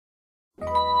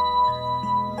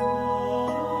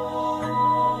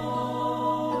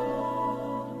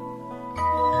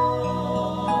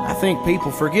think people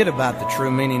forget about the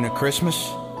true meaning of Christmas.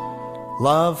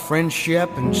 Love, friendship,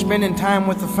 and spending time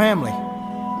with the family.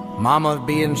 Mama would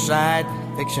be inside,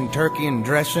 fixing turkey and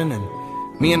dressing,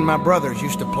 and me and my brothers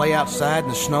used to play outside in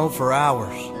the snow for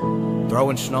hours,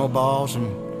 throwing snowballs,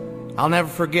 and I'll never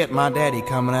forget my daddy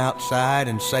coming outside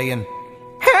and saying,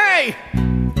 "Hey!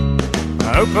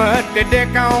 Who put the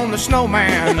dick on the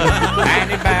snowman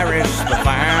and embarrassed the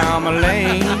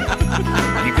family?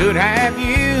 You could have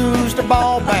used a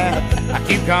ball bat, a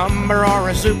cucumber, or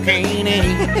a zucchini,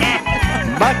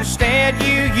 but instead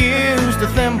you used a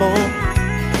thimble,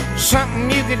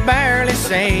 something you could barely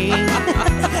say.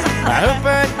 Who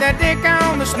put the dick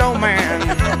on the snowman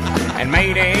and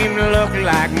made him look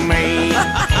like me?"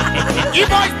 You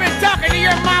boys been talking to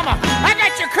your mama. I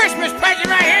got your Christmas present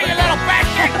right here, you little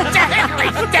bastard. It's a hickory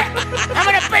stick. I'm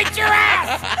gonna beat your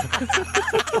ass.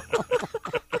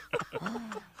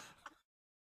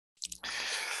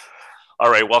 All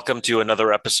right, welcome to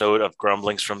another episode of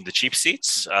Grumblings from the Cheap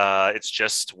Seats. It's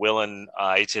just Will and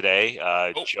I today.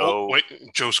 Joe. Wait,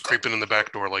 Joe's creeping in the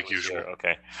back door like usual. Sure,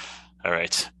 okay. All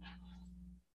right.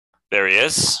 There he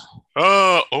is.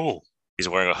 He's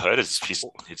wearing a hood.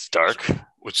 It's dark.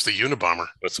 It's the Unabomber.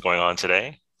 What's going on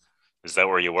today? Is that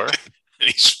where you were?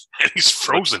 He's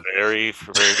frozen. Very.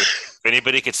 If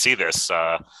anybody could see this.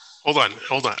 Hold on.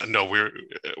 No, we're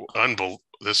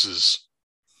this is.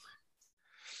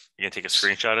 You gonna take a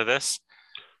screenshot of this?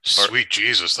 Sweet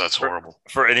Jesus, that's horrible.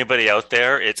 For anybody out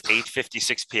there, it's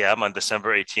 8:56 p.m. on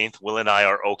December 18th. Will and I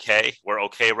are okay. We're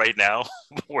okay right now.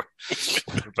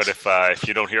 But if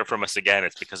you don't hear from us again,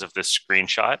 it's because of this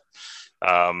screenshot.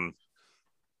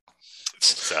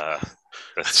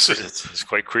 It's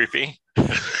quite creepy.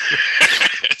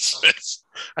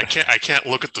 I can't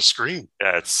look at the screen.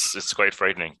 Yeah, it's quite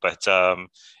frightening. But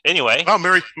anyway. Oh,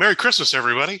 Merry Christmas,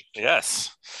 everybody. Yes.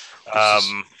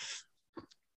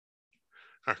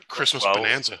 Our Christmas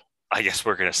bonanza. I guess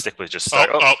we're gonna stick with just. There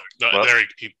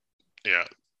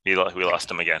we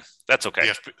lost him again. That's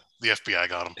okay. The FBI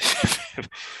got him.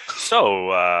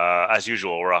 So as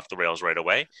usual, we're off the rails right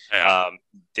away. Yeah.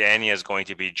 Danny is going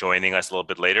to be joining us a little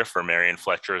bit later for Marion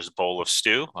Fletcher's Bowl of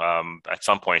Stew. At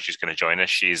some point, she's going to join us.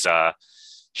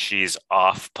 She's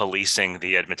off policing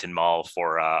the Edmonton Mall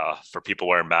for people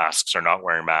wearing masks or not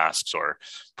wearing masks or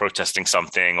protesting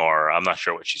something, or I'm not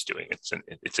sure what she's doing.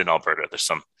 It's in Alberta. There's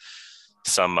some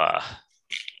I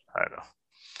don't know,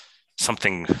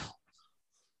 something,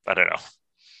 I don't know.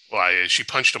 Well, she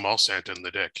punched a mall Santa in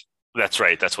the dick. That's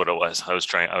right. That's what it was. I was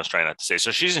trying not to say.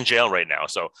 So she's in jail right now.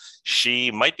 So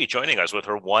she might be joining us with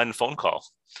her one phone call.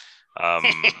 But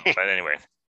anyway.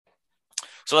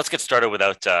 So let's get started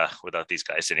without these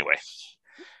guys anyway.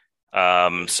 I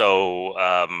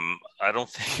don't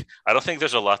think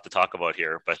there's a lot to talk about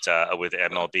here, but with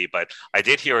MLB. But I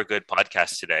did hear a good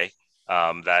podcast today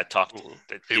that talked.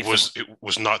 It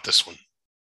was not this one.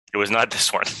 It was not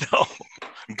this one. No,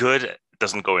 good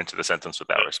doesn't go into the sentence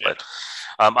with ours. Yeah. But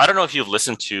I don't know if you've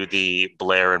listened to the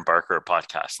Blair and Barker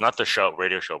podcast, not the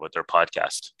radio show, but their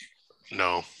podcast.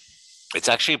 No, it's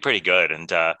actually pretty good, and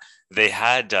they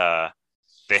had Tom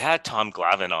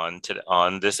Glavine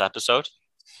on this episode.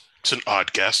 It's an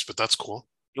odd guest, but that's cool.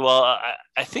 Well,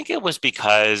 I think it was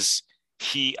because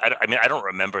I don't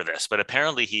remember this, but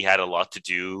apparently he had a lot to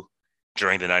do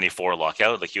during the 94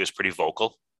 lockout. Like, he was pretty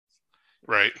vocal.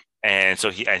 Right. And so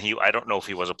he I don't know if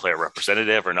he was a player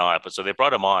representative or not, but so they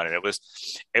brought him on, and it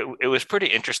was pretty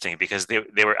interesting because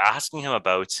they were asking him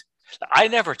about. I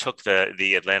never took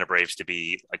the Atlanta Braves to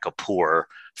be like a poor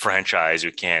franchise who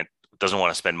doesn't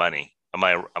want to spend money. Am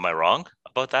I wrong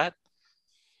about that?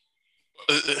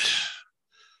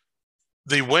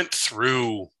 They went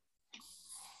through.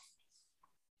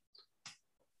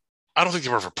 I don't think they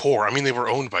were ever poor. I mean, they were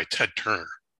owned by Ted Turner.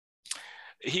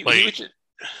 It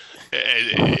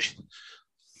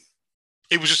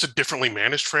was just a differently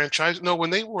managed franchise. No, when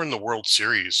they were in the World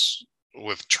Series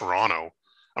with Toronto,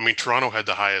 I mean, Toronto had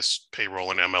the highest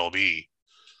payroll in MLB,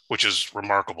 which is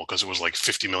remarkable because it was like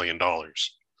 $50 million.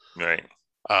 Right.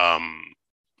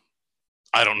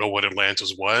 I don't know what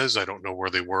Atlanta's was. I don't know where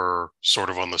they were sort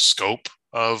of on the scope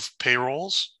of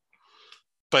payrolls,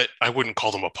 but I wouldn't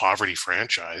call them a poverty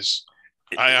franchise.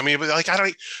 I mean, like,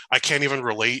 I can't even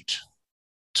relate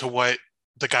to what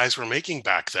the guys were making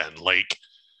back then. Like,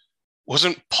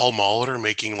 wasn't Paul Molitor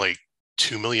making like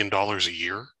 $2 million a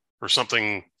year or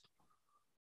something?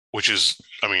 Which is,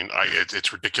 I mean,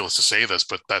 it's ridiculous to say this,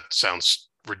 but that sounds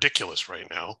ridiculous right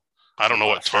now. I don't know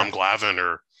what Tom Glavine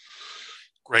or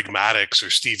Greg Maddux or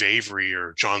Steve Avery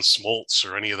or John Smoltz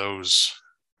or any of those,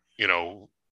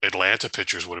 Atlanta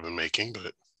pitchers would have been making.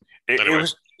 But anyway.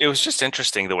 It was just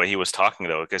interesting the way he was talking,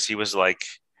 though, because he was like,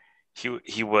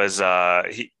 he was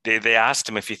they asked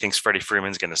him if he thinks Freddie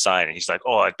Freeman's going to sign, and he's like,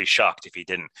 "Oh, I'd be shocked if he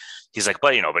didn't." He's like,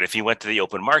 "But but if he went to the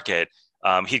open market,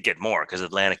 he'd get more because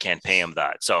Atlanta can't pay him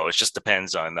that. So it just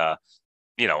depends on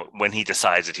when he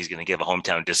decides that he's going to give a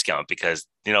hometown discount because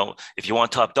if you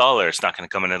want top dollar, it's not going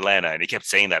to come in Atlanta." And he kept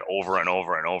saying that over and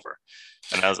over and over,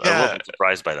 and I was a little bit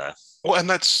surprised by that. Well, and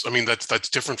that's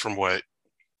different from what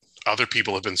other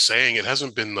people have been saying. It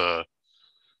hasn't been the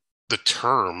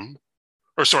term.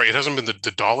 Or sorry, it hasn't been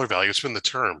the dollar value. It's been the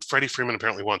term. Freddie Freeman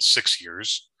apparently wants 6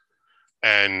 years.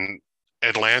 And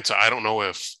Atlanta, I don't know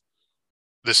if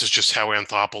this is just how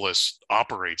Anthopoulos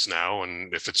operates now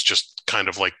and if it's just kind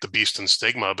of like the beast and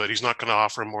stigma, but he's not going to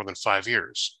offer him more than 5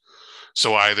 years.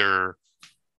 So either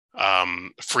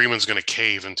Freeman's going to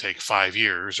cave and take 5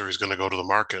 years or he's going to go to the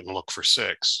market and look for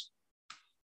 6.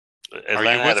 Atlanta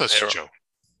Are you with us, Joe?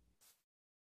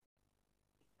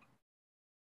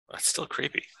 That's still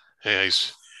creepy. Yeah,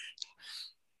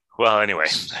 well, anyway.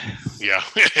 Yeah,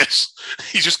 yes.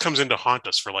 He just comes in to haunt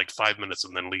us for like 5 minutes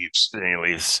and then leaves. Then he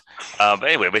leaves. But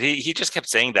anyway, but he just kept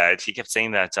saying that. He kept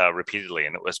saying that repeatedly,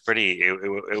 and it was pretty.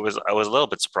 It was. I was a little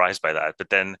bit surprised by that. But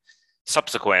then,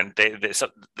 subsequent,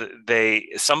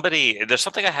 somebody. There's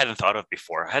something I hadn't thought of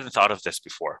before. I hadn't thought of this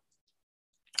before.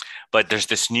 But there's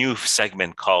this new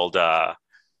segment called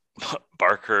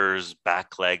Barker's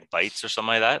back leg bites or something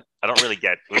like that. I don't really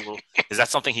get. Is that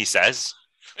something he says?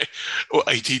 Well,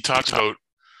 he talks about.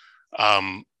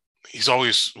 He's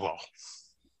always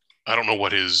I don't know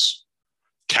what his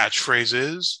catchphrase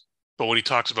is, but when he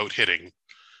talks about hitting,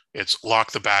 it's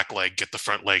lock the back leg, get the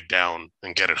front leg down,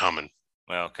 and get it humming.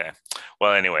 Well, okay.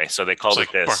 Well, anyway, so they called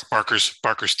it this.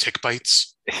 Barker's tick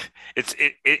bites.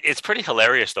 It's pretty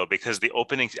hilarious though because the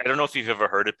opening. I don't know if you've ever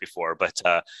heard it before, but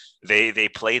they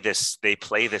play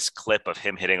this clip of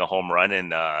him hitting a home run in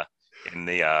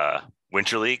the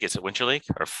Winter League. Is it Winter League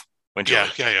or Winter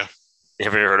League? Yeah.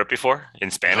 Have you ever heard it before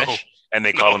in Spanish? No. And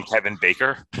they call him Kevin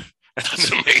Baker.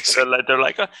 That's amazing. They're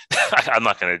like, I'm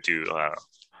not going to do.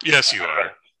 Yes, you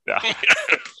are. Yeah.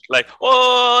 Like,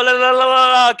 oh, la, la,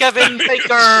 la, la, Kevin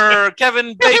Baker,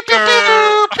 Kevin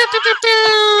Baker.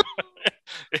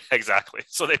 Exactly.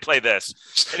 So they play this.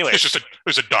 Anyway,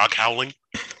 there's a dog howling.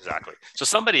 Exactly. So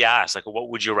somebody asked, like, what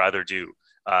would you rather do?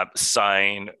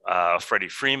 Sign Freddie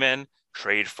Freeman,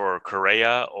 trade for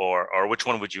Correa, or which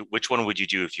one would you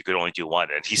do if you could only do one?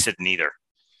 And he said neither.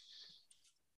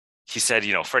 He said,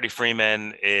 Freddie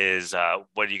Freeman is,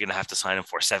 what are you going to have to sign him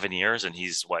for? 7 years. And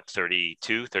he's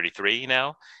 32, 33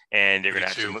 now. And you're going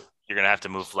to have to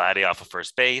move Vladdy off of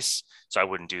first base. So I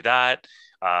wouldn't do that.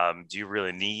 Do you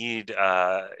really need,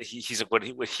 he's like,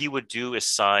 what he would do is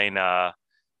sign,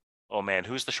 oh man,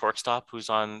 who's the shortstop who's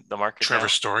on the market? Trevor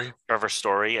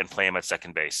Story, and play him at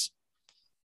second base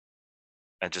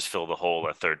and just fill the hole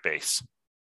at third base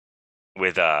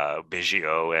with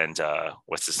Biggio and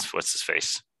what's his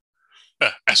face?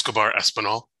 Escobar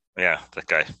Espinal. Yeah, that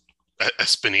guy.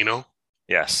 Espinino.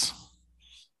 Yes.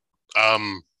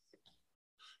 I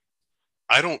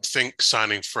don't think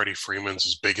signing Freddie Freeman's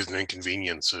as big as an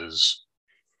inconvenience as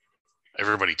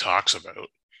everybody talks about.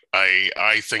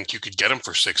 I think you could get him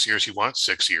for 6 years. He wants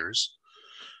 6 years.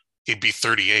 He'd be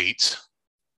 38.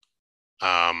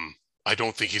 I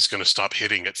don't think he's going to stop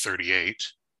hitting at 38.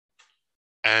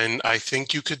 And I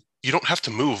think you don't have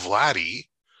to move Vladdy.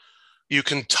 You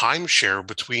can timeshare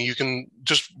you can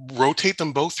just rotate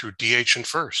them both through DH and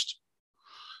first.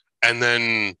 And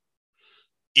then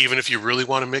even if you really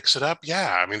want to mix it up,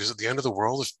 yeah, I mean, is it the end of the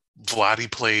world if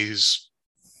Vladdy plays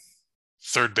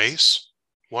third base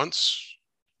once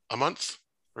a month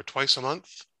or twice a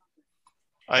month?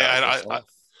 I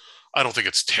don't think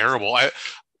it's terrible.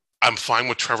 I'm fine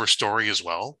with Trevor Story as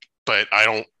well, but I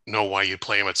don't know why you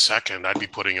play him at second. I'd be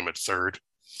putting him at third.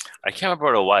 I can't remember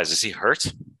what it was. Is he hurt?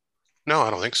 No,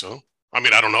 I don't think so. I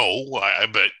mean, I don't know,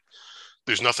 but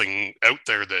there's nothing out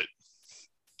there that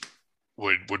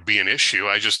would be an issue.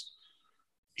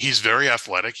 He's very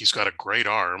athletic. He's got a great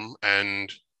arm,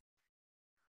 and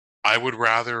I would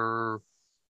rather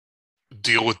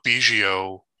deal with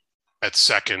Biggio at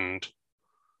second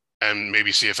and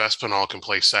maybe see if Espinal can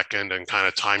play second and kind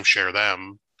of timeshare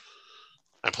them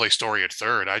and play Story at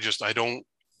third. I don't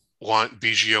want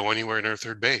Biggio anywhere near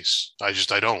third base. I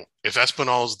don't. If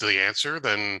Espinal's the answer,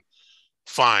 then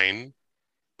fine,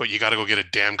 but you got to go get a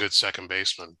damn good second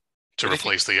baseman to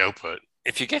replace the output.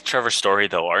 If you get Trevor Story,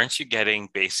 though, aren't you getting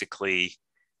basically?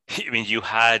 I mean, you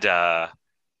had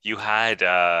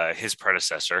his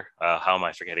predecessor. How am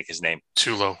I forgetting his name?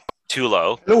 Tulo.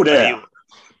 Hello there.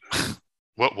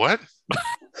 What?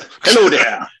 Hello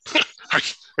there.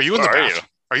 Are you in the bathroom?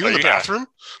 Are you in the bathroom?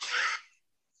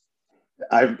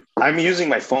 I'm using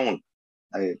my phone.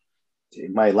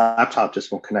 my laptop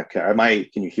just won't connect. Can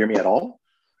you hear me at all?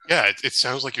 Yeah, it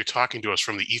sounds like you're talking to us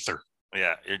from the ether.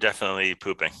 Yeah, you're definitely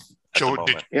pooping. Joe,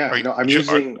 I'm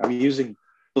using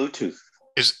Bluetooth.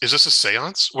 Is this a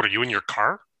seance? What, are you in your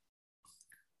car?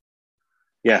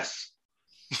 Yes.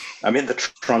 I'm in the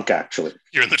trunk, actually.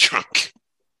 You're in the trunk.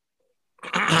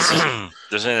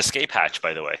 There's an escape hatch,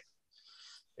 by the way.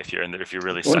 If you're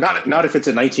really well, not if it's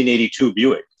a 1982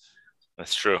 Buick.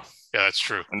 That's true. Yeah, that's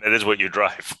true. And that is what you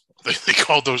drive. They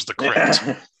called those the crates.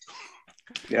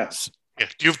 Yes. Yeah.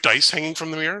 Do you have dice hanging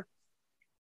from the mirror?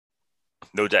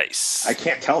 No dice. I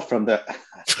can't tell from the.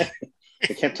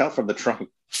 I can't tell from the trunk.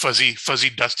 Fuzzy,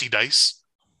 dusty dice.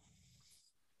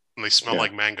 And they smell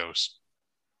like mangoes.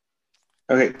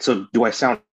 Okay, so do I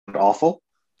sound awful?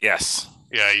 Yes.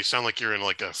 Yeah, you sound like you're in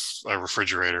like a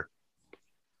refrigerator.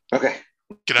 Okay.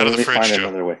 Get out of the fridge, Joe.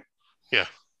 Another way. Yeah.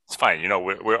 It's fine.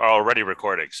 We're already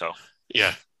recording, so.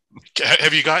 Yeah.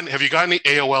 Have you got any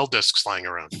AOL discs lying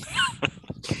around?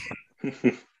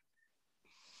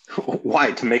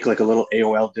 Why? To make like a little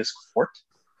AOL disc fort?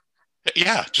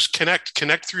 Yeah, just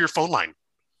connect through your phone line.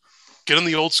 Get on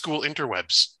the old school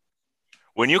interwebs.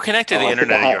 When you connect to the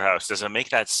internet at your house, does it make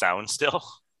that sound still?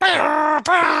 Yes.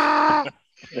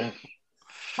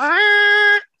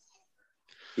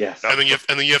 And then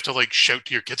you have to like shout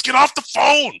to your kids, "Get off the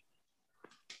phone!"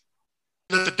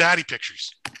 The daddy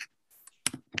pictures.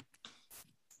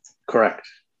 Correct.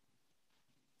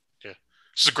 Yeah,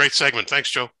 this is a great segment. Thanks,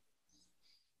 Joe.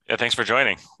 Yeah, thanks for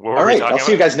joining. All right, I'll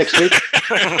see you guys next week.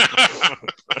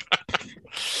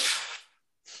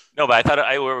 No, but I thought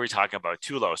what were we talking about?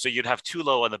 Tulo. So you'd have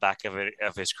Tulo on the back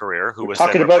of his career, who was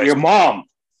talking about your mom.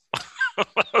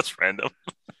 That's random.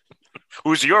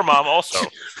 Who's your mom also?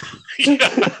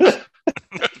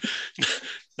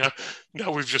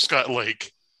 Now we've just got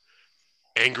like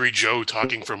Angry Joe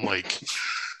talking from like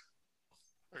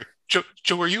Joe,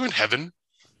 are you in heaven?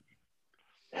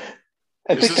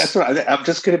 I think that's what I'm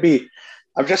just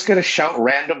gonna shout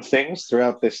random things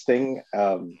throughout this thing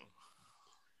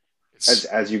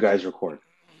as you guys record.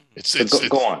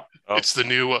 Go on. It's the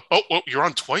new you're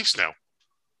on twice now.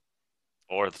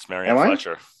 Or it's Marianne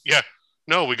Fletcher. Yeah.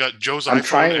 No, we got Joe's iPhone. I'm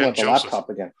trying and with the Joseph. laptop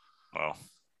again. Oh.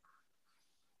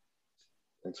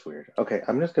 That's weird. Okay,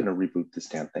 I'm just gonna reboot this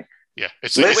damn thing. Yeah.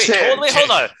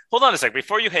 Hold on a sec.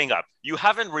 Before you hang up, you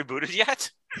haven't rebooted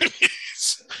yet?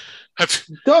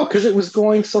 No, because it was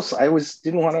going so. I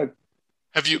didn't want to.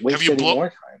 Have you more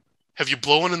time. Have you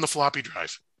blown in the floppy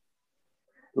drive?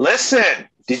 Listen,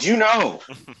 did you know?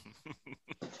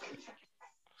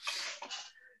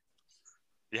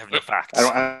 You have no facts. I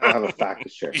don't have a fact to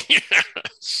share.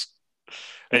 Yes.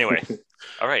 Anyway,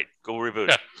 all right, go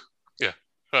reboot. Yeah.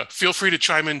 Feel free to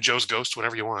chime in Joe's ghost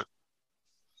whenever you want.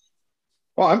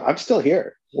 Well, I'm still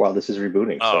here while this is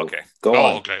rebooting. Oh, so okay. Go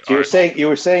on. Okay. So you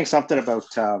were saying something about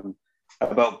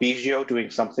Biggio doing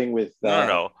something with.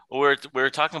 No. We're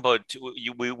talking about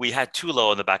we had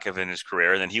Tulo on the back end of his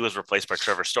career, and then he was replaced by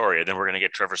Trevor Story, and then we're going to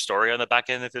get Trevor Story on the back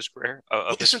end of his career.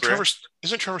 Isn't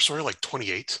Trevor Story like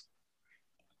 28?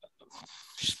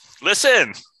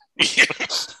 Listen.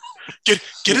 Get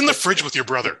in the fridge with your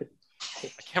brother. I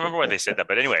can't remember why they said that,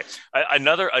 but anyway,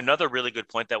 another really good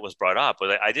point that was brought up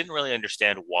was I didn't really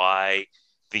understand why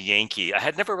I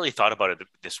had never really thought about it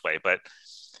this way, but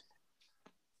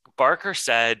Barker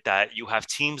said that you have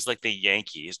teams like the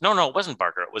Yankees. No, it wasn't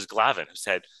Barker. It was Glavine who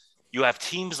said you have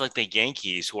teams like the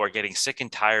Yankees who are getting sick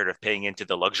and tired of paying into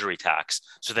the luxury tax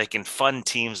so they can fund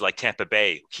teams like Tampa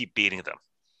Bay who keep beating them.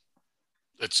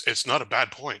 It's not a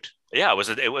bad point. Yeah, I was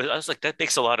like, that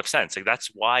makes a lot of sense. Like,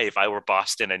 that's why if I were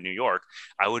Boston and New York,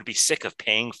 I would be sick of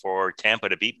paying for Tampa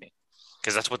to beat me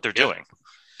because that's what they're doing.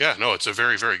 Yeah, no, it's a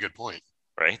very, very good point.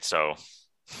 Right. So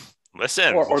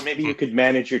listen. Or maybe you could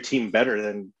manage your team better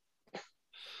than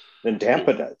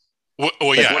Tampa does. Well,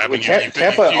 yeah.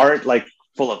 Tampa aren't like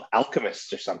full of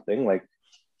alchemists or something. Like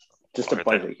just a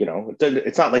bunch of,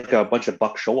 it's not like a bunch of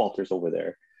Buck Showalters over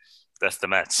there. That's the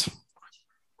Mets.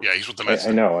 Yeah, he's with the Mets.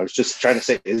 I know. I was just trying to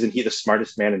say, isn't he the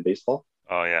smartest man in baseball?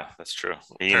 Oh yeah, that's true.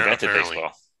 He invented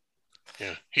baseball.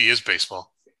 Yeah, he is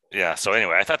baseball. Yeah. So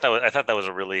anyway, I thought that was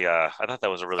a really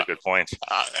good point.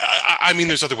 I mean,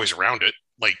 there's other ways around it.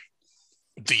 Like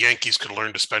the Yankees could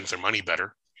learn to spend their money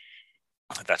better.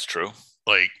 That's true.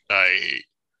 Yeah,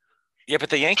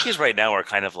 but the Yankees right now are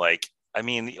kind of like. I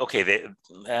mean, okay,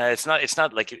 it's not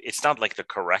the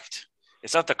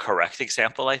correct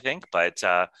example, I think, but.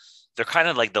 They're kind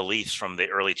of like the Leafs from the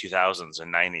early 2000s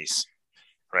and 90s,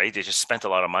 right? They just spent a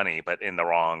lot of money, but in the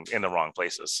wrong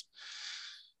places,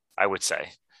 I would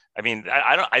say. I mean,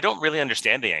 I don't really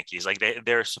understand the Yankees. Like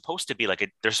they're supposed to be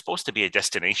a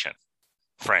destination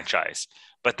franchise,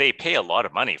 but they pay a lot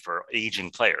of money for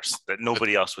aging players that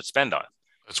nobody else would spend on.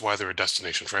 That's why they're a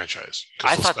destination franchise.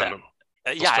 I thought that.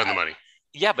 They'll spend the money.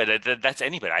 Yeah, but that's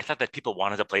anybody. I thought that people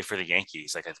wanted to play for the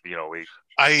Yankees. Like, I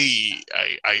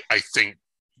think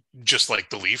just like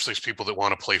the Leafs, there's people that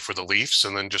want to play for the Leafs,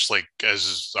 and then just like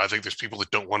as I think there's people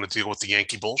that don't want to deal with the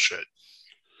Yankee bullshit.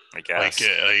 I guess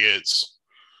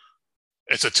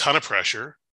it's a ton of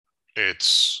pressure.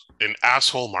 It's an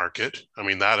asshole market. I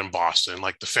mean, that in Boston,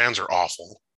 like the fans are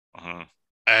awful. Mm-hmm.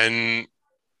 And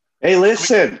hey,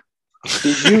 listen,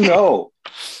 did you know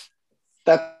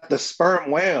that the sperm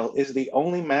whale is the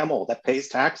only mammal that pays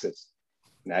taxes?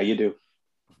 Now you do.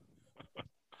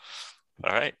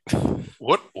 All right.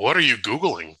 What are you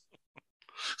Googling?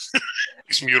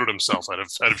 He's muted himself out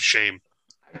of shame.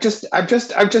 I'm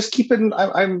just keeping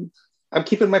I'm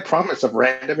keeping my promise of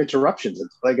random interruptions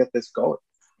until I get this going.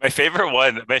 My favorite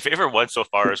one so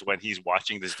far is when he's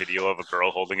watching this video of a girl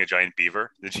holding a giant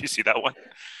beaver. Did you see that one?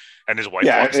 And his wife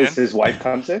walks in. His wife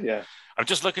comes in, yeah. I'm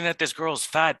just looking at this girl's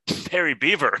fat, hairy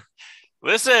beaver.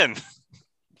 Listen.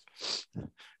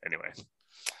 Anyway,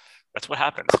 that's what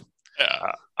happens.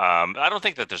 Yeah. I don't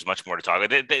think that there's much more to talk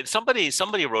about.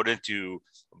 Somebody wrote into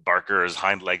Barker's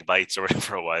hind leg bites or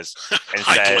whatever it was, and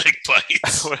said leg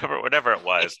bites, whatever it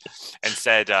was, and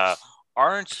said,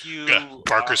 "Aren't you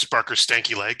Barker's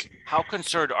stanky leg? How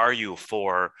concerned are you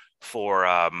for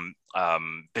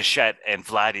Bichette and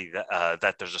Vladdy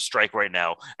that there's a strike right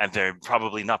now and they're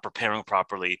probably not preparing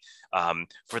properly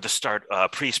for the start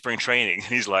pre-spring training?"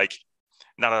 And he's like,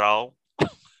 "Not at all."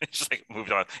 Just like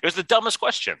moved on. It was the dumbest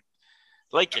question.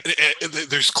 Like,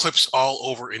 there's clips all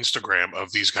over Instagram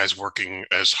of these guys working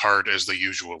as hard as they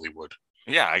usually would.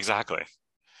 Yeah, exactly.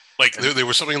 Like there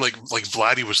was something like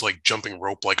Vladdy was like jumping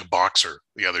rope like a boxer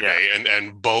the other day,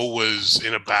 and Bo was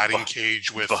in a batting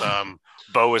cage with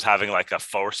Bo was having like a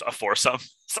foursome.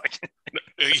 It's like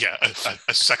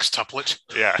a sextuplet.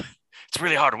 Yeah, it's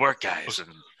really hard work, guys. And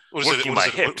working my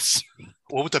hips.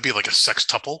 What would that be, like a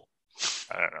sextuple?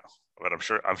 I don't know, but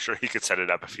I'm sure he could set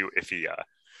it up if he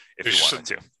wanted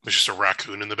to. There's just a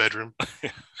raccoon in the bedroom.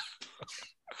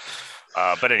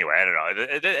 But anyway, I don't know.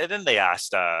 And then they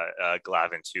asked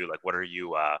Glavin too, like, what are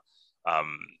you?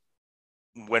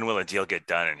 When will a deal get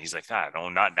done? And he's like, no,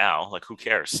 not now. Like, who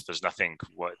cares? There's nothing.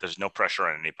 There's no pressure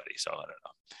on anybody. So I don't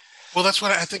know. Well, that's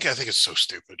what I think. I think it's so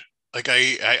stupid. Like,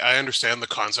 I understand the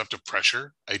concept of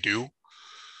pressure. I do,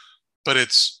 but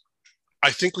I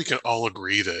think we can all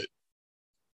agree that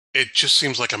it just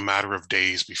seems like a matter of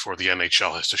days before the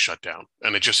NHL has to shut down.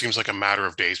 And it just seems like a matter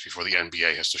of days before the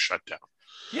NBA has to shut down.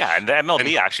 Yeah, and the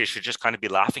MLB actually should just kind of be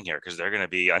laughing here because they're going to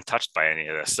be untouched by any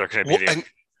of this. They're going to be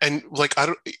and like, I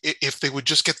don't, if they would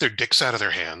just get their dicks out of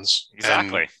their hands,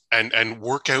 exactly, and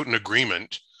work out an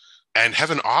agreement and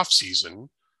have an off season,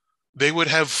 they would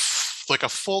have like a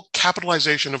full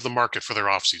capitalization of the market for their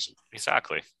off season.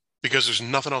 Exactly, because there's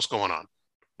nothing else going on.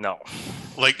 No,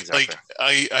 like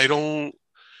I don't.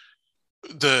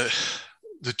 The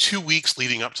 2 weeks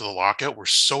leading up to the lockout were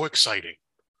so exciting.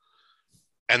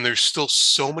 And there's still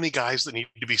so many guys that need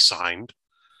to be signed.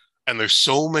 And there's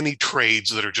so many trades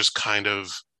that are just kind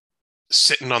of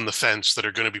sitting on the fence that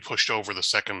are going to be pushed over the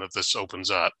second that this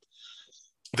opens up,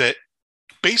 that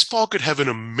baseball could have an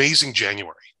amazing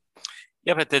January.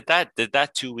 Yeah, but did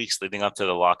that 2 weeks leading up to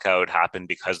the lockout happen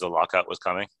because the lockout was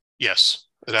coming? Yes,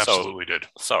 it absolutely did.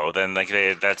 So then, like,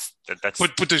 that's.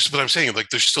 But I'm saying, like,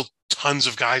 there's still tons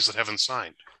of guys that haven't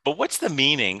signed. But what's the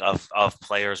meaning of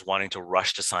players wanting to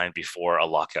rush to sign before a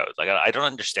lockout? Like, I don't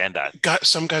understand that.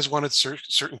 Some guys wanted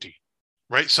certainty,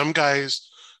 right? Some guys,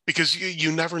 because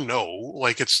you never know.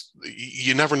 Like,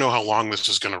 you never know how long this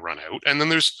is going to run out. And then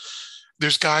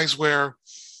there's guys where,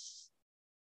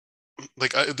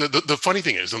 like, the funny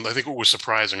thing is, and I think what was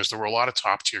surprising is there were a lot of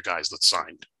top tier guys that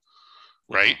signed,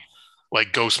 right? Mm-hmm.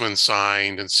 Like Ghostman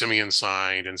signed, and Simeon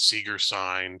signed, and Seager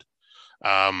signed.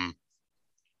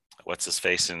 What's his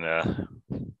face in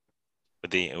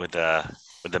with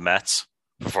the Mets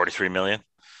for $43 million?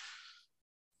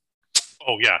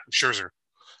 Oh yeah, Scherzer.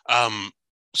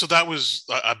 So that was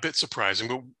a bit surprising,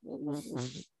 but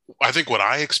I think what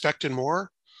I expected more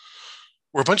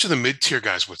were a bunch of the mid-tier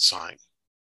guys would sign,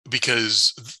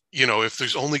 because if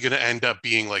there's only going to end up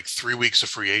being like 3 weeks of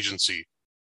free agency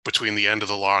between the end of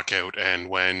the lockout and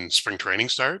when spring training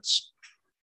starts,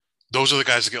 those are the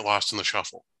guys that get lost in the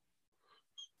shuffle.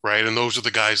 Right. And those are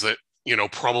the guys that,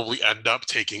 probably end up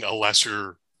taking a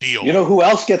lesser deal. You know who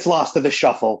else gets lost in the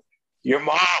shuffle? Your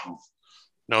mom.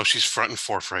 No, she's front and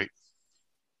forthright.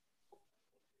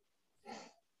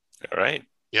 All right.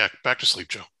 Yeah. Back to sleep,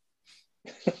 Joe.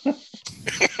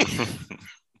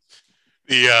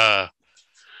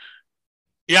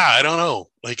 Yeah, I don't know.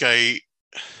 Like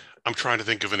I'm trying to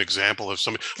think of an example of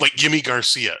somebody like Yimi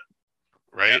Garcia,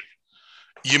 right?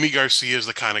 Yimi Garcia is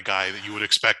the kind of guy that you would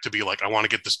expect to be like, I want to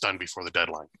get this done before the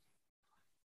deadline.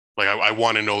 Like, I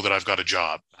want to know that I've got a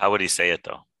job. How would he say it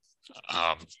though?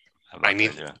 I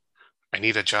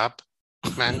need a job,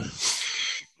 man.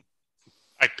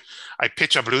 I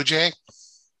pitch a Blue Jay.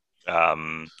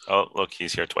 Oh, look,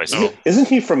 he's here twice. Isn't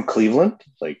he from Cleveland?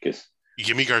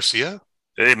 Yimi Garcia?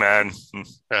 Hey, man.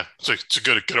 Yeah, it's a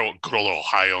good old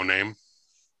Ohio name.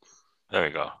 There we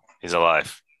go. He's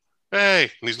alive. Hey,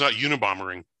 and he's not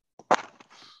Unabombering.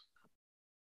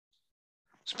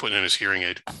 He's putting in his hearing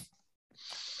aid.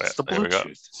 It's the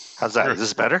Bluetooth. How's that? Is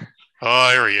this better? Oh,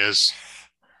 there he is.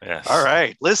 Yes. All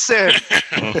right. Listen.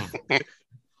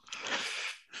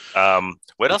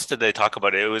 What else did they talk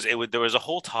about? There was a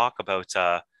whole talk about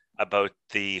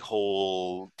the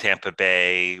whole Tampa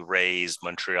Bay Rays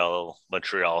Montreal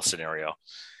scenario,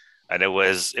 and it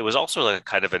was also like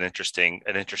kind of an interesting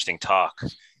talk,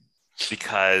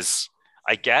 because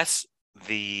I guess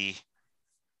I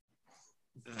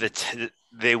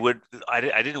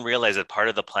didn't realize that part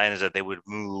of the plan is that they would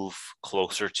move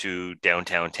closer to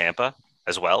downtown Tampa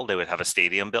as well. They would have a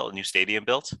new stadium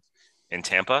built in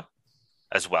Tampa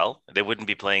as well. They wouldn't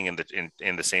be playing in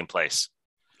the same place.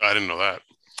 I didn't know that.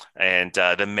 And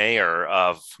the mayor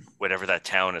of whatever that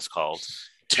town is called,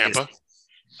 Tampa.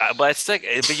 But it's like,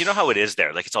 but you know how it is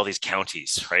there. Like, it's all these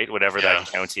counties, right? Whatever that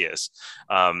county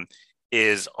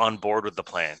is on board with the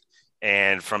plan.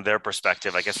 And from their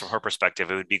perspective, I guess from her perspective,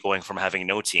 it would be going from having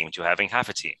no team to having half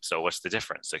a team. So what's the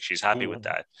difference? Like, she's happy with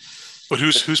that. But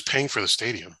who's paying for the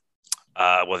stadium?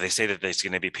 Well, they say that it's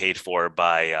going to be paid for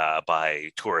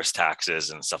by tourist taxes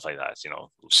and stuff like that.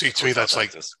 See, to me, that's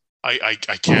taxes. Like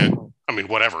I can't. I mean,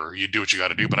 whatever, you do what you got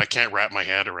to do, but I can't wrap my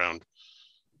head around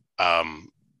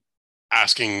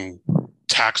asking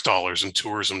tax dollars and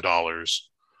tourism dollars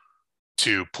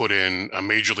to put in a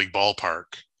major league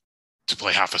ballpark to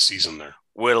play half a season there.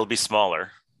 Well, it'll be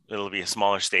smaller. It'll be a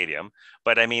smaller stadium,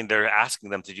 but I mean, they're asking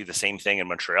them to do the same thing in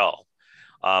Montreal.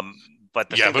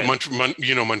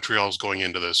 Montreal's going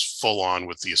into this full on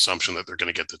with the assumption that they're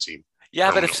going to get the team. Yeah,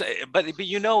 but if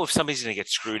somebody's going to get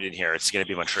screwed in here, it's going to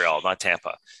be Montreal, not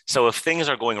Tampa. So if things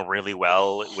are going really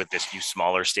well with this new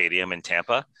smaller stadium in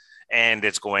Tampa, and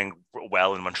it's going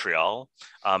well in Montreal,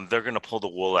 they're going to pull the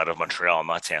wool out of Montreal,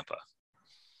 not Tampa.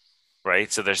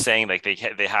 Right? So they're saying like they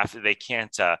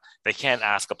can't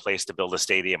ask a place to build a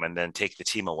stadium and then take the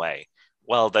team away.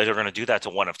 Well, they're going to do that to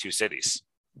one of two cities.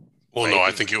 Well, right? No,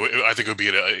 I think it would be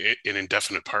an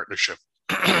indefinite partnership.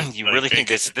 You really think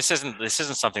this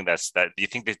isn't something that do you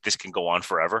think that this can go on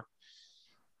forever?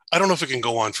 I don't know if it can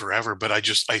go on forever, but I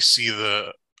see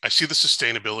the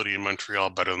sustainability in Montreal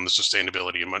better than the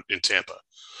sustainability in Tampa.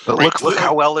 But right? Look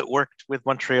how well it worked with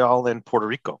Montreal and Puerto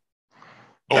Rico.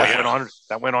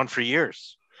 That went on for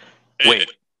years.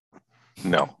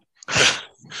 No.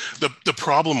 The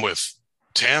problem with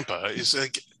Tampa is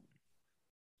like,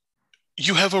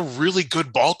 you have a really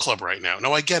good ball club right now.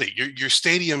 No, I get it. Your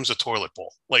stadium's a toilet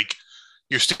bowl. Like,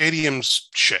 your stadium's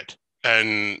shit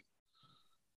and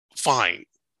fine,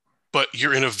 but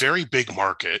you're in a very big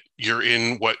market. You're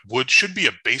in what should be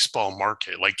a baseball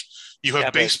market. Like, you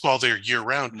have baseball there year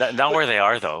round. Not where they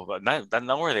are, though. Not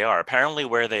where they are. Apparently,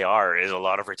 where they are is a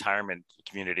lot of retirement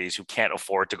communities who can't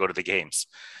afford to go to the games,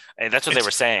 and that's what they were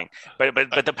saying.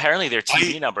 But apparently, their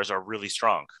TV numbers are really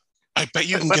strong. I bet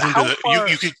you can get into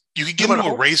you could get into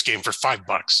a Rays game for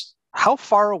 $5. How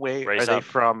far away are they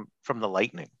from the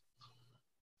Lightning?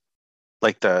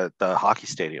 Like the hockey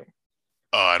stadium?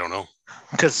 I don't know.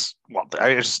 Because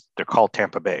they're called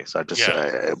Tampa Bay, so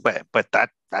but that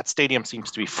stadium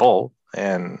seems to be full,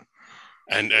 and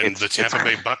the Tampa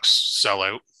Bay Bucks sell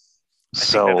out.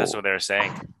 So that's what they're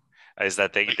saying, is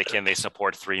that they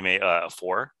support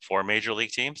four major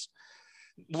league teams.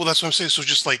 Well, that's what I'm saying. So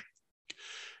just like,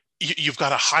 you've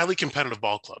got a highly competitive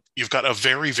ball club. You've got a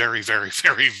very, very, very,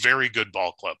 very, very good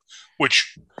ball club,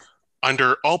 which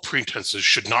under all pretenses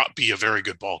should not be a very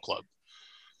good ball club.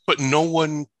 But no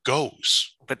one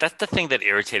goes. But that's the thing that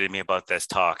irritated me about this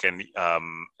talk and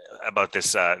about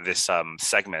this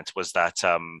segment was that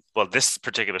this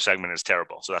particular segment is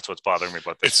terrible. So that's what's bothering me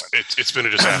about this. It's been a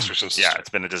disaster since. Yeah, it's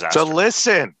been a disaster. So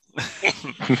listen.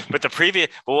 But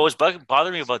what was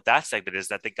bothering me about that segment is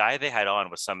that the guy they had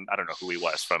on was I don't know who he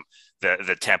was, from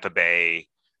the Tampa Bay.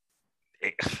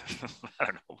 I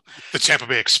don't know. The Tampa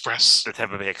Bay Express. The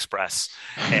Tampa Bay Express,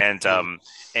 and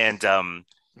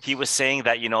he was saying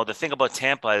that, the thing about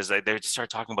Tampa is that they start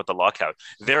talking about the lockout.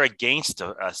 They're against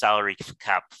a salary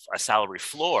cap, a salary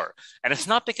floor. And it's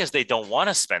not because they don't want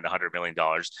to spend $100 million.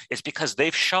 It's because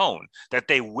they've shown that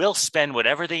they will spend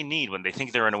whatever they need when they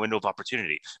think they're in a window of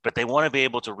opportunity, but they want to be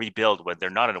able to rebuild when they're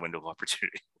not in a window of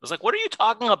opportunity. I was like, what are you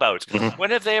talking about?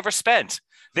 When have they ever spent?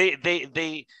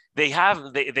 They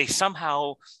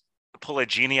somehow pull a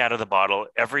genie out of the bottle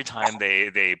every time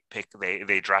they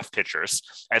draft pitchers,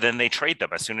 and then they trade them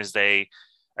as soon as they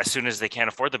can't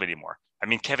afford them anymore. I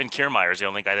mean, Kevin Kiermaier is the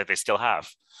only guy that they still have.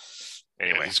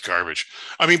 Anyway, yeah, he's garbage.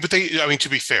 I mean, to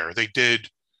be fair,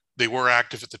 they were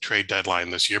active at the trade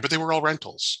deadline this year, but they were all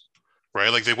rentals,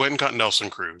 right? Like they went and got Nelson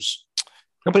Cruz.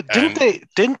 No, but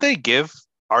didn't they give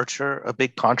Archer a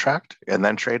big contract and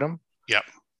then trade him? Yep.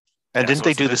 And didn't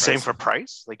they do the same for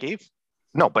Price? They gave.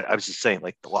 No, but I was just saying,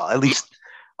 at least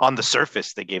on the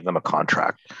surface, they gave them a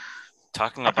contract.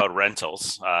 Talking about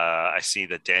rentals, I see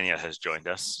that Dania has joined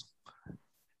us.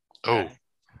 Oh.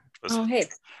 Hey.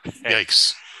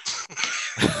 Yikes.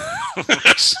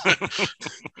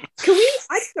 Can we?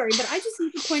 I'm sorry, but I just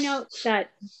need to point out that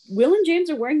Will and James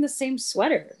are wearing the same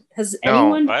sweater. Has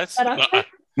anyone set up?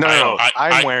 No,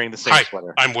 I'm wearing the same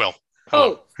sweater. I'm Will.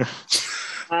 Oh.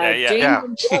 Yeah.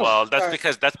 Well,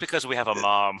 that's because we have a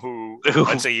mom who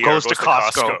once a year goes to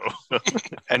Costco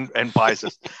and buys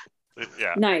us.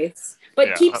 Yeah. Nice,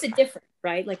 but keeps it different,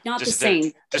 right? Like not the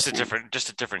same. Just a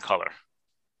different color.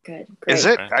 Good. Great. Is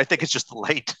it? I think it's just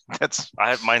light.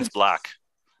 Mine's black.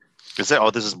 Is it?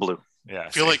 Oh, this is blue. Yeah. I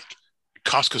feel like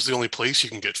Costco's the only place you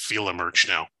can get Fila merch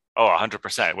now. Oh,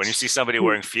 100%. When you see somebody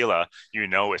wearing Fila,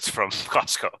 it's from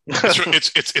Costco.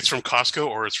 It's from Costco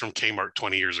or it's from Kmart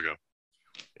 20 years ago.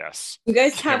 Yes. You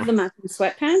guys have the matching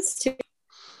sweatpants too?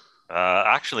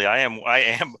 Actually, I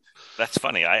am. That's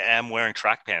funny. I am wearing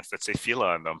track pants that say Fila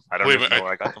on them. I don't even know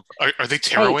where I got them from. Are they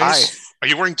tearaways? Are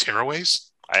you wearing tearaways?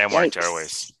 I am wearing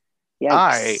tearaways.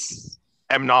 I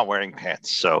am not wearing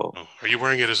pants. So, are you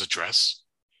wearing it as a dress?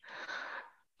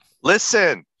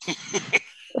 Listen.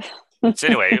 So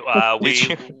anyway,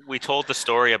 we told the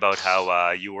story about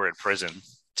how you were in prison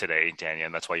today, Dania,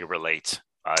 and that's why you were late.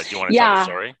 Do you want to tell the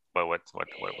story about what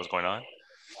was going on?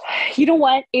 You know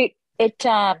what?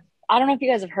 I don't know if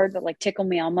you guys have heard, but Tickle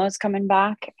Me Elmo is coming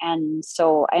back, and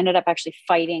so I ended up actually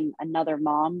fighting another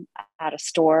mom at a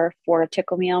store for a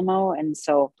Tickle Me Elmo, and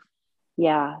so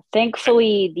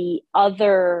thankfully the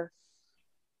other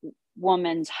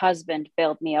woman's husband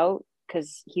bailed me out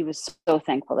because he was so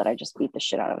thankful that I just beat the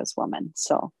shit out of his woman.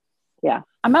 So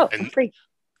I'm out. I'm free.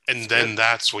 And then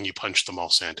that's when you punch the mall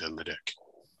Santa in the dick.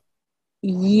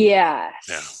 Yes.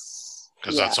 Yeah.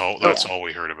 Because that's all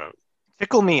we heard about.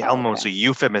 Tickle Me Elmo is a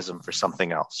euphemism for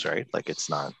something else, right? Like it's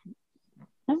not.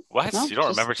 What? You don't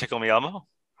remember Tickle Me Elmo?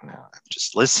 No,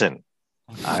 just listen.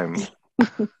 I'm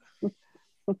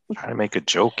trying to make a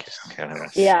joke.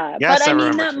 Yeah, yes, but I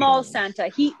mean that mall Santa,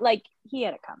 he had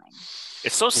it coming.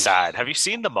 It's so sad. Have you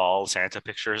seen the mall Santa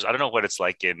pictures? I don't know what it's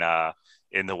like in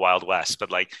the Wild West,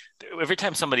 but every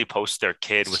time somebody posts their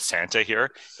kid with Santa here,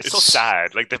 it's so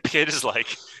sad. Like the kid is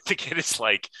like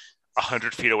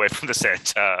 100 feet away from the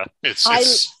Santa. It's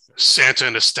Santa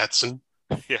and a Stetson.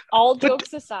 Yeah. All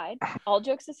jokes aside,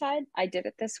 I did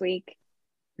it this week.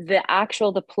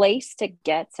 The place to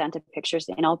get Santa pictures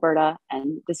in Alberta,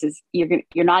 and this is you're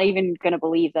not even going to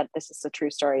believe that this is a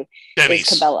true story.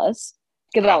 Denny's. Is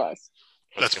Cabela's.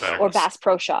 That's better. Or Bass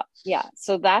Pro Shop. Yeah.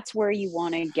 So that's where you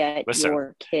want to get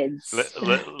your kids.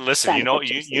 Listen,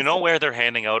 you know where they're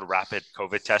handing out rapid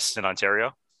COVID tests in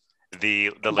Ontario? The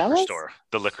liquor store.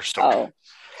 The liquor store. Oh.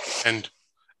 And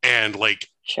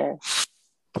sure.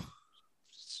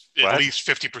 At least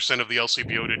 50% of the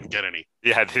LCBO didn't get any.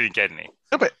 Yeah, they didn't get any.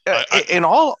 No, but in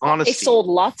all honesty, they sold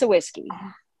lots of whiskey.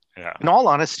 Yeah. In all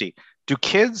honesty, do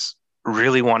kids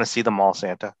really want to see the mall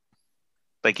Santa?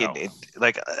 I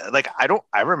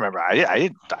remember I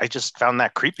just found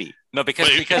that creepy. No, because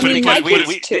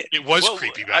it was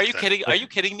creepy back then. Are you kidding? Are you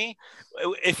kidding me?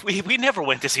 If we never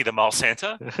went to see the mall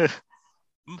Santa.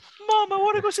 Mom, I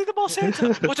want to go see the mall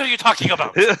Santa. What are you talking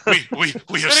about? We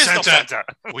have Santa.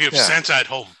 We have Santa at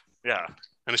home. Yeah.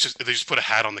 And it's just they just put a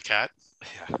hat on the cat.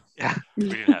 Yeah. We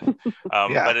didn't have.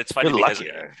 But it's funny because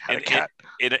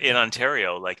in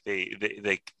Ontario,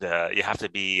 you have to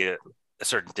be a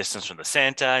certain distance from the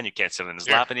Santa, and you can't sit in his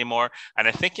lap anymore. And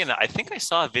I think I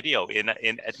saw a video in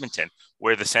Edmonton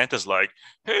where the Santa's like,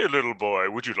 "Hey, little boy,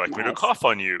 would you like me to cough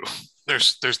on you?"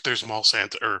 There's mall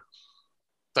Santa, or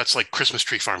that's like Christmas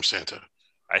tree farm Santa.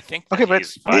 I think. Okay, but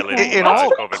in all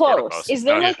close. Is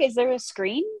there is there a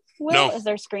screen? Will? No. Is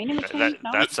there a screen in between?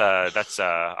 That's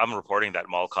I'm reporting that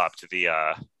mall cop to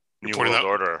the New pointed World out-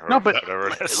 Order or No, but whatever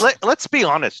it is. let's be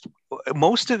honest.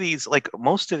 Most of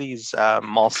these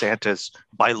mall Santas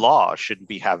by law shouldn't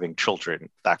be having children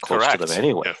that close Correct. to them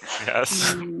anyway. Yeah.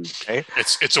 Yes. Okay.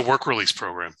 It's a work release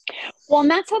program. Well, and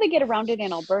that's how they get around it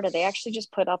in Alberta. They actually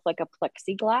just put up like a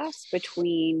plexiglass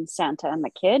between Santa and the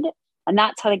kid, and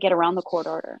that's how they get around the court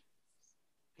order.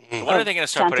 Mm. When are they going to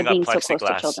start Santa putting up being so close to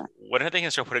plexiglass? children. When are they going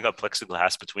to start putting up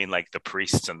plexiglass between like the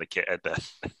priests and the kid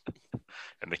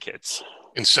and the kids?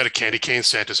 Instead of candy canes,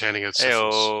 Santa's handing out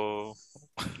syphilis.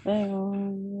 Heyo.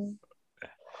 Um,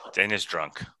 Dana's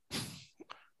drunk.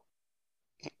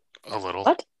 A little.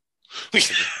 What?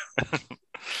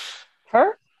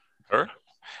 Her? Her.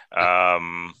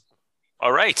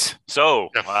 All right. So,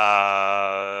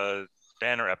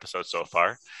 banner episode so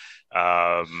far.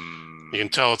 You can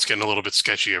tell it's getting a little bit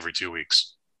sketchy every 2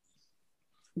 weeks.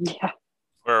 Yeah.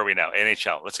 Where are we now?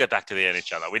 NHL. Let's get back to the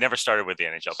NHL now. We never started with the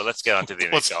NHL, but let's get on to the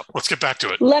NHL. Let's get back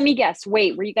to it. Let me guess.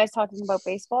 Wait, were you guys talking about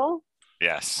baseball?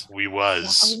 Yes. We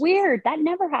was. Weird. That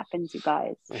never happens, you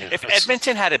guys. Yeah, If that's-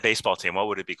 Edmonton had a baseball team, what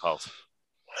would it be called?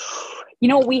 You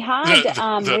know, we had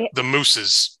the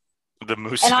Mooses. The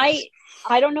Moose. and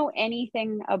I don't know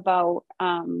anything about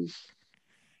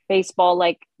baseball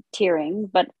like tiering,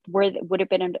 but would it have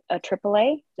been a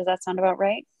AAA? Does that sound about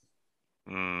right?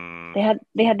 Mm,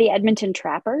 They had the Edmonton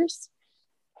Trappers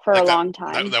for Like a that- long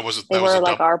time. That was They that was were a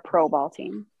like double, our pro ball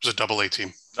team. it was a double A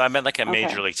team. I meant like a Okay.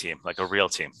 major league team, like a real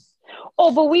team.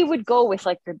 Oh, but we would go with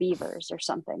like the Beavers or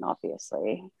something,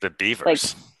 obviously. The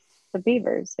Beavers. The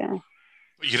Beavers, yeah.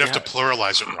 You'd have to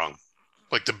pluralize it wrong.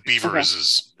 Like the Beavers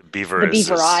is The Beaver The is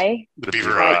Beaver Eye. the Beaver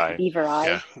Beaver Eye. Eye. Right, Beaver Eye.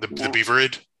 Yeah, the Yeah.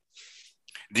 Beaverid.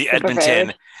 The Super Edmonton.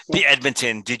 Bird. The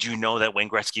Edmonton. Did you know that Wayne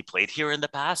Gretzky played here in the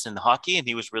past in hockey and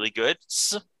he was really good?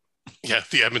 Yeah,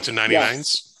 the Edmonton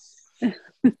 99s.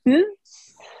 So,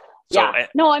 Yeah.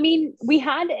 No, I mean, we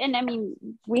had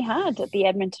the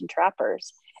Edmonton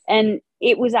Trappers, and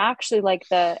it was actually like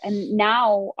and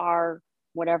now our,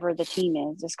 whatever the team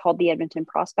is called the Edmonton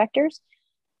Prospectors.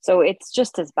 So it's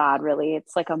just as bad, really.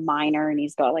 It's like a minor, and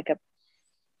he's got like a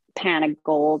pan of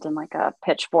gold and like a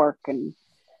pitchfork, and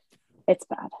it's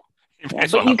bad. Yeah,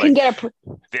 it's but you not can like get a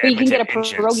the but you can get a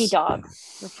Edmonton pierogi Engines. dog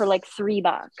for like $3.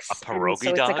 A And pierogi so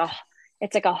it's like dog?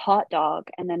 it's like a hot dog,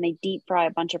 and then they deep fry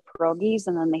a bunch of pierogies,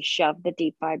 and then they shove the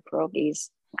deep fried pierogies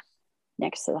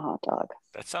next to the hot dog.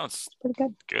 That sounds Pretty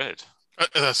good. good.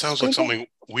 That sounds like Okay. something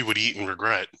we would eat and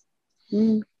regret.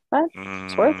 But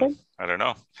it's worth it. I don't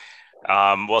know.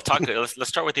 Well, let's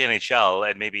start with the NHL,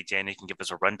 and maybe Danny can give us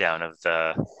a rundown of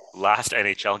the last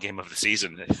NHL game of the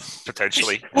season,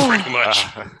 potentially. Pretty much.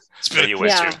 It's that been, you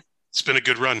went Yeah. to. it's been a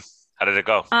good run. How did it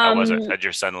go? How was it? Um, How'd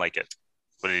your son like it?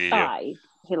 What did he do?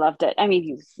 He loved it. I mean,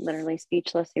 he was literally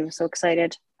speechless. He was so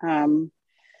excited.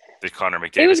 Did Connor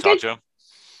it McDavid was talk good. to him?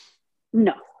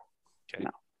 No, Okay.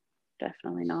 no,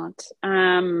 definitely not.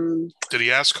 Did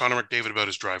he ask Connor McDavid about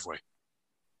his driveway?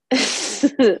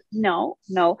 No.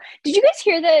 Did you guys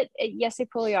hear that Jesse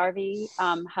Puljujärvi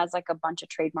has like a bunch of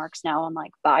trademarks now on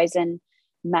like bison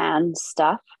man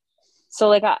stuff? So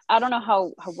like I don't know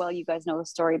how well you guys know the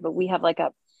story, but we have like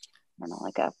a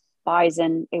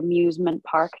bison amusement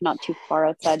park not too far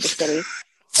outside the city.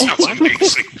 Sounds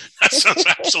amazing. That sounds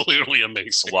absolutely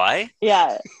amazing. Why?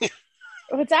 Yeah.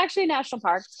 It's actually a national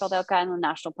park. It's called Elk Island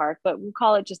National Park, but we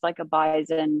call it just like a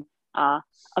bison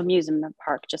amusement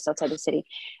park just outside the city.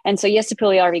 And so Jesse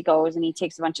Puljujärvi goes and he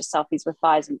takes a bunch of selfies with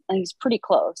bison, and he's pretty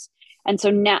close. And so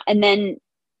now, and then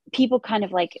people kind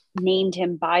of like named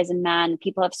him Bison Man.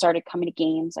 People have started coming to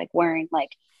games like wearing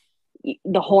like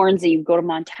the horns that you go to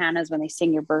Montana's when they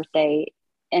sing your birthday.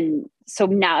 And so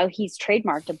now he's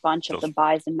trademarked a bunch of the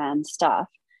Bison Man stuff.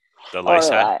 The lice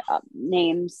hat?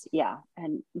 Names, yeah.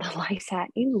 And the lice hat,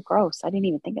 ew, gross. I didn't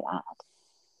even think of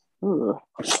that. Ooh.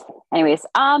 Anyways,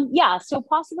 yeah, so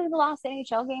possibly the last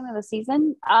NHL game of the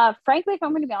season. Frankly, if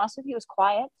I'm going to be honest with you, it was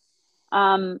quiet.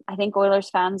 I think Oilers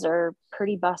fans are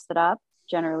pretty busted up,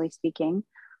 generally speaking.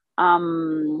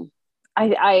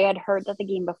 I had heard that the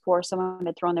game before someone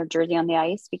had thrown their jersey on the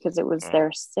ice because it was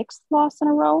their 6th loss in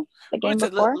a row the game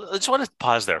before. I just want to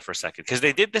pause there for a second because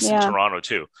they did this in Yeah. Toronto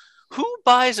too. Who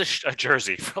buys a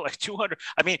jersey for like 200?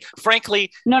 I mean, frankly,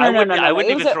 No. I wouldn't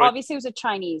It was even throw. obviously, it was a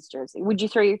Chinese jersey. Would you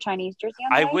throw your Chinese jersey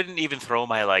on the I ice? wouldn't even throw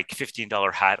my like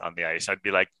 $15 hat on the ice. I'd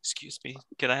be like, "Excuse me,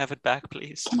 can I have it back,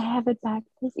 please?" Can I have it back,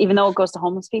 please? Even though it goes to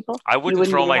homeless people? I You wouldn't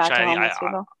throw give my it back to Chinese. homeless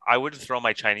people? I wouldn't throw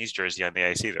my Chinese jersey on the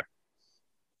ice either.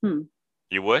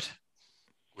 You would?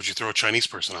 Would you throw a Chinese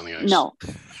person on the ice? No.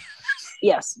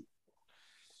 Yes.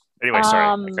 Anyway, sorry,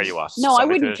 I cut you off. No, I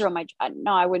Somebody wouldn't finish?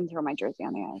 throw I wouldn't throw my jersey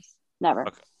on the ice. Never.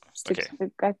 Okay.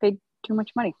 I paid too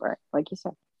much money for it, like you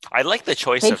said. I like the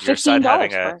choice Paid of your son $15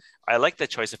 having for a. it. I like the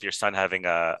choice of your son having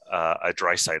a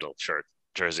Draisaitl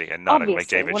jersey and not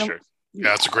Obviously, a McDavid one of- shirt.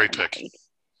 Yeah, it's a great pick.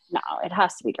 No, it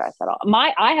has to be Draisaitl.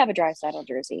 I have a Draisaitl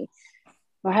jersey.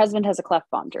 My husband has a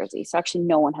Klefbom jersey, so actually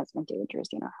no one has a McDavid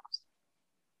jersey in our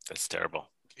That's terrible.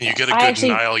 And you get a I good actually-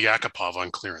 Niall Yakupov on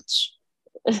clearance.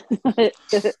 house.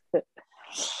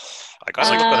 I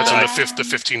gotta look up That's in the, the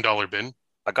 $15 bin.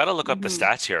 I gotta look up the Mhm.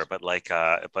 stats here, but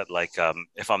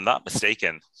if I'm not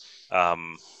mistaken,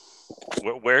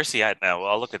 where is he at now? Well,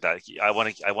 I'll look at that. I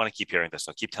want to keep hearing this.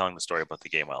 I'll keep telling the story about the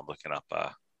game while I'm looking up.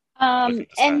 Looking at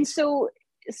the And stats.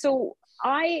 so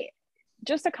I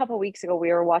just a couple weeks ago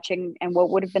we were watching, and what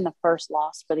would have been the first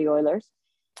loss for the Oilers.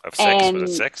 Of 6, was And it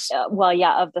 6? well,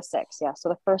 yeah, of the 6, yeah. So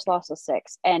the first loss was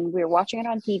 6, and we were watching it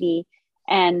on TV,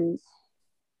 and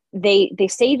they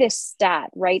say this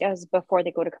stat right as before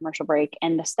they go to commercial break,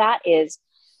 and the stat is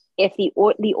if the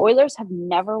Oilers have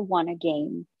never won a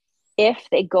game if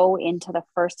they go into the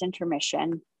first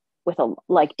intermission with a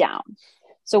down.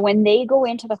 So when they go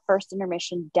into the first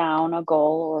intermission down a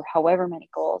goal or however many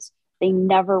goals, they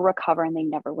never recover and they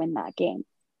never win that game.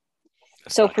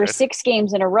 That's So not for good. 6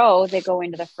 games in a row, they go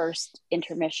into the first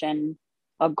intermission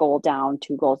a goal down,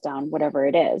 2 goals down, whatever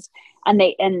it is, and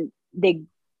they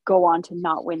go on to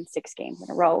not win 6 games in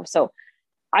a row. So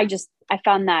I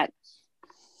found that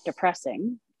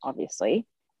depressing, obviously.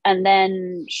 And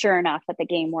then sure enough, at the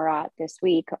game we're at this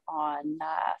week on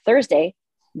Thursday,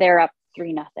 they're up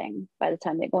 3-0 by the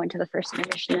time they go into the first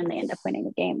intermission, and they end up winning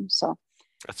the game. So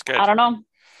That's good. I don't know.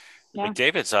 Yeah.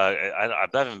 McDavid's. I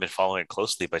haven't been following it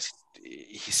closely, but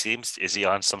he seems. Is he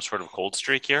on some sort of cold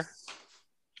streak here?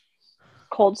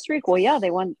 Cold streak. Well, yeah, they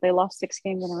lost 6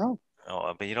 games in a row.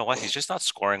 Oh, but you know what? He's just not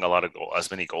scoring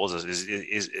as many goals.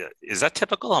 Is that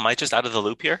typical? Am I just out of the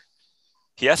loop here?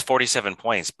 He has 47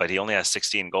 points, but he only has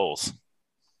 16 goals.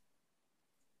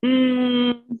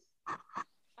 I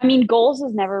mean, goals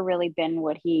has never really been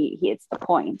what he it's the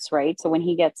points, right? So when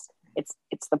he gets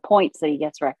it's the points that he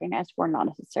gets recognized for, not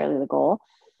necessarily the goal.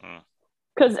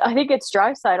 Because I think it's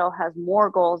Draisaitl has more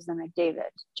goals than McDavid,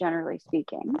 generally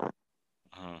speaking.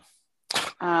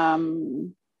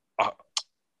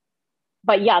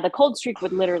 But yeah, the cold streak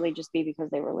would literally just be because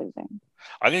they were losing.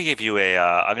 I'm gonna give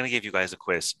you guys a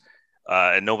quiz,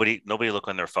 and nobody look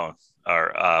on their phone.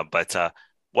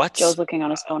 What's Joe's looking on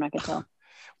his phone, I can tell.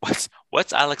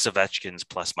 What's Alex Ovechkin's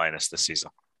plus minus this season?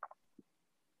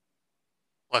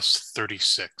 Plus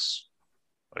 36.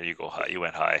 Oh, you go high. You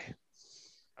went high.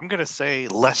 I'm gonna say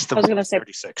less than I was gonna say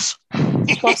 36.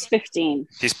 plus 15.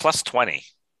 He's plus 20.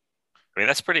 I mean,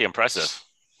 that's pretty impressive.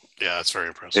 Yeah, that's very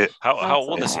impressive. How That's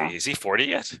old is he? okay. Is he 40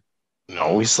 yet?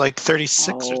 No, he's like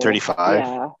 36 or Oh,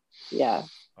 35. Yeah.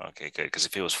 Okay, good. Because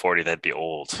if he was 40, that'd be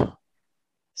old.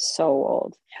 So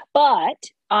old. But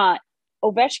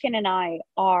Ovechkin and I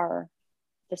are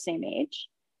the same age.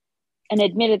 And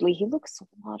admittedly, he looks a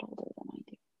lot older than I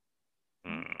do.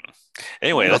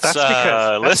 Anyway, Well, let's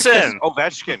that's listen. because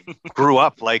Ovechkin grew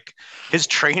up like his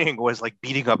training was like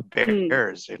beating up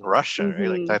bears in Russia, right?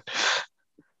 Like Mhm. that.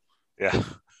 Yeah.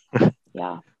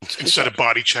 Yeah. Instead of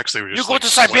body checks, they were You just go like to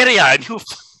Siberia and you.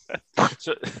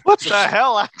 What the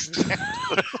hell, Axel?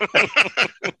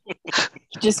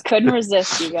 Just couldn't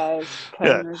resist, you guys.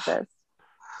 Couldn't resist.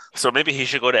 So maybe he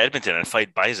should go to Edmonton and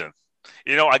fight Bison.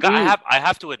 You know, Mm. I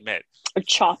have to admit, Or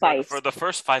chop ice. for the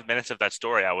first 5 minutes of that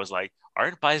story, I was like,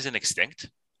 aren't bison extinct?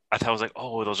 I was like,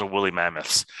 oh, those are woolly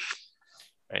mammoths.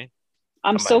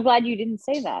 I'm so glad you didn't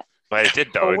say that. But I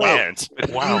did though Oh, in wow. the end.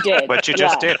 wow. You did. But you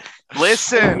just Yeah, did.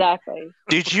 Listen, Exactly.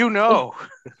 did you know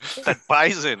that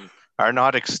bison are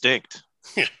not extinct?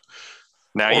 Yeah.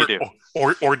 Now you do.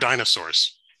 Or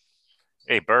dinosaurs.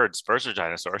 Hey, birds are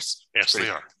dinosaurs. Yes, they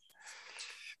are.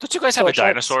 Don't you guys So have a it's like-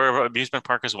 dinosaur amusement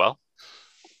park as well?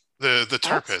 The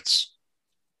tar pits.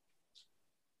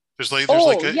 There's like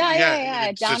Oh, a yeah.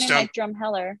 it's Down in down. like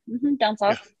Drumheller. Down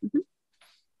south.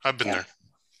 I've been Yeah. there.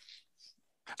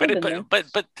 I've been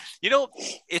But you know,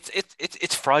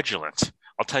 it's fraudulent.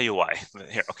 I'll tell you why.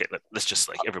 Here, okay, let's just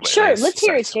like everybody. Sure, let's let's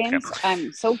hear it, set some James. camera.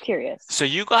 I'm so curious. So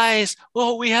you guys,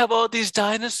 we have all these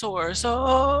dinosaurs.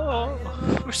 Oh,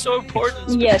 we're so important.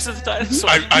 It's Yes. because of the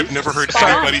dinosaurs. I've never heard Spot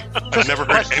on. anybody. I've never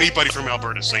heard anybody from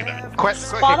Alberta say that.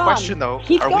 Spot on. Question though,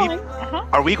 Keep are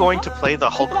going. we going to play the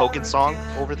Hulk Hogan song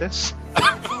over this?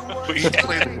 But you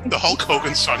play the Hulk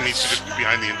Hogan song needs to just be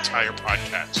behind the entire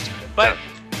podcast.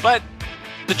 But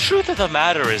the truth of the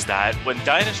matter is that when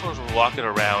dinosaurs were walking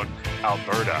around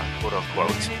Alberta, quote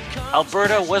unquote,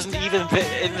 Alberta wasn't even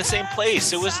in the same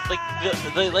place. It was like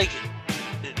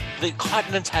the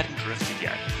continents hadn't drifted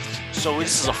yet. So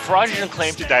this is a fraudulent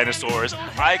claim to dinosaurs.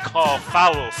 I call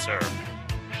foul, sir.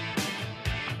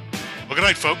 good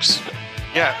night, folks.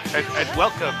 Yeah, and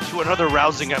welcome to another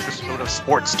rousing episode of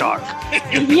Sports Talk.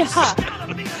 Yeah.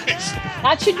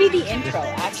 That should be the intro,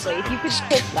 actually. If you could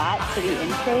put that to the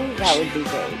intro, that would be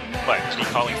great. What, are you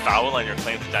calling foul on your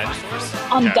claim to dinosaurs?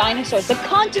 On dinosaurs. The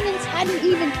continents hadn't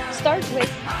even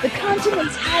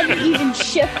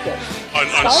shifted. On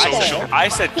Start social. there. I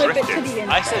said Flip it to drifted. the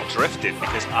I intro. said drifted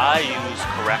because I use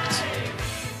correct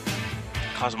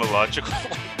cosmological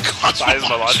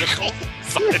seismological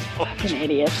Fucking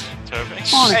idiot. terming.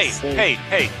 Honestly.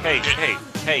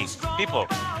 Hey, people.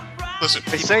 Listen,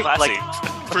 They say, Classy.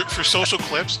 like, for social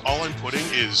clips, all I'm putting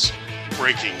is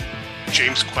breaking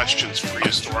James Question's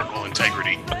prehistorical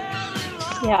integrity.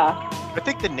 Yeah. I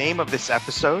think the name of this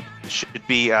episode should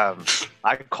be I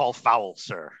Call Foul,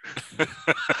 Sir.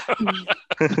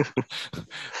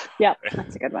 Yeah,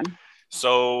 that's a good one.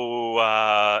 So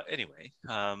anyway,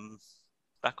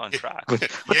 back on track.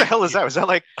 What the hell is that? Was that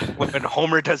like when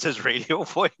Homer does his radio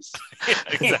voice?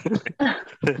 Exactly.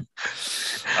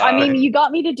 I mean, you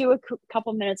got me to do a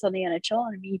couple minutes on the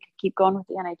NHL, and you could keep going with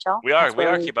the NHL. We are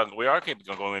That's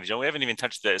keeping going with Joe. We haven't even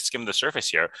touched skim the surface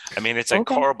here. I mean, it's a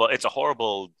Okay.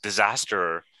 horrible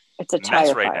disaster It's a mess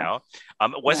tire right fire.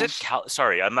 now. Was Yeah. it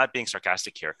sorry, I'm not being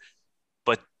sarcastic here,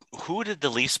 but who did the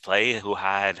Leafs play who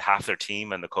had half their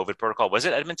team in the COVID protocol? Was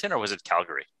it Edmonton or was it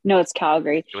Calgary? No, it's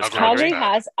Calgary. It was Calgary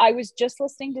bad. has. I was just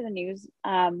listening to the news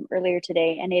earlier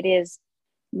today, and it is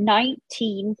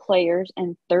 19 players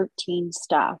and 13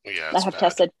 staff Yeah, that it's have bad.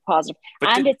 tested positive, But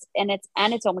and did-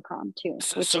 it's Omicron too,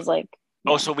 which So- is like.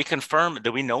 Oh, so we confirm,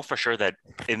 do we know for sure that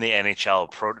in the NHL,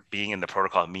 being in the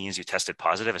protocol means you tested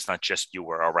positive? It's not just you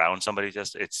were around somebody,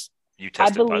 it's you I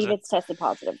tested believe positive? it's tested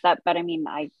positive. But I mean,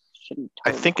 I shouldn't. I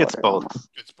totally think it's quote her on both.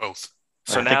 It's both.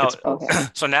 So I think now, it's both. Okay.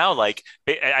 so now, like,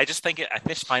 I just think I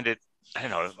just find it, I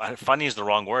don't know, funny is the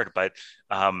wrong word, but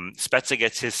Spezza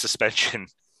gets his suspension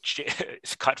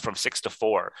cut from 6 to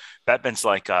 4. Bettman's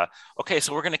like, okay,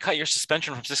 so we're going to cut your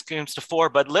suspension from 6 games to 4,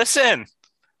 but listen,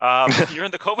 you're in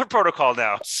the COVID protocol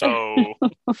now, so.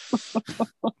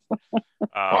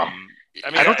 I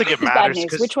mean, I don't think it Bad matters news.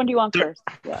 'cause Which one do you want they're- first?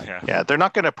 Yeah. Yeah. yeah, they're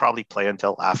not going to probably play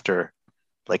until after,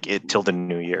 like, till the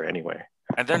new year anyway.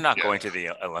 And they're not Yeah. going to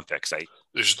the Olympics.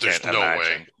 There's Can't no way.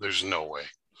 imagine. There's no way.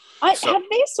 So- Have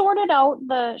they sorted out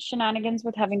the shenanigans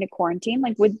with having to quarantine?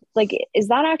 Is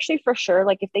that actually for sure?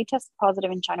 Like, if they test positive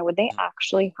in China, would they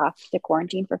actually have to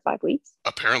quarantine for 5 weeks?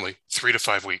 Apparently, 3 to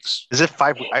 5 weeks. Is it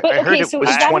 5? I But, heard okay, it so was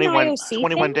is that an 21, IOC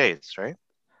 21 thing? days, right?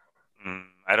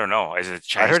 I don't know. Is it a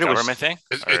Chinese heard it was- government thing?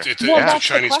 It's, Or- it's, it's, Well, it's a that's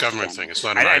the Chinese question. government thing. It's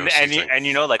not an and, IOC and, you, thing. and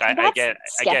you know, like I That's get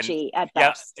again, sketchy at yeah,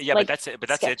 best. yeah, Like, but that's it,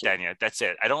 sketchy. Dania. That's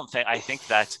it. I think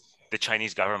that the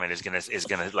Chinese government is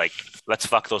gonna like, let's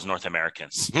fuck those North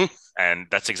Americans, Mhm. and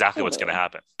that's exactly what's gonna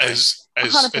happen. As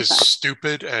 100%.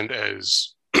 stupid and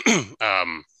as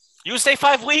You stay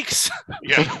 5 weeks.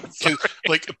 yeah,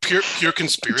 like pure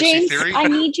conspiracy James, theory. I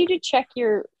need you to check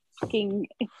your fucking.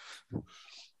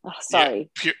 Oh,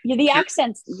 sorry. Pure, Yeah, the pure-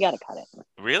 accents, you gotta cut it.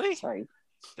 Really? Sorry.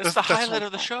 That's the That's- highlight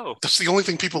of the show. that's the only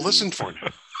thing people listen for now.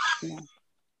 Yeah.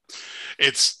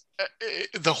 It's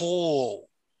the whole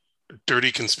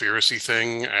dirty conspiracy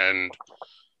thing, and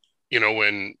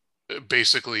when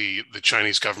basically the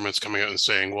Chinese government's coming out and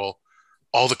saying, well,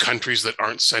 all the countries that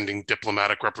aren't sending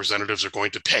diplomatic representatives are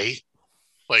going to pay.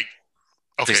 Like,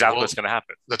 That's okay, exactly well, what's gonna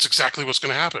happen. that's exactly what's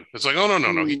going to happen. It's like, oh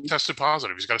no, he Mm. tested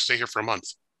positive. He's got to stay here for a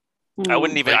month. I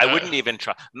wouldn't even. Like, I wouldn't even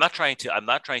try. I'm not trying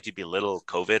to belittle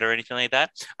COVID or anything like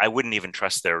that. I wouldn't even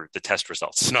trust the test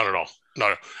results. Not at all.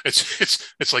 No,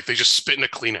 it's like they just spit in a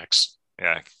Kleenex.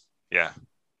 Yeah.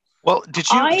 Well, did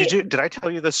I tell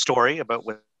you the story about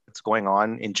what's going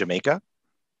on in Jamaica?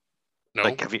 No,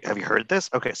 Like, have you heard this?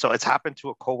 Okay, so it's happened to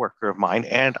a coworker of mine,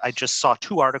 and I just saw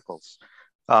 2 articles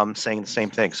saying the same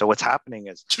thing. So what's happening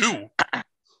is 2.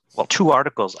 2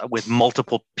 articles with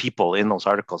multiple people in those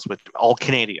articles, with all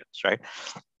Canadians, right?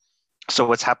 So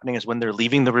what's happening is when they're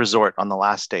leaving the resort on the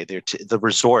last day, the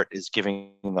resort is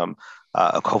giving them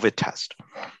a COVID test,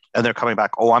 and they're coming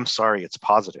back. Oh, I'm sorry, it's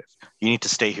positive. You need to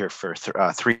stay here for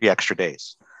 3 extra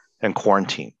days and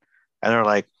quarantine. And they're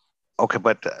like, okay,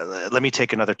 but let me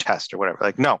take another test or whatever.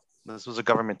 Like, no, this was a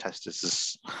government test. This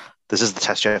is the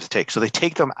test you have to take. So they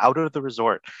take them out of the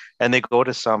resort and they go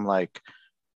to some like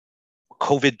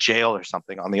COVID jail or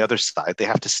something on the other side. They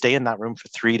have to stay in that room for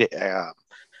 3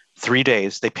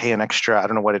 days. They pay an extra, I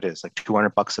don't know what it is, like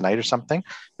 $200 a night or something.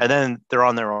 And then they're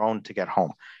on their own to get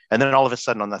home. And then all of a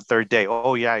sudden on the 3rd day,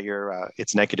 oh yeah,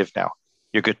 it's negative now.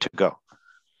 You're good to go.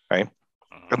 Right.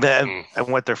 And then, and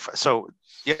what they're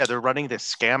running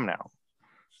this scam now.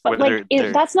 But Where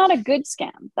like, that's not a good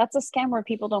scam. That's a scam where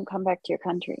people don't come back to your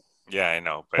country. Yeah, I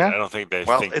know, but Yeah. I don't think they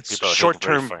Well, think it's people are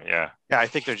short-term. thinking very far. Yeah. Yeah, I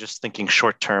think they're just thinking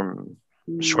short-term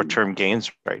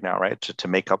gains right now, right? To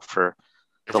make up for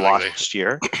the Everything lost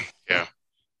year. Yeah.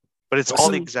 But it's all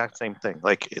the exact same thing.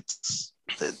 Like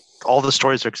all the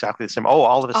stories are exactly the same. Oh,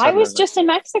 all of a sudden. I was just in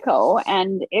Mexico,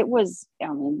 and it was, I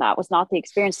mean, that was not the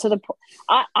experience to the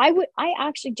I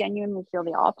actually genuinely feel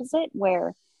the opposite,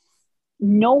 where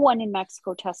no one in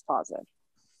Mexico tests positive.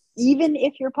 Even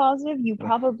if you're positive, you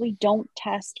probably don't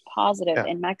test positive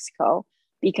in Mexico,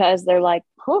 because they're like,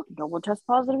 oh, no one tests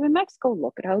positive in Mexico.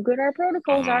 Look at how good our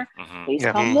protocols are. Please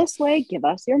come this way. Give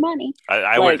us your money.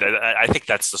 I think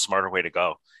that's the smarter way to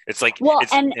go. It's like, well,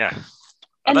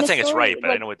 I'm not saying it's right,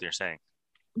 but I know what you're saying.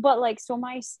 But like, so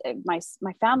my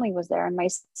family was there, and my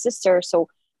sister. So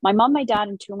my mom, my dad,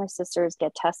 and two of my sisters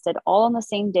get tested all on the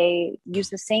same day. Use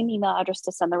the same email address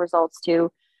to send the results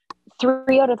to.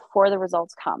 3 out of 4 of the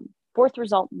results come. 4th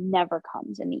result never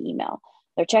comes in the email.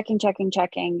 They're checking.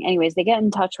 Anyways, they get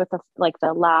in touch with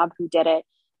the lab who did it,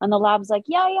 and the lab's like,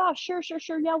 yeah, sure,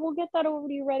 yeah, we'll get that over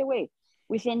to you right away.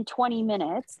 Within 20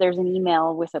 minutes, there's an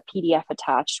email with a PDF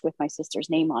attached with my sister's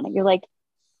name on it. You're like,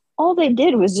 all they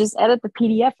did was just edit the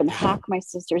PDF and hack my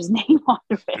sister's name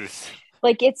onto it.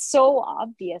 Like, it's so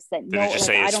obvious that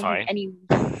I don't have any.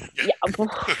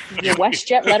 Yeah,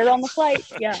 WestJet letter on the flight.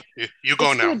 Yeah, you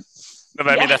go now. No, but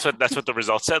I mean, that's what the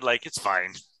results said. Like, it's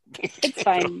fine. It's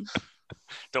fine.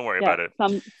 Don't worry about it.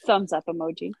 Thumbs up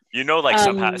emoji. You know, like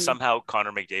somehow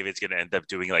Connor McDavid's going to end up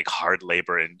doing like hard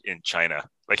labor in China.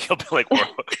 Like, he'll be like,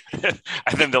 and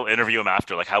then they'll interview him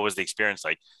after. Like, how was the experience?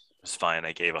 Like, it was fine.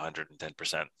 I gave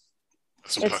 110%.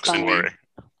 Some pucks in there.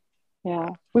 Yeah,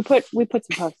 we put some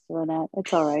pucks in the net.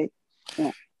 It's all right.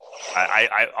 Yeah. I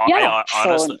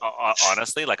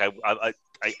honestly, like I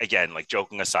again, like,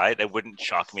 joking aside, it wouldn't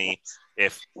shock me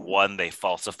if, one, they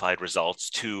falsified results,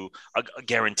 two,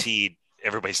 guaranteed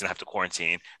everybody's gonna have to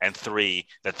quarantine, and three,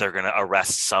 that they're gonna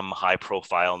arrest some high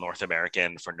profile North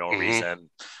American for no reason,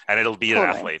 and it'll be an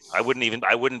athlete. I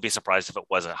wouldn't be surprised if it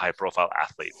was a high profile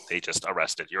athlete they just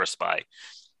arrested. You're a spy.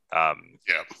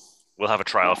 We'll have a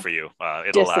trial for you.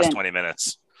 It'll last 20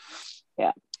 minutes.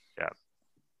 Yeah.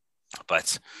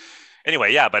 But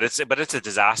anyway, but it's a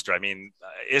disaster. I mean,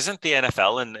 isn't the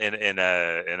NFL in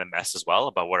a mess as well?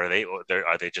 About what are they?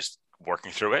 Are they just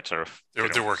working through it, or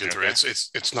they're working through it?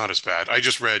 It's not as bad. I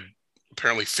just read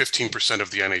apparently 15%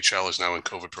 of the NHL is now in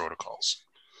COVID protocols.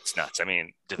 It's nuts. I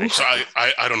mean, do they? So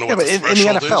I don't know. Yeah, what but in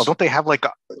the NFL, don't they have like?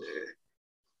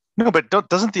 No, but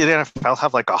doesn't the NFL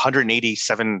have like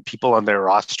 187 people on their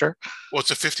roster? Well,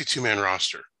 it's a 52-man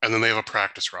roster, and then they have a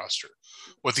practice roster.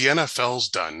 What the NFL's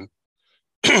done,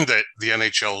 that the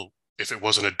NHL, if it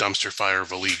wasn't a dumpster fire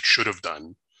of a league, should have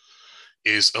done,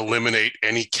 is eliminate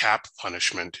any cap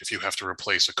punishment if you have to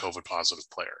replace a COVID positive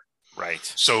player. Right.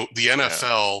 So the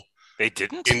NFL, they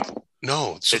didn't.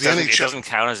 No. So it doesn't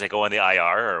count as they go on the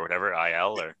IR or whatever,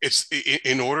 IL or. It's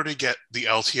in order to get the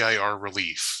LTIR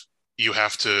relief, you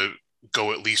have to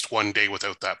go at least 1 day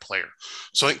without that player.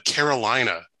 So I think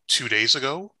Carolina 2 days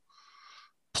ago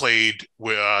played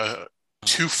with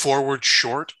 2 forwards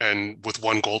short and with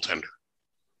 1 goaltender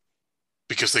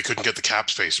because they couldn't get the cap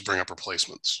space to bring up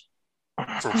replacements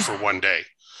for 1 day.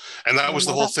 And that was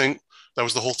the whole thing. That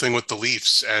was the whole thing with the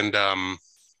Leafs. And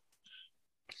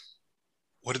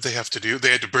what did they have to do?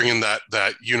 They had to bring in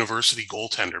that university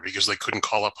goaltender because they couldn't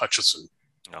call up Hutchison.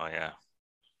 Oh, yeah.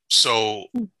 So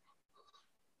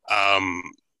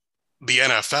the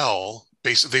NFL,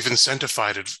 basically, they've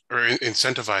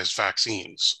incentivized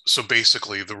vaccines. So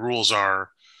basically, the rules are,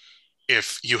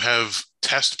 if you have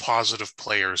test positive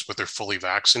players but they're fully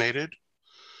vaccinated,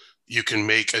 you can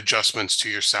make adjustments to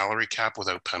your salary cap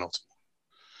without penalty.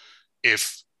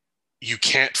 If you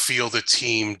can't field the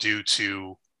team due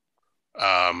to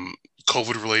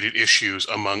COVID-related issues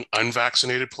among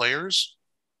unvaccinated players,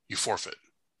 you forfeit.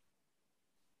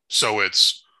 So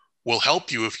we'll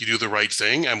help you if you do the right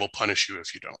thing, and we'll punish you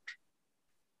if you don't.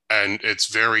 And it's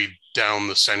very down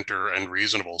the center and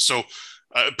reasonable. So,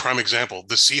 prime example,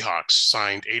 the Seahawks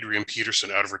signed Adrian Peterson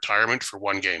out of retirement for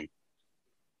 1 game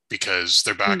because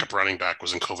their backup running back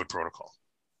was in COVID protocol.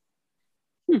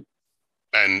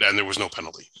 And there was no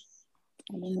penalty.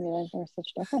 I didn't realize there was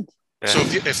such a difference. So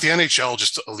if the NHL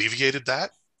just alleviated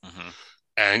that,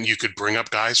 and you could bring up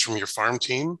guys from your farm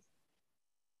team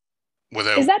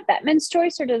without... Is that Bettman's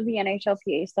choice, or does the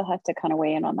NHLPA still have to kind of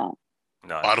weigh in on that?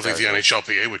 No, I don't think the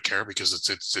NHLPA would care because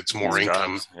it's more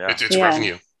income. It's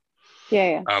revenue.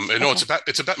 Yeah. And no, it's a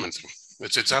Bettman thing.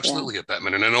 It's absolutely a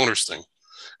Bettman and an owner's thing,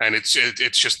 and it's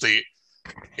just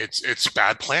it's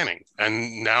bad planning.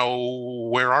 And now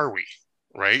where are we?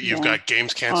 Right, you've got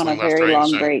games canceling on a very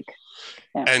long break.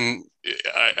 Yeah. And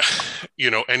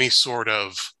any sort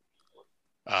of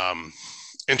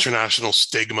international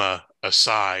stigma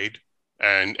aside,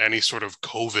 and any sort of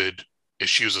COVID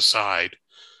issues aside,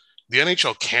 the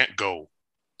NHL can't go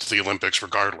to the Olympics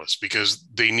regardless because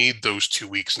they need those 2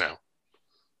 weeks now.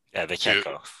 Yeah, they can't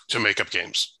go to make up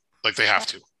games. Like they have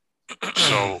to.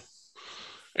 So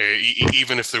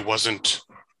even if there wasn't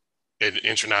an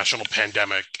international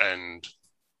pandemic and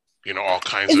all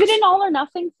kinds Is of, it an all or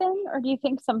nothing thing, or do you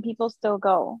think some people still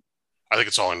go? I think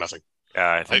it's all or nothing.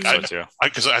 Yeah, I think so too.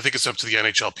 Because I think it's up to the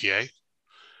NHLPA,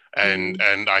 and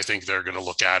I think they're going to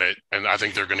look at it, and I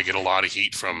think they're going to get a lot of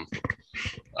heat from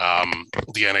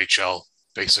the NHL,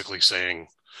 basically saying,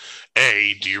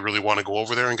 A, do you really want to go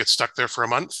over there and get stuck there for a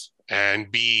month?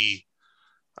 And B,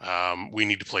 we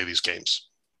need to play these games.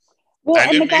 Well,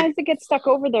 and the guys that get stuck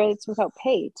over there, it's without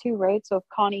pay too, right? So if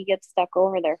Connie gets stuck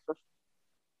over there for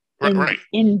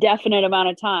indefinite amount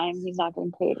of time, he's not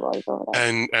getting paid while he's over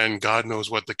there. And God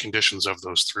knows what the conditions of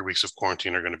those 3 weeks of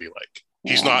quarantine are going to be like.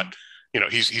 He's not,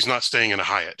 he's not staying in a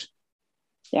Hyatt.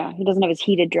 Yeah, he doesn't have his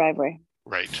heated driveway.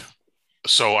 Right.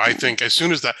 So I think as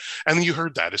soon as that, and you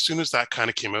heard that, as soon as that kind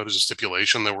of came out as a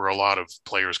stipulation, there were a lot of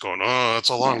players going, "Oh, that's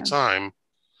a long time."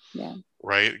 Yeah.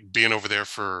 Right. Being over there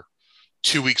for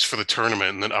 2 weeks for the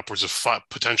tournament, and then upwards of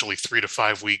potentially 3 to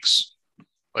 5 weeks.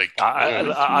 Like I'm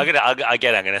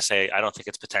gonna say I don't think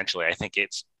it's potentially. I think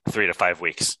it's 3 to 5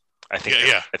 weeks. I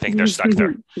think they're stuck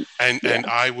there. And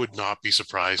I would not be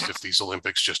surprised if these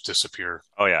Olympics just disappear.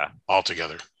 Oh yeah,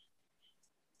 altogether.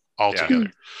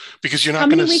 Because you're not How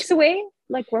going to. How many weeks away?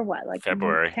 Like we're what? Like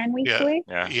February. 10 weeks away?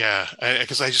 Yeah.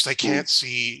 Because I can't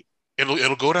see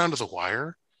it'll go down to the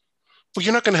wire. But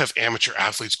you're not going to have amateur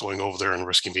athletes going over there and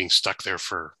risking being stuck there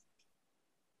for.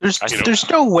 There's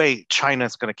no way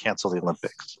China's going to cancel the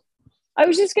Olympics. I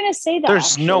was just going to say that.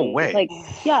 There's no way. Like,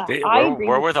 yeah, I agree.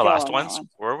 Where were the last ones?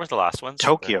 Where were the last ones?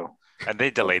 Tokyo. And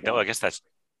they delayed though. I guess that's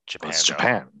Japan. It's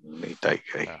Japan.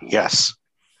 Yes.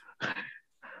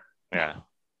 Yeah,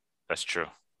 that's true.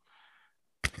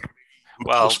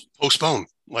 Well, postpone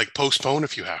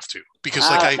if you have to, because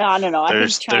I don't know. I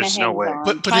think China there's no way.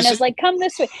 But China's like, come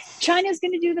this way. China's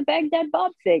going to do the Baghdad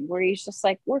Bob thing, where he's just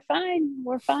like, we're fine.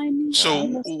 So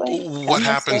what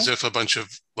happens if a bunch of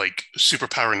like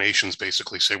superpower nations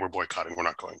basically say we're boycotting, we're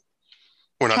not going,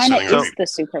 we're not China sending is the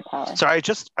superpower. So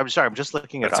I'm just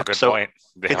looking it That's up. A good so point.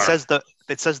 It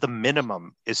says the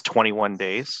minimum is 21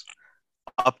 days,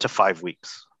 up to 5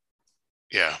 weeks.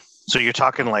 Yeah. So you're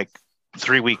talking like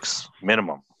 3 weeks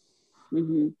minimum,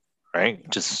 right?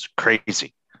 Just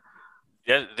crazy.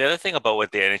 Yeah. The other thing about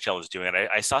what the NHL was doing, and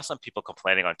I saw some people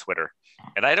complaining on Twitter,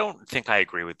 and I don't think I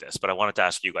agree with this, but I wanted to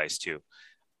ask you guys too.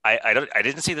 I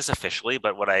didn't see this officially,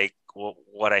 but what I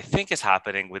think is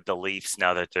happening with the Leafs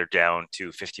now that they're down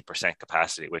to 50%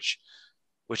 capacity, which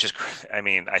is, I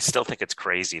mean, I still think it's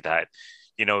crazy that.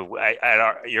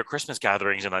 At your Christmas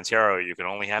gatherings in Ontario, you can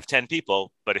only have 10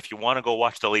 people. But if you want to go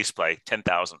watch the Leafs play,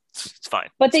 10,000. It's fine.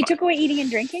 But they took away eating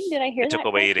and drinking? Did I hear that? They took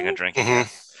away eating and drinking. Yeah.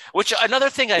 Which another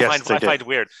thing I find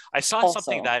weird. I saw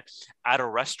something that at a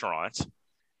restaurant,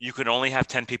 you can only have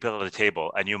 10 people at the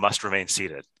table and you must remain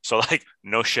seated. So like,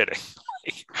 no shitting.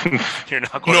 You're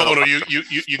not going No,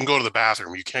 you can go to the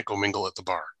bathroom. You can't go mingle at the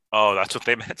bar. Oh, that's what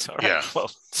they meant. All right. Yeah.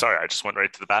 Well, sorry, I just went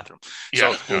right to the bathroom.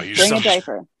 Yeah. So, you bring a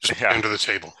diaper. Just under the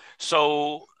table.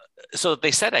 So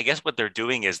they said, I guess what they're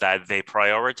doing is that they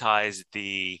prioritize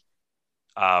the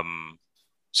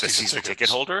season ticket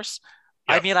holders.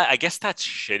 Yeah. I mean, I guess that's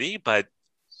shitty, but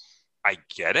I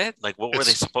get it. Like, what were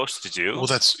they supposed to do? Well,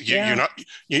 that's you're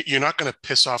not going to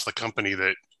piss off the company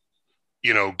that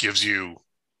gives you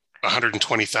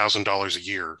 $120,000 a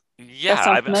year. Yeah, that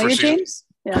sounds familiar, James.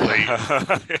 Yeah.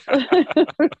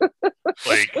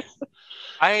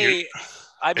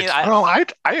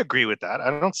 I agree with that. I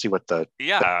don't see what that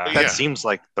seems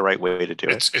like the right way to do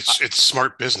it. It's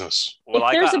smart business. Well,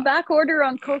 if there's a back order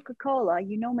on Coca-Cola,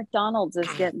 McDonald's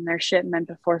is getting their shipment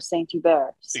before Saint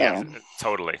Hubert. So. Yeah,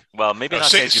 totally. Well, maybe not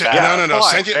Saint Hubert. No.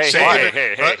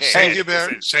 Saint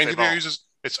Hubert uses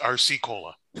it's RC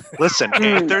Cola. Listen,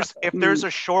 if there's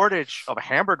a shortage of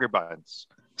hamburger buns,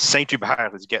 Saint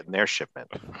Hubert is getting their shipment.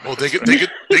 Well, they get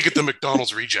the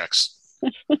McDonald's rejects,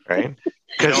 right?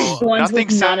 Because ones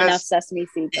with not enough sesame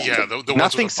seeds. Yeah, the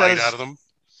ones with a bite out of them.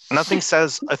 Nothing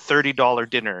says a $30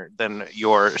 dinner than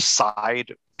your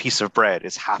side piece of bread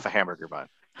is half a hamburger bun.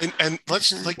 And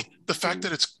let's like the fact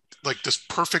that it's like this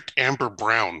perfect amber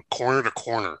brown, corner to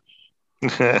corner.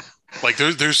 Like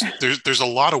there's a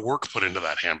lot of work put into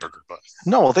that hamburger bun.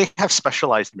 No, they have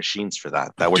specialized machines for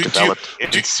that were developed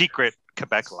in secret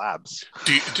Quebec labs.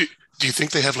 Do you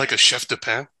think they have like a chef de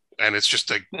pain and it's just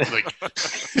like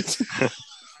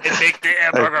It make the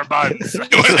hamburger buns.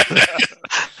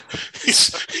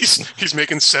 he's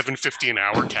making $7.50 an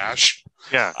hour cash.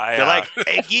 Yeah, they're like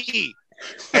Eggy.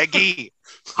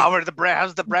 How's the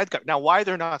bread? Now, why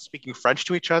they're not speaking French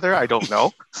to each other, I don't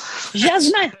know.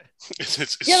 Jasmine,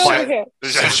 It's get over here.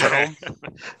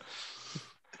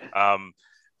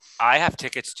 I have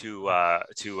tickets to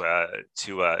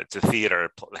theater,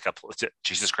 like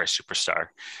Jesus Christ Superstar,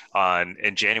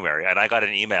 in January, and I got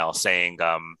an email saying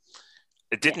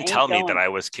it didn't tell me that I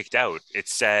was kicked out. It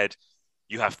said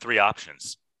you have 3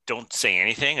 options: don't say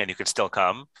anything, and you can still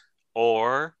come,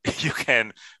 or you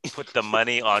can put the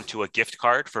money onto a gift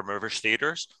card for Mirvish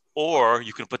Theaters, or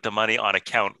you can put the money on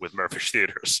account with Mirvish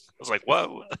Theaters. I was like, what?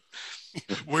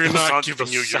 We're not giving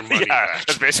you your money back.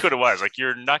 That's basically what it was. Like,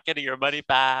 you're not getting your money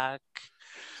back.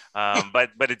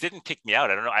 But it didn't kick me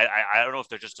out. I don't know. I don't know if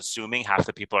they're just assuming half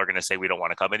the people are going to say we don't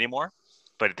want to come anymore.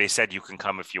 But they said you can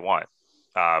come if you want.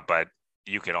 But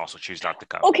you can also choose not to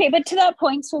come. Okay, but to that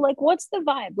point, so like, what's the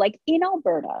vibe? Like in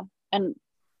Alberta, and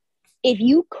if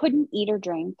you couldn't eat or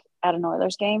drink at an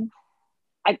Oilers game,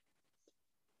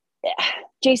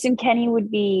 Jason Kenney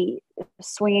would be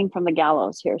swinging from the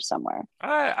gallows here somewhere.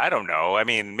 I don't know. I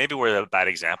mean, maybe we're a bad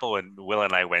example. When Will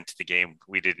and I went to the game,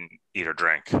 we didn't eat or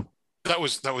drink. That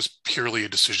was purely a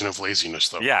decision of laziness,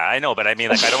 though. Yeah, I know, but I mean,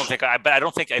 like, I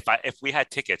don't think if we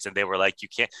had tickets and they were like, you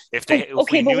can't. If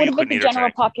okay, but what about the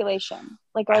general population?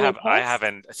 Like, I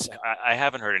haven't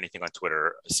heard anything on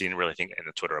Twitter. Seen really anything in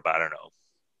the Twitter about. I don't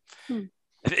know.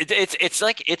 It's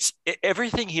like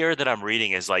everything here that I'm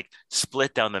reading is like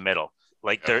split down the middle.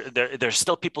 Like there's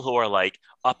still people who are like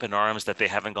up in arms that they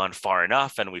haven't gone far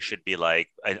enough and we should be like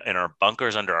in our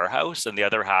bunkers under our house, and the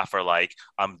other half are like,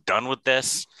 I'm done with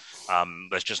this.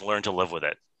 Let's just learn to live with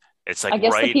it. It's like, I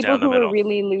guess, right the people who are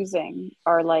really losing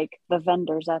are like the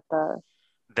vendors at the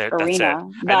arena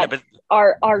that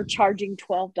are charging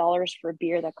 $12 for a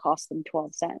beer that costs them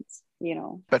 12 cents. You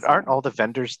know, but aren't all the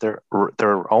vendors they're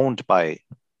owned by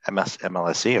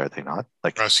MLSE, are they not?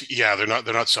 Like, yeah, they're not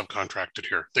subcontracted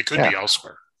here. They could be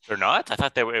elsewhere. They're not. I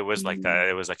thought it was like that.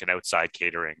 It was like an outside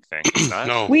catering thing.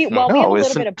 No, we have a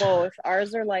little bit of both.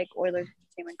 Ours are like Oilers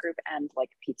Entertainment Group and like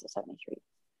Pizza 73.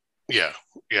 Yeah.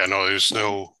 No, there's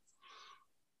no.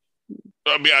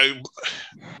 I mean,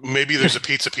 maybe there's a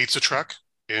pizza truck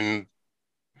in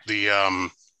the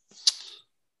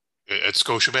at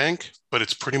Scotiabank, but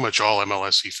it's pretty much all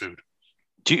MLSE food.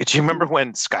 Do you remember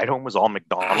when Skydome was all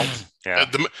McDonald's?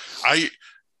 Yeah.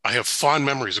 I have fond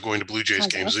memories of going to Blue Jays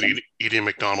games and eating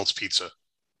McDonald's pizza.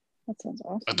 That sounds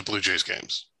awesome. At the Blue Jays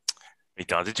games.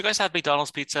 McDonald's. Did you guys have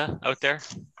McDonald's pizza out there?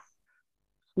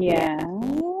 Yeah.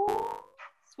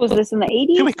 Was this in the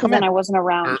 80s? Then I wasn't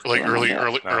around. Early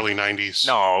 90s.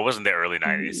 No, it wasn't the early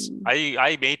 90s.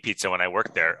 I made pizza when I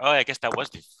worked there. Oh, I guess that was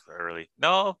early.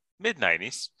 No, mid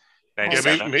 90s.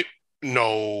 Yeah,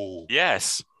 no.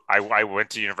 Yes. I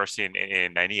went to university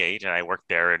in 98 and I worked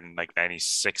there in like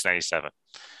 96, 97.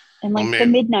 In like the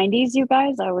mid 90s, you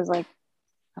guys? I was like,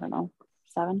 I don't know,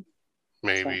 7?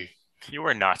 Maybe. So. You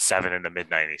were not 7 in the mid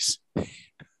 90s. I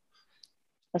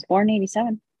was born in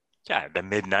 87. Yeah, the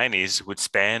mid 90s would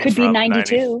span. Could be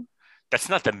 92. 90s. That's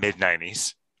not the mid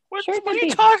 90s. What are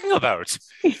you talking about?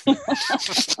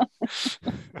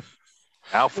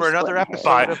 Now for another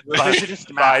episode of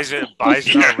Bison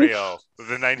are real.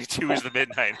 The 92 is the mid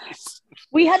 90s.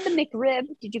 We had the McRib.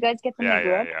 Did you guys get the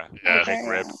McRib? Yeah.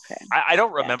 McRib. Okay. I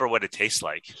don't remember what it tastes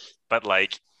like, but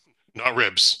like, not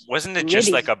ribs. Wasn't it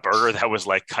just like a burger that was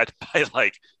like cut by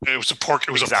like? It was a pork.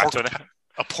 It was a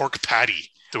pork patty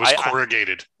that was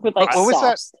corrugated. With like what was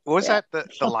that? What was that?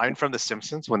 The line from The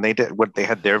Simpsons when they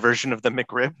had their version of the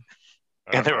McRib?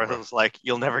 And there was like,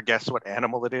 you'll never guess what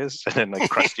animal it is. And then like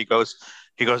Krusty goes,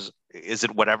 is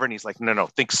it whatever? And he's like, no,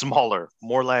 think smaller,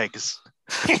 more legs.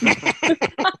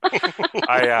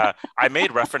 I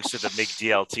made reference to the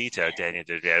McDLT to Daniel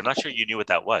today. I'm not sure you knew what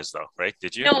that was though, right?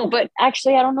 Did you? No, but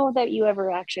actually, I don't know that you ever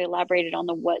actually elaborated on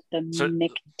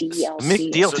McDLT.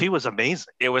 McDLT was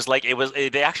amazing. It was like,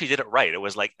 they actually did it right. It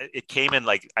was like, it came in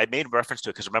like, I made reference to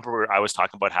it because remember I was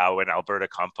talking about how in Alberta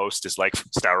compost is like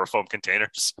styrofoam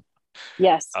containers.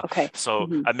 Yes. Okay. So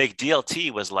a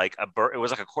McDLT was like it was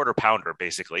like a quarter pounder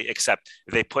basically, except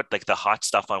they put like the hot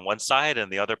stuff on one side and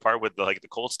the other part with the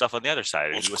cold stuff on the other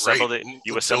side. And you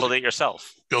assembled it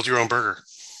yourself. Build your own burger.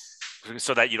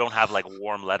 So that you don't have like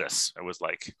warm lettuce. It was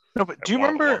like no, but do you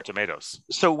remember tomatoes?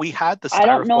 So we had the styrofoam I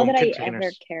don't know that containers. I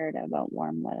ever cared about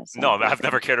warm lettuce. No, I've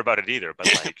never cared about it either.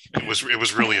 But like it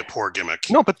was really a poor gimmick.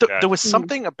 No, but there was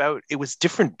something about it was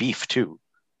different beef too.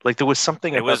 Like there was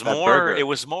something. It was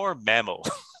more mammal.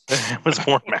 It was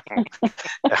more mammal.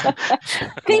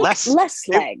 Think less less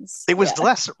legs. It was Yeah.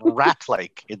 less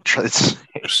rat-like in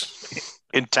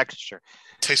texture.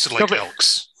 Tasted No, like but-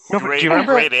 elks. No, but Great, do you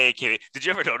remember? great A, Katie. Did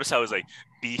you ever notice how it was like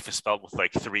beef is spelled with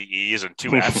like 3 E's and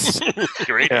 2 F's?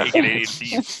 Great Yeah. A Canadian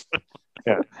beef.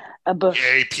 A bush.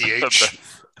 APH.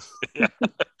 yeah,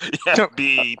 No.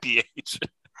 BPH.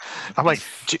 I'm like,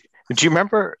 do you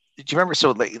remember? Do you remember?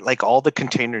 So like all the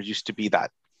containers used to be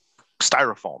that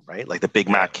styrofoam, right? Like the Big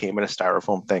Mac came in a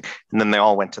styrofoam thing, and then they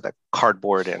all went to the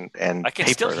cardboard and I can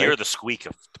paper, still hear right? the squeak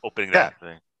of opening Yeah. that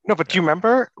thing. No, but do you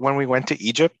remember when we went to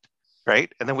Egypt,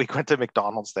 right? And then we went to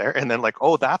McDonald's there, and then like,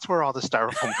 oh, that's where all the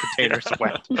styrofoam containers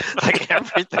went. Like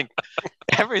everything.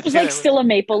 There's like still a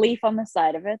maple leaf on the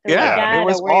side of it. They're Yeah, like, it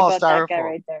was don't worry all about that guy styrofoam.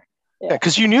 right there. Yeah,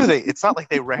 because you knew it's not like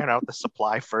they ran out the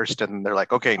supply first, and they're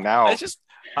like, okay, now.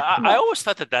 I always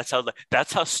thought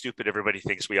that's how stupid everybody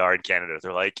thinks we are in Canada.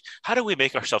 They're like, how do we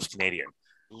make ourselves Canadian?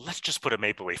 Let's just put a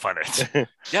maple leaf on it.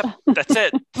 Yep, that's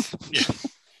it. Yeah.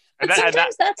 But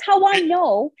sometimes that's how I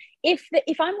know if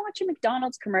I'm watching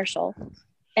McDonald's commercial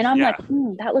and I'm like,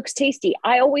 that looks tasty.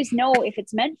 I always know if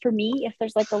it's meant for me if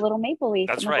there's like a little maple leaf.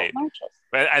 That's in the right.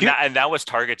 marches. And that was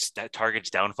Target's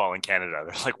downfall in Canada.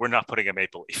 They're like, we're not putting a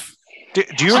maple leaf. Do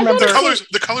you remember?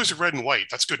 The colors are red and white.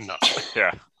 That's good enough.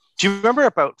 Yeah. Do you remember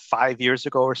about 5 years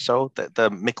ago or so that the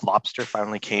McLobster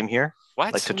finally came here,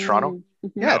 What? like to Toronto?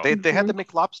 Mm-hmm. Yeah, they had the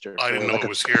McLobster. I didn't know like it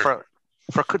was here.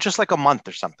 for just like a month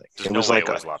or something. There's It no was way like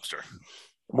it was lobster.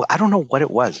 well, I don't know what it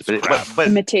was, but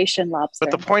Imitation lobster.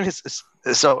 But the point is,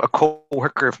 so a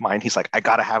coworker of mine, he's like, I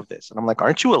gotta have this, and I'm like,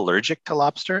 aren't you allergic to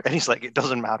lobster? And he's like, it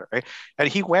doesn't matter, right? And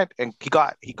he went and he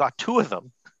got 2 of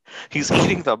them. He's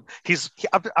eating them.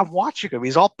 I'm watching him.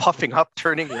 He's all puffing up,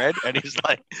 turning red, and he's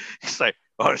like,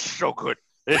 oh, it's so good.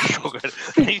 It's so good.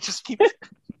 And he just kept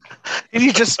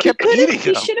eating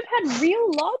He them. should have had real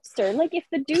lobster. Like if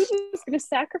the dude was going to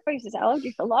sacrifice his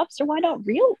allergy for lobster, why not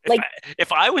real? Like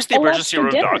if I was the a emergency lobster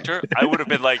room dinner. doctor, I would have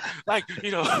been like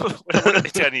you know, when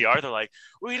it's an ER, they're like,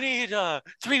 we need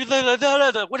 3.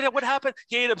 What happened?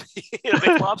 He ate a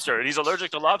big lobster, and he's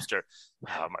allergic to lobster.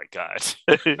 Oh my god!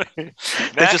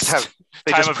 They just have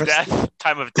time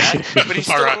of death, but he's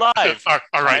still alive.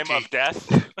 Time of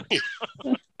death.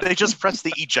 They just press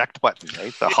the eject button,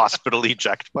 right? The hospital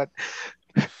eject button.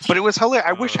 But it was hilarious.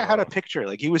 I wish I had a picture.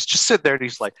 Like he was just sitting there, and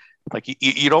he's like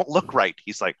you don't look right.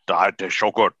 He's like, they're so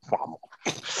good.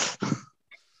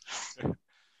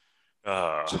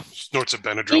 Snorts a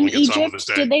Benadryl in and gets on with Egypt, his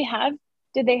day.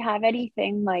 did they have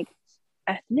anything like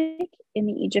ethnic in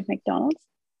the Egypt McDonald's?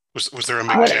 Was there a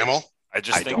McCamel? I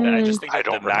just think don't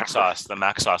that the mac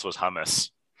remember. sauce was hummus.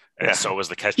 And Yeah. so was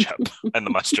the ketchup and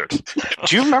the mustard.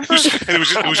 Do you remember? And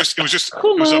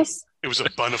it was a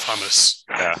bun of hummus.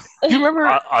 Yeah. Do you remember?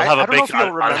 I'll have I a don't know big. if you'll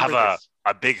I'll remember have this.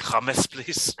 a big hummus,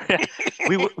 please.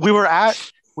 we were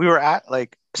at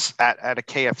like at a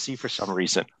KFC for some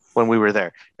reason when we were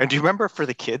there. And do you remember for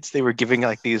the kids they were giving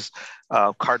like these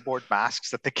cardboard masks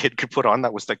that the kid could put on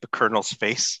that was like the Colonel's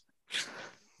face?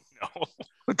 No.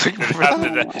 Do you Did it remember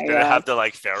have that? did it have the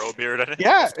like pharaoh beard in it?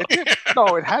 Yeah, it did.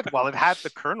 No, it had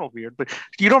the Colonel beard, but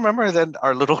you don't remember then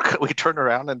we turned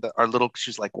around and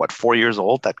she's like what 4 years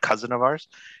old, that cousin of ours,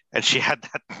 and she had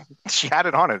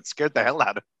it on. It scared the hell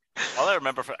out of me. All I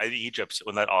remember from Egypt,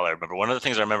 well, not all I remember. One of the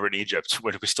things I remember in Egypt,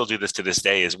 when we still do this to this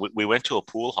day, is we went to a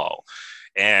pool hall,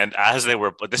 and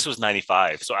this was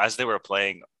 '95, so as they were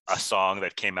playing a song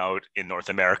that came out in North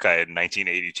America in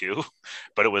 1982,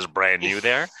 but it was brand new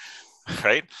there.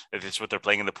 Right, it's what they're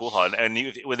playing in the pool hall,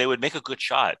 and when they would make a good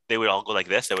shot, they would all go like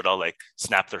this. They would all like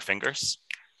snap their fingers,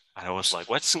 and I was like,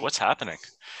 "What's happening?"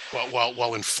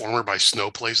 While Informer by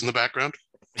Snow plays in the background.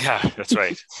 Yeah, that's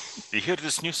right. You hear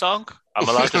this new song? I'm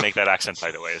allowed to make that accent, by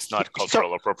the way. It's not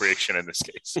cultural appropriation in this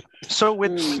case. So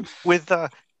with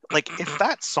like if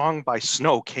that song by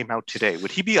Snow came out today,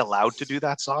 would he be allowed to do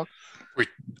that song?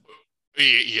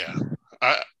 Yeah,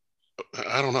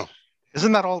 I don't know.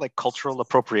 Isn't that all like cultural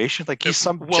appropriation? Like he's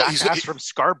some jackass from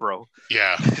Scarborough,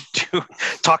 Yeah,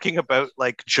 talking about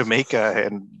like Jamaica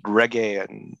and reggae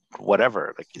and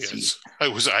whatever. Like is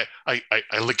yes.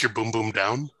 I lick your boom boom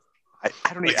down. I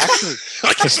don't know. Actually,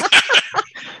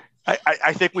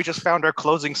 I think we just found our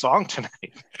closing song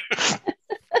tonight.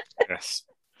 Yes.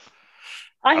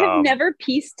 I have never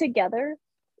pieced together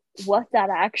what that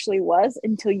actually was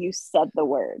until you said the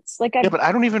words. Like, Yeah, but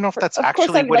I don't even know if that's of course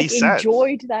actually I've what like he said.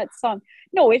 enjoyed that song.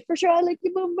 No, it for sure. I like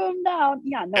you boom boom down.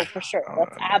 Yeah, no, for sure.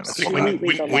 That's I think absolutely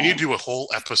the we need line. to do a whole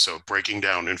episode breaking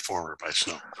down Informer by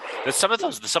Snow. Some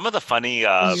of the funny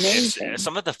Amazing.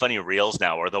 some of the funny reels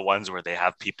now are the ones where they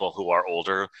have people who are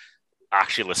older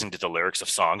actually listening to the lyrics of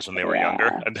songs when they were Yeah. younger,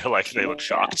 and they look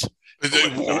shocked.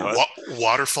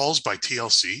 Waterfalls by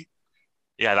TLC.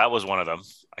 Yeah, that was one of them.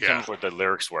 I can't Yeah. remember what the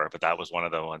lyrics were, but that was one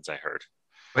of the ones I heard.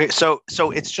 Okay, so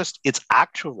it's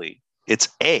actually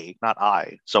A, not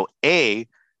I. So A,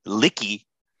 licky,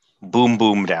 boom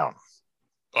boom down.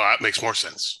 Oh, that makes more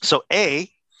sense. So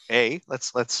A,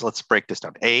 let's break this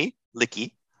down. A,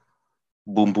 licky,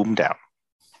 boom boom down.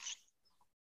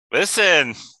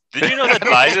 Listen, did you know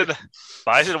that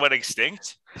Bison went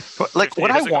extinct? Like 50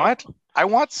 what years ago? I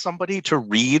want somebody to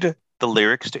read the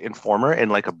lyrics to Informer in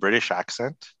like a British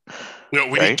accent. No,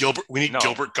 we Right? need Gilbert. We need No,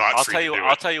 Gilbert Gottfried.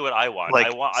 I'll tell you what I want.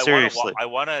 Like, seriously. I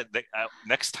want to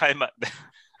next time.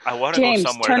 I want to go James,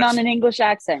 somewhere. turn that's- on an English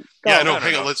accent. Go. Yeah, No, no, no,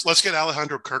 hang no. on. Let's get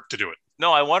Alejandro Kirk to do it.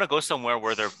 No, I want to go somewhere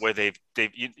where they've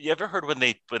you ever heard when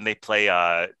they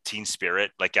play Teen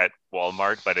Spirit like at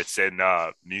Walmart, but it's in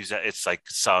music. It's like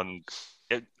sung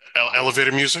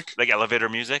Elevator music. like elevator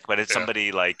music, but it's Yeah.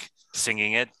 somebody like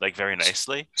singing it like very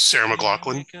nicely. Sarah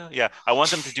McLaughlin. Yeah, I want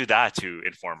them to do that to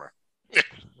Informer.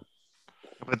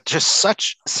 But just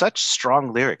such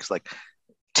strong lyrics, like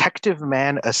 "Detective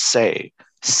man a say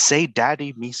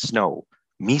daddy me snow,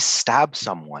 me stab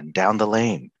someone down the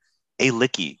lane, a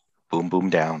licky, boom boom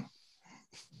down."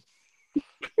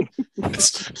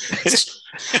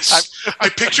 I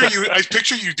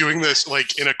picture you doing this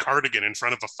like in a cardigan in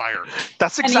front of a fire.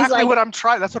 That's And he's exactly like- what I'm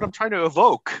trying. That's what I'm trying to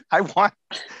evoke. That's what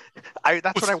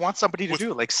I want somebody to with-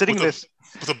 do, like sitting with this.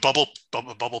 With a bubble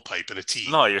pipe and a tea.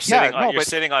 No, you're sitting no, you're but-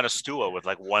 sitting on a stool with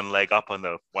like one leg up on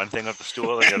the one thing of the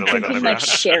stool and the other leg on the Drinking like ground.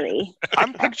 sherry.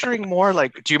 I'm picturing more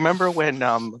like. Do you remember when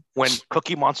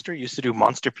Cookie Monster used to do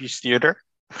Monster Piece Theater?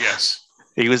 Yes.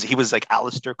 He was like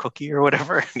Alistair Cookie or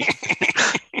whatever.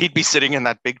 He'd be sitting in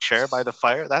that big chair by the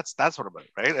fire. That's what about,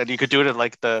 right? And you could do it in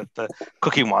like the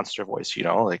Cookie Monster voice,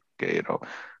 like a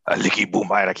licky boom.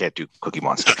 I can't do Cookie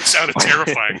Monster. That sounded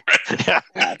terrifying. Yeah,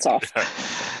 That's off.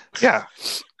 yeah.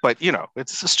 But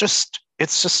it's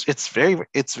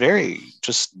very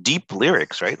just deep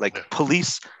lyrics, right? Like Yeah.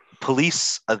 police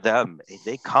them.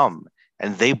 They come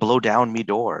and they blow down me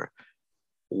door.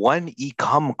 One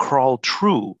come crawl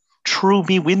true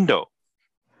me window.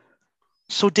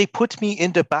 So they put me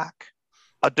in the back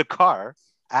of the car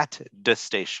at the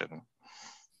station.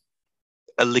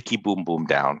 A licky boom boom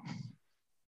down.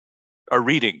 A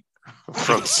reading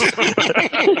from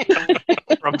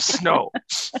from Snow.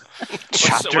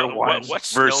 Chapter 1,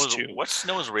 verse 2. What's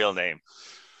Snow's real name?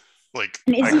 Like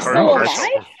And is I he heard still Herschel.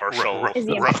 alive? Herschel. Is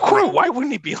he Of course, why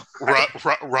wouldn't he be?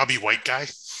 Robbie White guy.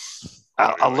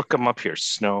 I'll look him up here.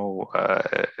 Snow.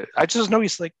 I just know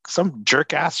he's like some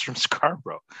jerk ass from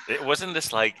Scarborough. It wasn't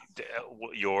this like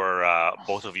your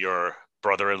both of your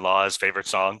brother-in-law's favorite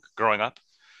song growing up?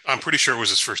 I'm pretty sure it was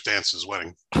his first dance at his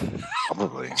wedding.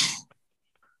 Probably.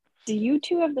 Do you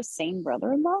two have the same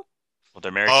brother-in-law? Well,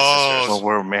 they're married Oh, to sisters. Well,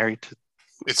 we're married to.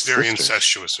 It's very Sisters.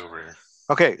 incestuous over here.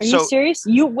 Okay, Are so you serious?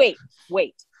 You wait.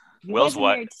 You Will's guys are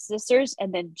what? married to sisters,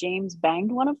 and then James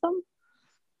banged one of them.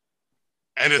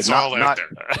 And it's Not- all out not- there.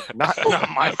 not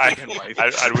my fucking wife.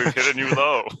 We've hit a new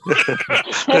low.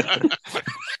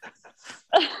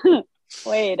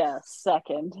 Wait a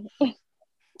second.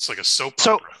 It's like a soap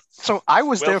So- opera. So I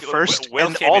was Will- there first, Will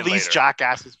and came all in these later.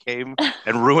 jackasses came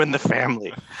and ruined the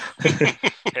family. Hey,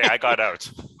 I got out.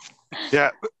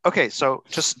 Yeah. Okay. So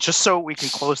just so we can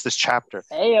close this chapter,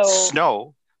 Heyo.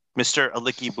 Snow, Mr.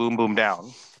 Alicky Boom Boom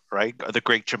Down, right? The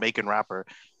great Jamaican rapper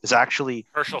is actually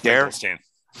Herschel There- Finkelstein.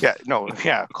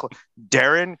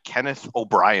 Darren Kenneth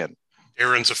O'Brien,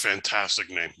 Aaron's a fantastic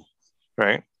name.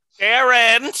 right?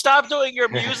 Aaron, stop doing your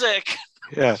music.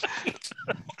 Yeah.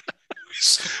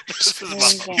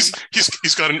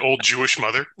 He's got an old Jewish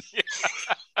mother.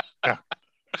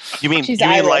 You mean She's you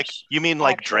mean like Irish, you mean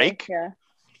like Actually, Drake? Yeah.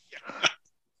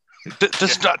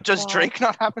 Does Wow. Drake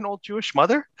not have an old Jewish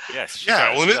mother? Yes. she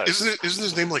Yeah, does, well, she does. isn't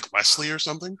his name like Wesley or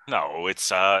something? No,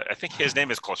 it's I think his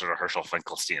name is closer to Herschel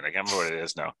Finkelstein. I can't remember what it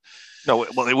is now. No,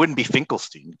 well, it wouldn't be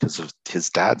Finkelstein because of his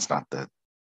dad's not the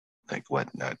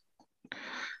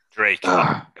Drake.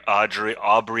 uh, Aubrey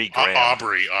Graham.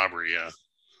 Aubrey, yeah.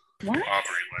 What?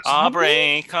 Aubrey Wesley.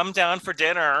 Aubrey, come down for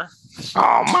dinner.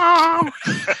 oh, mom.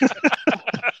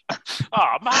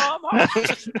 Oh, mom.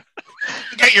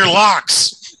 Get your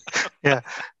locks.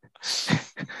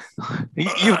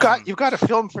 You've got a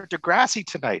film for Degrassi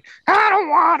tonight. I don't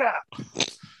wanna.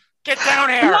 Get down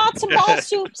here. Lots of ball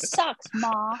soup sucks,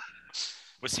 Ma.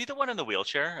 Was he the one in the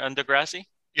wheelchair on Degrassi?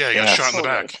 Yeah, he got Yeah. shot in the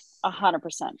back.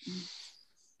 100%.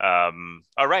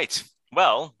 All right.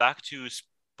 Well, back to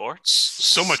sports.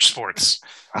 So much sports.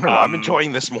 I don't know. I'm Um,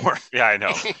 enjoying this more. Yeah, I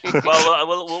know.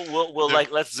 Well, we'll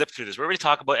let's zip through this. We're going to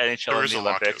talk about NHL There and is the a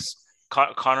lot to it. Olympics.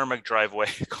 Connor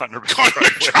McDriveway. Connor Connor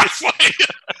McDriveway.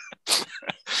 McDriveway.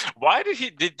 Why did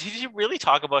he really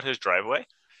talk about his driveway?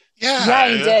 Yeah,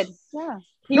 he did. Yeah.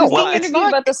 He No, was well, being it's interviewed not-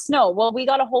 about the snow. Well, we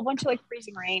got a whole bunch of like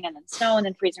freezing rain and then snow and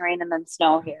then freezing rain and then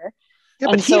snow here. Yeah,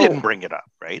 but And he so- didn't bring it up,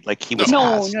 right? Like he was No,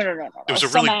 asked. no. It was a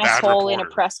Some really bad asshole in a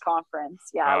reporter. press conference.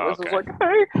 Yeah, Oh, it was okay. like,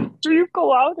 hey, do you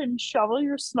go out and shovel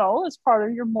your snow as part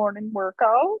of your morning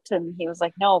workout? And he was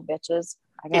like, no, bitches,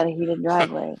 I got a heated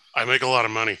driveway. I make a lot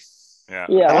of money. Yeah.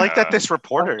 Yeah. I like that this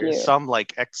reporter Fuck you. is some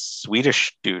like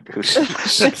ex-Swedish dude who's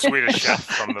Swedish chef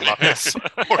from the Muppets.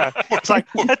 it's like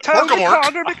tell me Work.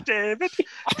 Connor McDavid.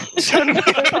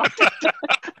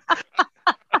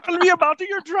 Tell me about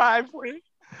your driveway.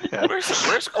 Yeah.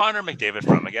 Where's Connor McDavid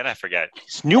from again? I forget.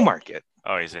 It's Newmarket.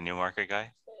 Oh, he's a Newmarket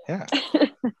guy. Yeah.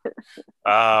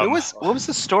 Um, What was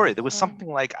the story? There was something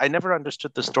like I never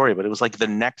understood the story, but it was like the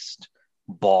next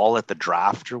ball at the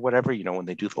draft or whatever, when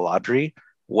they do the lottery,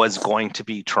 was going to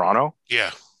be Toronto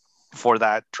Yeah. for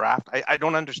that draft. I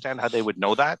don't understand how they would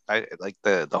know that. I like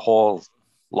the whole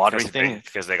lottery thing.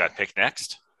 because they got picked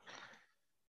next.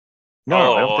 No,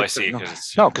 Oh, I don't think I see, so.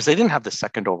 'cause- No, because they didn't have the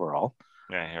second overall.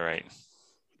 Yeah, you're right.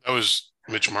 That was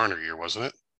Mitch Marner year, wasn't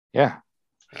it? Yeah.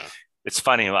 It's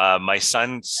funny. My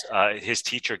son's his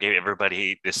teacher gave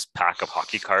everybody this pack of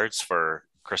hockey cards for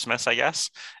Christmas, I guess,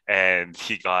 and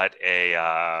he got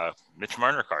a Mitch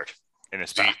Marner card in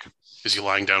his See, pack. Is he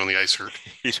lying down on the ice hurt?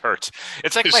 He's hurt.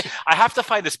 It's like Is- I have to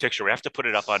find this picture. We have to put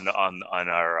it up on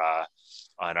our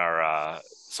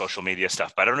social media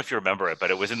stuff. But I don't know if you remember it, but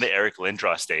it was in the Eric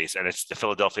Lindros days, and it's the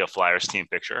Philadelphia Flyers team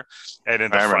picture. And in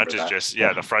the I front remember is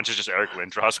that. the front is just Eric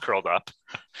Lindros curled up,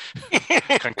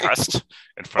 concussed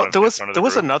in front Well, of there was in front of there the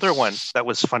was group. another one that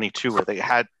was funny too, where they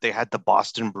had the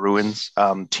Boston Bruins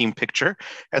team picture,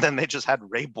 and then they just had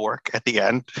Ray Bourque at the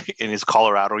end in his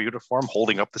Colorado uniform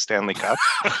holding up the Stanley Cup.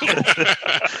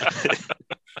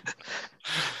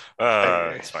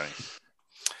 It's funny.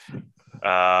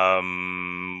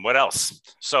 What else?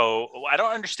 So I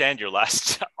don't understand your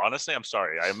last. Honestly, I'm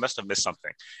sorry. I must have missed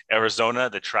something. Arizona,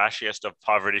 the trashiest of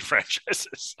poverty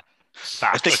franchises.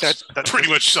 I think that's Pretty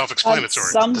much That self-explanatory.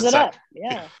 sums it up.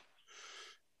 Yeah.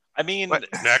 I mean, What?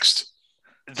 Next.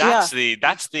 that's the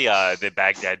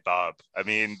Baghdad Bob. I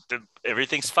mean,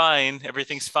 everything's fine.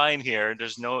 Everything's fine here.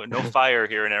 There's no fire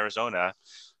here in Arizona.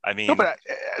 I mean, No,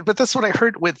 but that's what I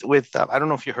heard with I don't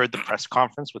know if you heard the press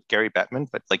conference with Gary Bettman,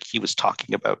 but like he was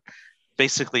talking about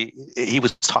basically he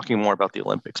was talking more about the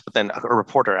Olympics, but then a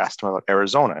reporter asked him about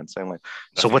Arizona and saying like,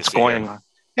 so Nothing what's to see here. going on?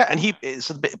 Yeah, and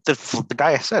the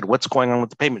guy said, what's going on with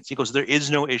the payments? He goes, there is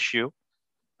no issue.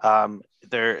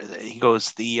 He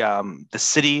goes, the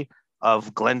city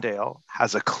of Glendale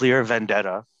has a clear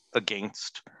vendetta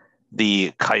against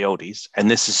the Coyotes, and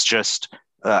this is just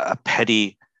a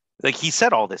petty. Like he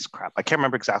said all this crap. I can't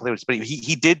remember exactly what it's, but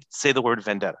he did say the word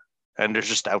vendetta, and they're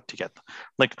just out to get them.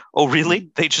 Like, oh really?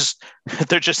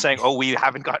 They're just saying, oh, we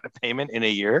haven't gotten a payment in a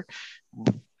year.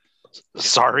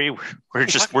 Sorry,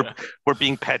 we're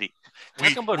being petty.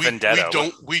 Talking about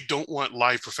vendetta. We don't want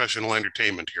live professional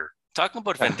entertainment here. Talking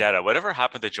about vendetta. Whatever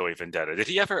happened to Joey Vendetta? Did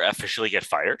he ever officially get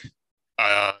fired?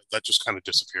 That just kind of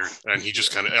disappeared, and he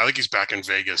just kind of. I think he's back in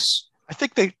Vegas I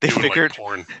think they doing figured. like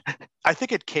porn. I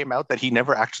think it came out that he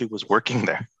never actually was working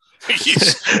there.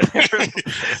 He's,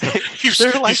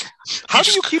 They're like, how do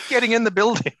just- you keep getting in the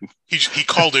building? he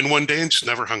called in one day and just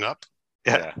never hung up.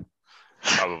 Yeah.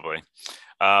 Probably.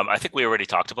 I think we already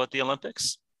talked about the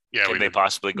Olympics. Yeah, Can we they did.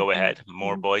 possibly go ahead?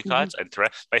 More boycotts and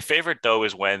threat. My favorite though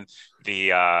is when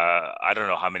the I don't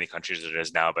know how many countries it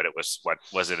is now, but it was what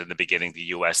was it in the beginning? The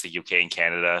U.S., the UK, and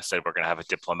Canada said we're going to have a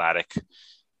diplomatic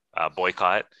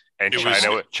boycott, and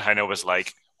China was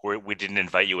like, we didn't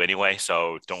invite you anyway,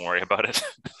 so don't worry about it.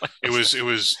 It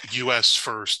was U.S.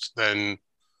 first, then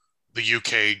the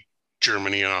UK,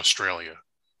 Germany, and Australia,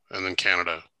 and then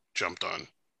Canada jumped on.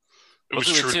 It was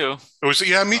true. Too. It was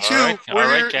me too.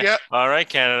 All right,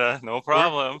 Canada, no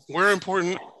problem. We're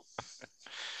important.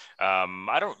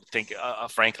 I don't think,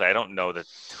 frankly, I don't know that.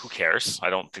 Who cares? I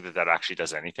don't think that actually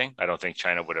does anything. I don't think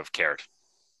China would have cared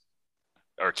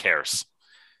or cares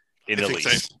in the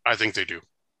least. I think they do.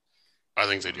 I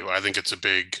think it's a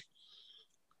big,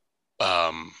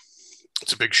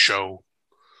 show,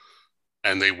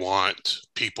 and they want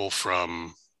people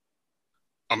from,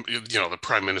 the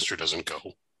prime minister doesn't go,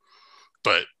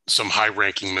 but some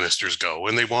high-ranking ministers go,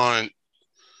 and they want.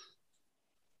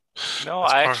 No,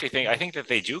 I think that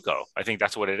they do go. I think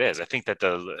that's what it is. I think that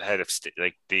the head of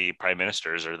like the prime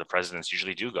ministers or the presidents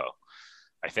usually do go.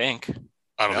 I think.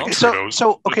 I don't think So- Trudeau's.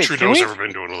 so, okay, Trudeau's can we- ever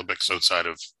been to an Olympics outside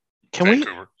of Can we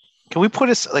Vancouver.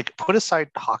 put aside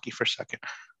hockey for a second?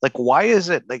 Like, why is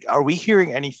it like, are we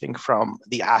hearing anything from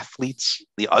the athletes,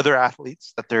 the other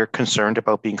athletes, that they're concerned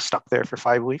about being stuck there for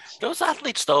 5 weeks? Those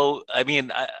athletes, though, I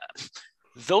mean,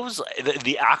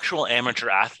 the actual amateur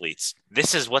athletes,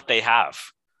 this is what they have,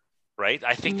 right?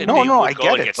 I think that they would go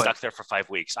and get stuck there for 5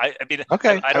 weeks. I mean,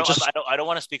 okay, I don't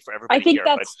want to speak for everybody. I think here,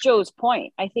 that's Joe's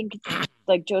point. I think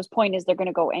like Joe's point is they're going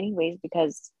to go anyways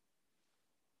because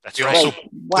that's They right. also- like,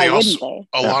 why they wouldn't also-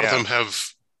 they? A lot of them have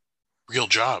real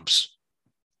jobs.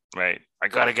 Right. I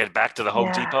got to get back to the Home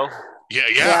Yeah. Depot.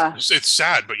 Yeah. It's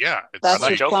sad, but yeah, it's That's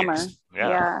not your joking. plumber.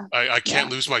 Yeah. I can't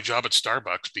lose my job at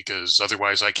Starbucks because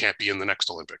otherwise I can't be in the next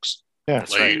Olympics. Yeah,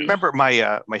 That's right. Remember,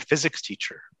 my physics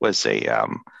teacher was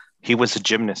he was a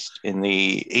gymnast in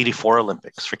the '84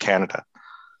 Olympics for Canada,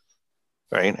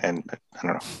 right? And I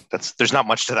don't know. There's not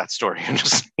much to that story. I'm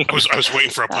just I was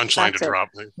waiting for a punchline to That's it. drop.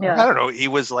 I Yeah. don't know. He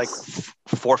was like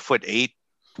 4'8",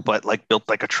 but like built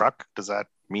like a truck. Does that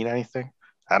mean anything?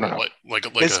 I don't know. Like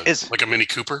a Mini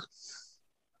Cooper.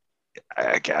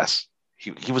 I guess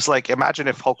he was like, imagine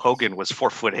if Hulk Hogan was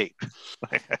 4'8".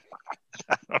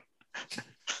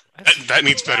 That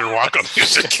needs better walk-up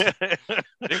music.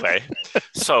 Anyway,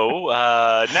 so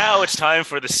now it's time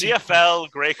for the CFL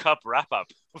Grey Cup wrap-up.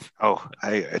 Oh,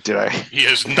 He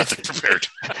has nothing prepared.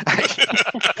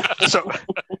 So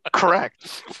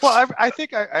correct. Well, I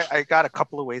think I got a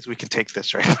couple of ways we can take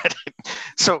this, right?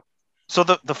 so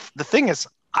the thing is,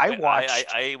 I watched.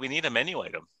 We need a menu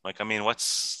item. Like, I mean,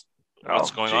 what's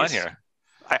going on geez. here?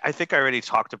 I think I already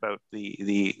talked about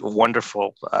the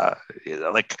wonderful,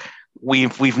 like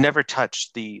we've never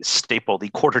touched the staple, the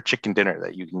quarter chicken dinner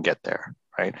that you can get there,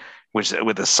 right? Which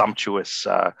with a sumptuous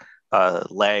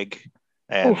leg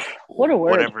and Oof, what a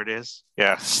word. whatever it is.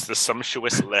 Yeah, The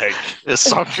sumptuous leg. the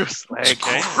sumptuous leg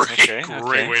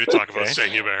Great way to talk about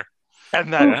Saint-Hubert.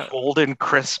 and that golden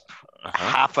crisp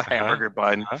half a Uh-huh. hamburger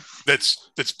bun. That's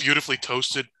beautifully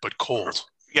toasted but cold.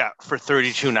 Yeah, for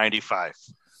 $32.95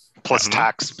 plus Mhm.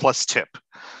 tax plus tip.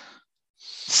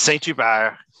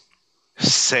 Saint-Hubert,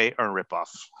 say a ripoff.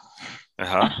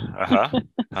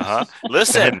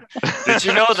 Listen, did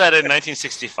you know that in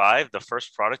 1965, the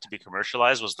first product to be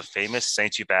commercialized was the famous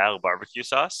Saint-Hubert barbecue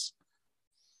sauce?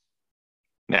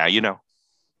 Now you know.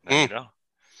 There you go.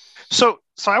 So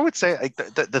I would say like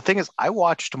the thing is, I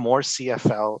watched more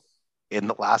CFL in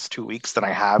the last 2 weeks than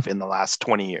I have in the last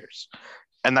 20 years,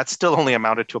 and that still only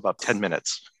amounted to about 10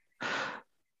 minutes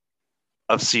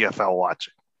of CFL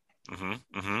watching. And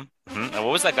what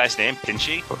was that guy's name?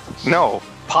 Pinchy? No,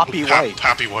 Poppy White,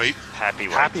 Pappy White. Happy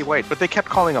White. Happy White, but they kept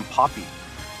calling him Poppy.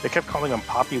 They kept calling him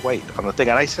Poppy White on the thing,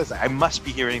 and I says I must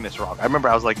be hearing this wrong. I remember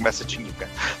I was like messaging you guys.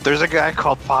 There's a guy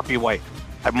called Poppy White.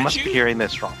 I must be hearing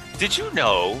this wrong. Did you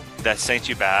know that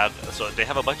Saint-Hubert, so they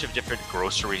have a bunch of different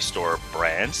grocery store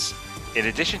brands. In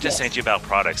addition to Saint-Hubert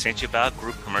products, Saint-Hubert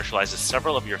Group commercializes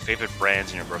several of your favorite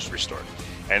brands in your grocery store.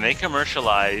 And they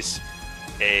commercialize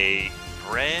a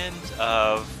brand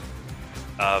of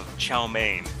chow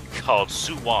mein called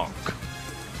Su Wong.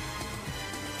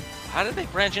 How did they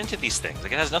branch into these things?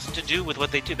 Like, it has nothing to do with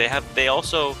what they do. They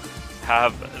also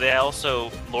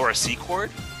Laura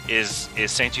Secord is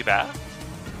Saint-Hubert.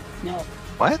 No,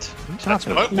 What? What?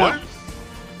 no. What?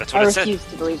 That's I what it said. refuse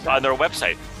to believe On that. their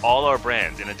website, all our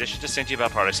brands, in addition to Saint-Hubert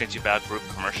products, Saint-Hubert Group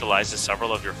commercializes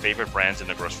several of your favorite brands in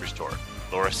the grocery store.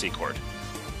 Laura Secord.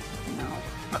 No.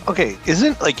 Okay,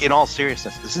 isn't like in all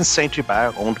seriousness, isn't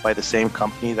Saint-Hubert owned by the same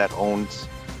company that owns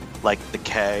like the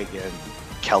Keg and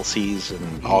Kelsey's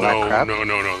and all that crap? No.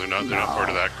 They're not part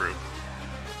of that group.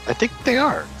 I think they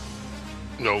are.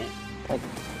 No.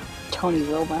 Tony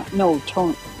Roma. No,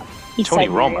 Tony. Tony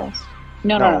Eastside Roma. Mario's.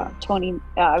 No. Tony.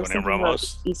 I was Tony thinking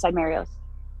Ramos. about Eastside Mario's.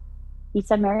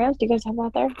 Eastside Mario's. Do you guys have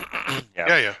that there?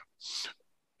 Yeah.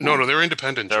 No, they're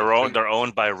independent. They're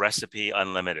owned by Recipe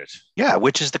Unlimited. Yeah,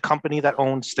 which is the company that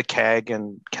owns the Keg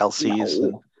and Kelsey's.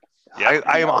 No. Yep.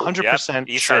 I am 100%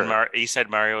 sure. Eastside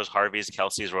Mario's, Harvey's,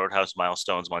 Kelsey's, Roadhouse,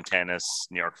 Milestones, Montana's,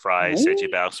 New York Fries,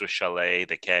 Saint-Hubert, Swiss Chalet,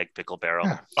 The Keg, Pickle Barrel.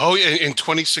 Yeah. Oh, yeah. In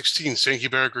 2016,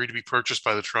 Saint-Hubert agreed to be purchased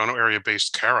by the Toronto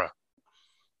area-based Cara.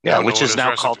 Yeah, Now which known is as now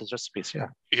Recipe. called as Recipes. Yeah.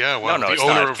 Yeah, well, No, the it's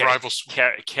owner not. of Rivals.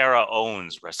 Cara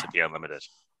owns Recipe Unlimited.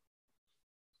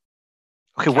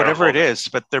 Okay, whatever it is,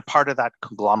 but they're part of that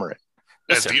conglomerate.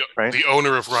 Listen, right? The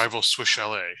owner of Rivals Swiss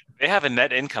Chalet. they have a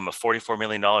net income of $44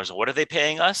 million. And what are they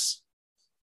paying us?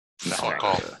 Fuck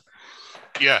off.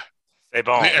 Yeah. They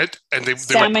bon. And they were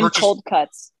Salmon purchased. cold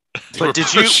cuts. they were But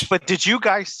purchased- did you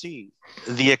guys see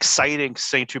the exciting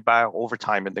Saint-Hubert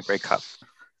overtime in the Grey Cup?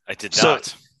 I did So-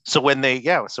 not. So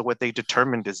what they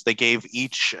determined is they gave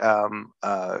each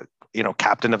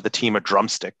captain of the team a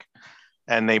drumstick,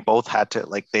 and they both had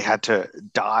to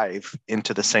dive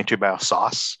into the Saint Hubert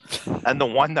sauce, and the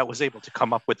one that was able to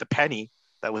come up with the penny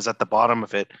that was at the bottom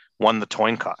of it won the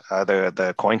coin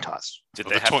toss. Did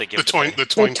they have to give the coin The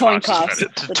coin cost is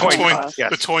cost. better. The coin cost.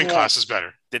 Yes. The coin cost is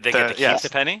better. Did they get to keep the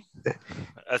penny?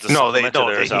 As a No, they supplement to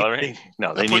their salary?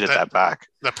 they needed that back.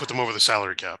 That put them over the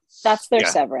salary cap. That's their Yeah.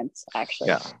 severance,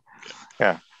 actually.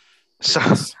 Yeah. So,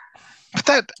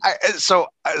 but so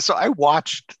I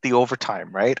watched the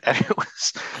overtime, right? And it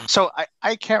was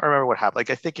I can't remember what happened. Like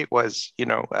I think it was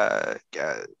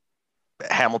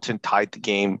Hamilton tied the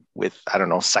game with, I don't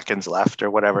know, seconds left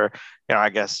or whatever. I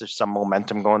guess there's some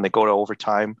momentum going. They go to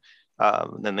overtime.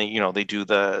 Then they do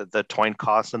the coin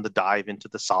toss and the dive into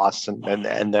the sauce and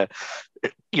the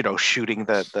shooting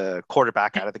the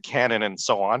quarterback out of the cannon and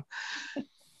so on.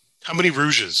 How many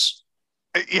rouges?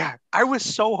 Yeah, I was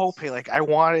so hoping, like I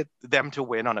wanted them to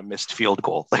win on a missed field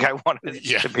goal. Like I wanted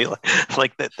it to be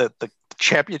like the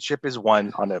championship is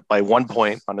won by 1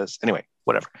 point on this. Anyway,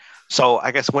 whatever. So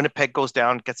I guess Winnipeg goes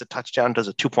down, gets a touchdown, does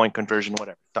a 2-point conversion,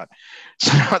 whatever, done.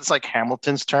 So now it's like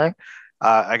Hamilton's turn.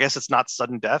 I guess it's not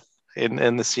sudden death in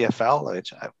the CFL,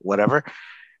 which, whatever.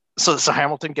 So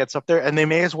Hamilton gets up there, and they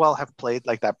may as well have played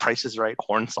like that Price is Right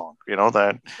horn song,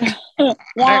 that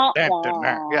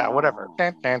yeah, whatever, or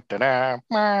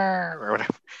whatever.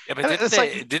 Yeah,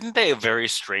 but didn't they very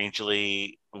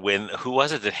strangely win? Who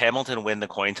was it? Did Hamilton win the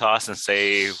coin toss and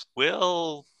say,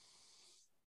 "We'll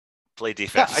play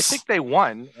defense"? Yeah, I think they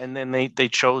won, and then they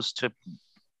chose to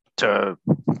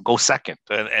go second.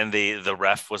 And the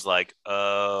ref was like,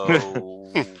 "Okay,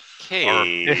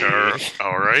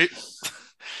 all right."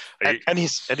 And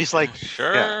he's like,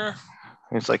 sure. Yeah.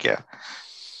 He's like, yeah.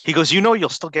 He goes, you'll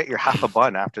still get your half a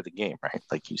bun after the game, right?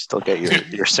 Like you still get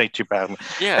your Saint Hubert.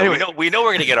 Yeah. Anyway, we know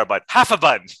we're gonna get our bun. Half a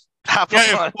bun. Half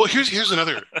a bun. Well, here's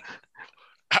another.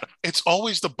 It's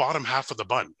always the bottom half of the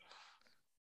bun.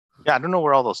 Yeah, I don't know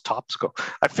where all those tops go.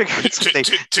 I figured it's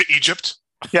to Egypt.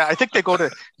 Yeah, I think they go to.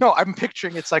 No, I'm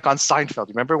picturing it's like on Seinfeld.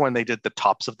 Remember when they did the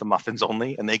tops of the muffins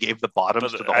only, and they gave the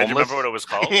bottoms to the homeless? I remember what it was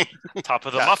called. Top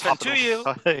of the muffin to you.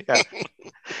 Yeah.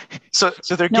 So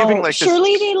they're giving like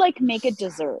surely they like make a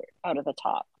dessert out of the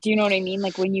top. Do you know what I mean?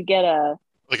 Like when you get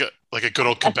like a good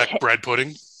old Quebec bread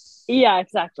pudding. Yeah,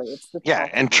 exactly. It's the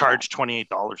and charge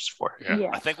 $28 for it.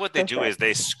 Yeah, I think what they do is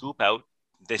they scoop out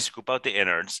the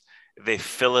innards, they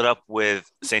fill it up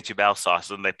with Saint Hubert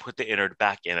sauce, and they put the innard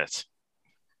back in it.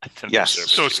 Yes,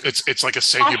 so it's like a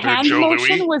Saint Hubert hand Joe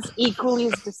motion Louis. was equally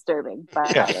as disturbing, by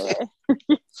the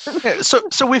way. Yeah,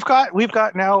 so we've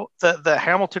got now the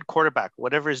Hamilton quarterback,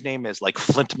 whatever his name is, like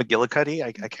Flint McGillicuddy.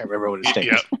 I can't remember what his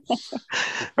name is.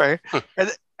 Right,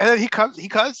 and then he comes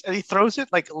and he throws it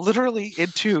like literally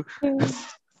into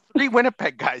 3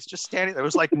 Winnipeg guys just standing. There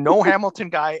was like no Hamilton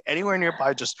guy anywhere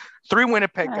nearby, just 3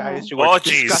 Winnipeg guys. Oh,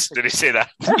 geez. Did he say that?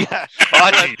 Yeah.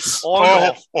 Oh, geez.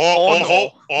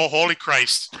 Oh, holy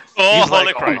Christ. Oh,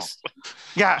 holy Christ. Oh, no.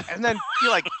 Yeah. And then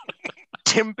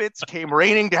Timbits came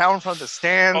raining down from the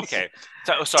stands. Okay.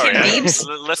 So, sorry. Let's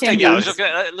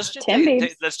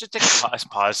just take a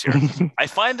pause here. I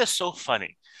find this so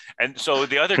funny. And so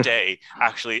the other day,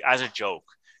 actually, as a joke,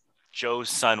 Joe's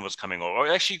son was coming over, or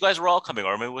actually you guys were all coming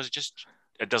over. It was just,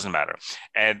 it doesn't matter.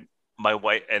 And my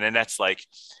wife, and Annette's like,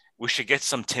 we should get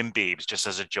some Tim Biebs just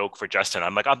as a joke for Justin.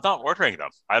 I'm like, I'm not ordering them.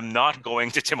 I'm not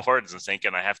going to Tim Hortons and saying,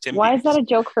 can I have Tim Why Biebs? is that a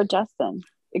joke for Justin?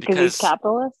 Because he's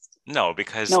capitalist? No,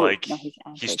 because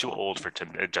he's too old for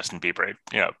Justin Bieber.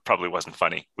 Probably wasn't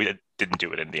funny. We didn't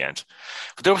do it in the end.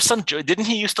 But there was some, didn't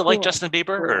he used to like Justin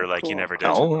Bieber or he never did?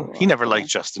 No, he never liked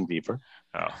Justin Bieber.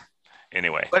 Oh.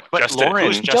 Anyway, but Justin, Lauren,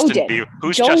 who's Justin Bieber?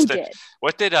 Who's Joe Justin? Did.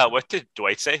 What did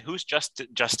Dwight say? Who's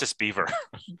Justice Beaver?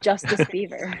 Justice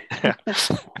Beaver.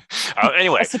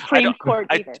 Anyway, a Supreme Court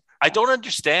Beaver. I don't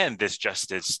understand this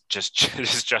this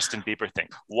Justin Bieber thing.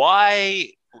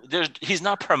 Why? He's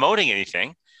not promoting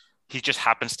anything. He just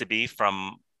happens to be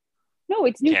from. No,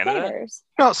 it's new Canada? flavors.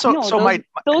 No,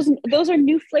 those are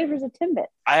new flavors of Timbit.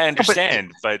 I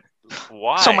understand, but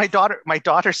why? So my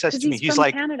daughter says to me, he's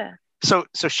like, Canada. So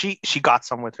she got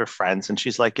some with her friends, and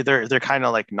she's like, they're kind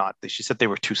of like not. She said they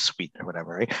were too sweet or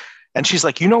whatever, right? And she's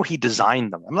like, he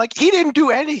designed them. I'm like, he didn't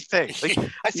do anything. Like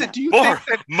I said, do you think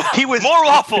that he was more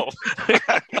waffle?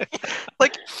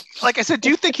 like I said, do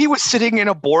you think he was sitting in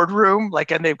a boardroom,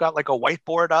 and they've got like a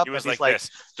whiteboard up? He was like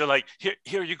this. They're like,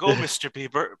 here you go, Mr.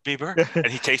 Bieber, and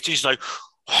he takes it. He's like.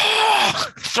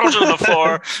 Throws it on the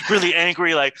floor, really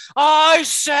angry, like I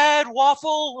said,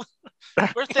 waffle,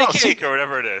 birthday cake, or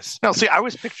whatever it is. No, see, I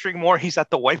was picturing more. He's at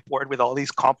the whiteboard with all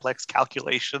these complex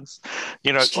calculations,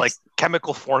 like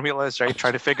chemical formulas, right?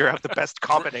 Trying to figure out the best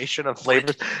combination of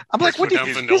flavors. I'm like, what do you?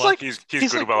 He's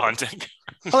good about hunting.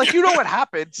 But like, you know what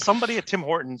happened? Somebody at Tim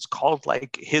Hortons called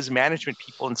like his management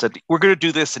people and said, "We're going to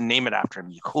do this and name it after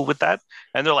him. You cool with that?"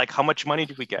 And they're like, "How much money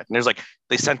do we get?" And there's like,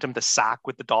 they sent him the sack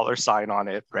with the $sign on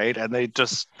it, right? And they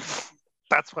just,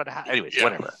 that's what happened. Anyways,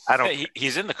 whatever. I don't.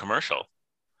 He's in the commercial.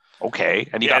 Okay,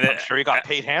 and I'm sure he got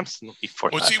paid handsomely for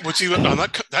that. What's he on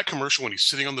that commercial when he's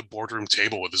sitting on the boardroom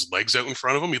table with his legs out in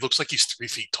front of him? He looks like he's 3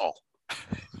 feet tall.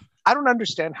 I don't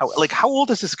understand how old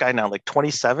is this guy now? Like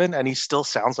 27, and he still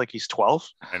sounds like he's 12.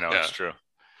 I know, it's true.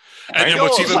 And then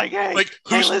what's even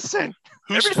listen.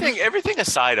 Everything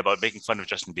aside about making fun of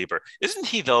Justin Bieber, isn't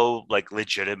he though like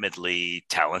legitimately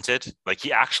talented? Like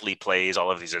he actually plays all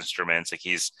of these instruments. Like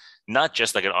he's not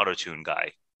just like an auto-tune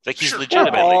guy. Like he's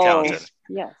legitimately talented.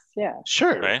 Yes, yeah.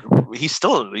 Sure. Right? He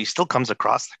still comes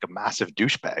across like a massive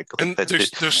douchebag. And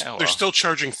they're still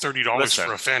charging $30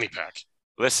 for a fanny pack.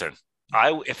 Listen,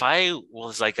 if I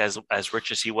was like as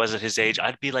rich as he was at his age,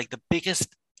 I'd be like the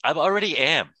biggest. I already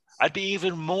am. I'd be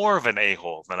even more of an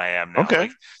a-hole than I am now. Okay.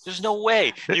 Like, there's no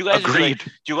way. You guys agreed.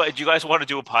 Like, do you guys want to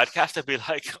do a podcast? I'd be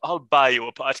like, I'll buy you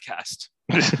a podcast.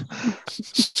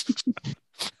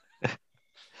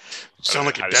 Sound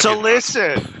like a so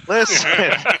listen.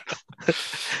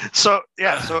 So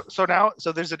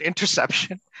there's an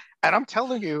interception, and I'm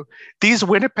telling you, these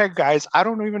Winnipeg guys, I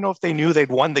don't even know if they knew they'd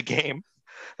won the game.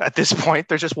 At this point,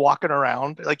 they're just walking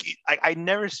around. Like I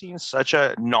never seen such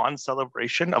a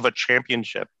non-celebration of a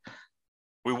championship.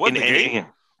 We won the game.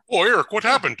 Oh, Eric, what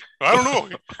happened? I don't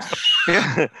know.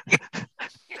 Yeah.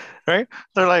 Right?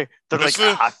 They're like,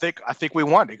 I think we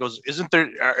won. He goes, isn't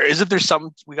there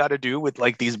something we got to do with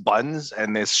like these buns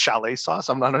and this chalet sauce?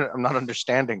 I'm not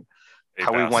understanding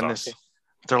how we won this.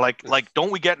 They're like,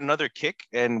 don't we get another kick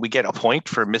and we get a point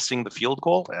for missing the field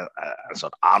goal? So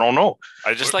I don't know.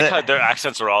 I just like how their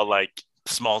accents are all like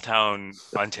small town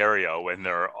Ontario when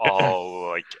they're all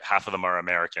like half of them are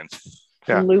American.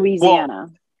 Yeah. Louisiana.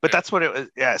 Well, but that's what it was.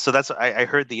 Yeah. So I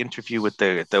heard the interview with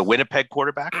the Winnipeg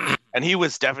quarterback, and he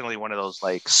was definitely one of those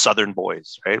like Southern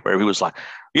boys, right? Where he was like,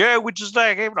 yeah, we just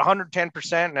like gave it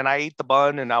 110%, and I ate the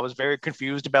bun, and I was very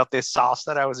confused about this sauce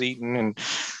that I was eating, and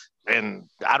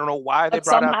I don't know why they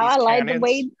brought out these I like cannons. the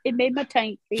way it made my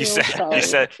tank feel. He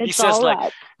says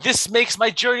like, this makes my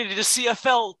journey to the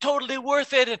CFL totally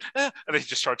worth it, and he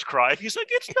just starts crying. He's like,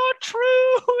 it's not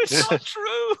true. It's not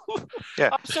true.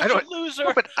 Yeah, I'm such a loser.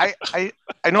 No, but I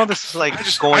know this is like I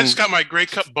just got my Grey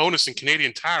Cup bonus in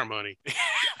Canadian Tire money.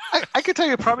 I could tell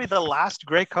you probably the last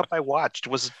Grey Cup I watched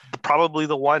was probably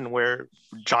the one where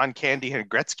John Candy and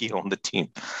Gretzky owned the team,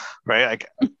 right?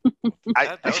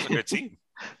 That was a good team.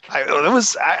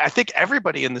 I think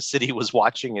everybody in the city was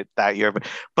watching it that year,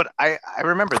 but I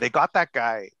remember they got that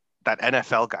guy, that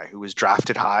NFL guy who was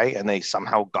drafted high, and they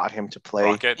somehow got him to play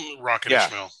Rocket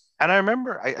Ishmael. And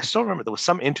I still remember there was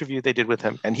some interview they did with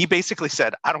him, and he basically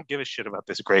said, "I don't give a shit about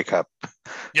this Grey Cup.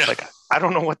 Yeah. Like, I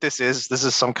don't know what this is. This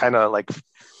is some kind of like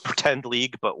pretend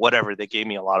league, but whatever. They gave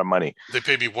me a lot of money. They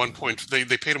paid me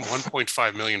they paid him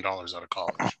 $1.5 million out of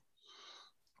college."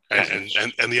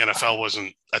 And the NFL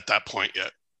wasn't at that point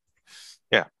yet.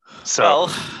 Yeah. So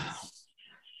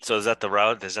is that the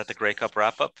route? Is that the Grey Cup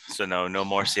wrap up? So no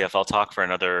more CFL talk for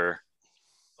another.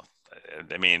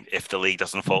 I mean, if the league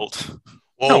doesn't fold.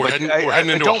 Well, we're heading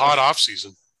into a hot off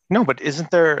season. No, but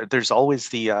isn't there? There's always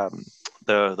the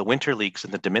winter leagues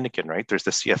in the Dominican, right? There's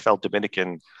the CFL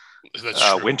Dominican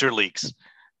winter leagues.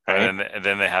 Right? And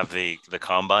then they have the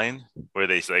combine where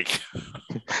they like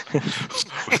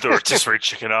with the rotisserie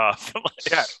chicken off.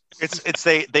 Yeah, it's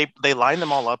they line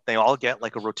them all up. They all get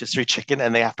like a rotisserie chicken,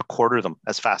 and they have to quarter them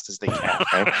as fast as they can.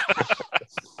 Right?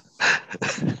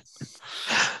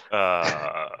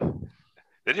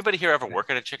 Did anybody here ever work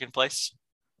at a chicken place?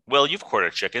 Will, you've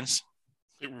quartered chickens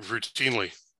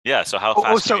routinely. Yeah. So how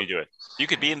fast can you do it? You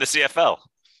could be in the CFL.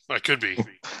 I could be.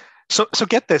 So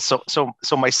get this. So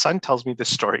my son tells me this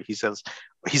story. He says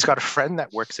he's got a friend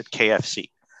that works at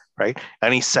KFC, right?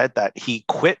 And he said that he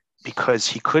quit because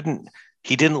he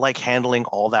didn't like handling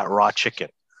all that raw chicken,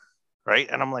 right?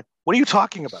 And I'm like, what are you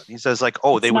talking about? He says like,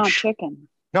 oh, they would chicken.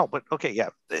 No, but okay, yeah,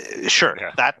 sure,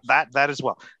 yeah. That as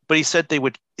well. But he said they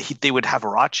would have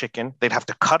raw chicken. They'd have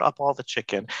to cut up all the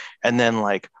chicken and then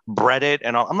like bread it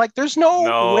and all. I'm like, there's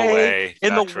no way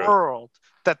in the world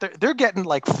that they're getting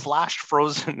like flash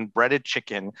frozen breaded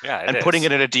chicken and putting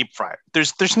it in a deep fryer.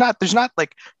 There's not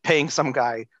like paying some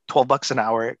guy $12 an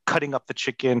hour cutting up the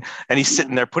chicken and he's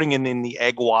sitting there putting it in the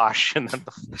egg wash and then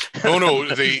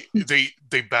no,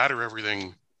 they batter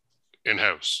everything in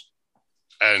house,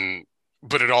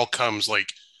 but it all comes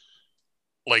like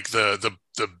the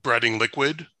breading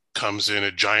liquid comes in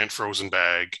a giant frozen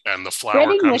bag, and the flour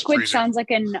Breading comes liquid freezing. sounds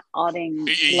like an odding,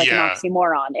 like an Yeah.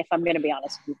 oxymoron. If I'm going to be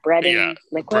honest with you, breading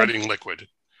liquid. Breading liquid.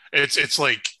 It's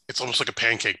almost like a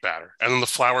pancake batter, and then the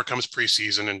flour comes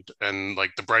pre-seasoned, and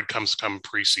like the bread come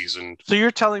pre-seasoned. So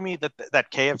you're telling me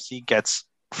that KFC gets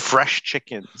fresh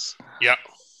chickens? Yeah.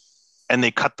 And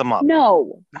they cut them up.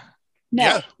 No.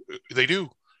 Yeah, they do.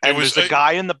 And there's a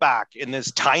guy in the back in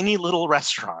this tiny little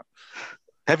restaurant.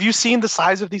 Have you seen the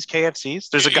size of these KFCs?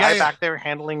 There's a guy back there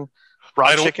handling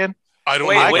raw chicken. I don't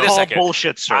wait, wait a second.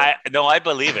 Bullshit, sir. I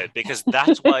believe it, because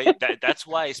that's why that's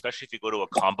why, especially if you go to a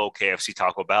combo KFC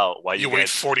Taco Bell, why you wait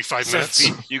 45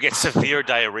 minutes. You get severe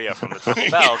diarrhea from the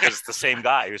Taco Bell because it's the same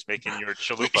guy who's making your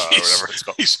chalupa or whatever it's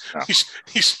called.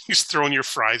 He's throwing your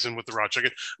fries in with the raw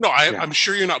chicken. No, I'm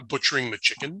sure you're not butchering the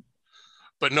chicken,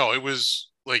 but no, it was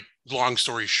like, long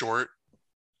story short,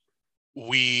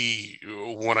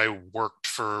 when I worked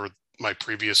for my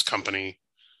previous company,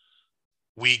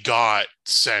 we got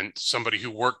sent, somebody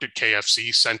who worked at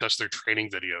KFC sent us their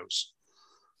training videos,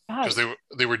 because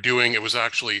they were doing, it was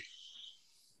actually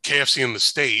KFC in the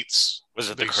States. Was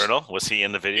it the Colonel? Was he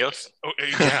in the videos? Oh,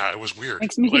 yeah, it was weird.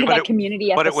 Makes me think of that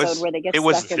Community episode where they get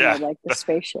stuck in like the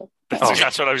spaceship.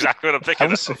 That's what exactly what I'm thinking.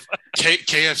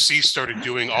 KFC started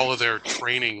doing all of their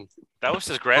training. That was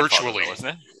his grandfather, virtually,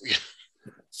 wasn't it?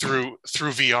 Through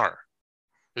VR.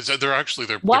 Is that they're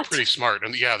pretty smart,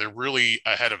 and they're really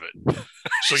ahead of it.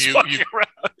 So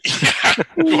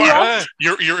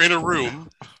you're in a room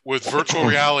with virtual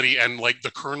reality, and like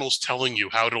the Colonel's telling you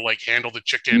how to like handle the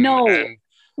chicken. No, and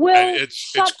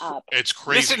shut up. It's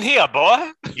crazy. Listen here,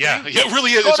 boy. Yeah, it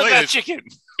really is. Go to that chicken.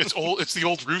 It's old. It's the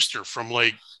old rooster from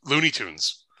like Looney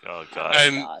Tunes. Oh God!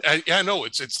 And no,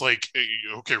 it's like,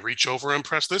 okay, reach over and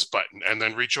press this button, and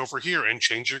then reach over here and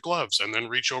change your gloves, and then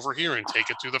reach over here and take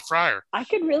it through the fryer. I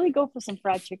could really go for some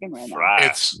fried chicken right now.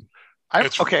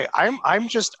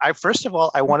 First of all,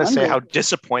 I want to say how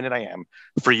disappointed I am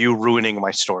for you ruining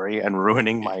my story and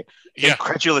ruining my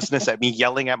incredulousness at me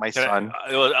yelling at my son,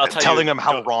 telling him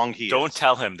how wrong he is. Don't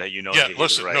tell him that you know. Yeah,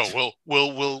 listen, right. No,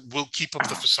 we'll keep up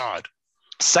the facade.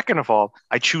 Second of all,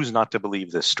 I choose not to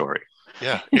believe this story.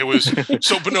 Yeah, it was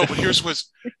but here's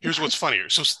what's funnier.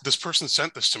 So this person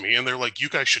sent this to me, and they're like, "You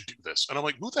guys should do this," and I'm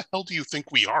like, "Who the hell do you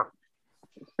think we are?"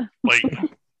 Like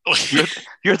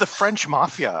you're the French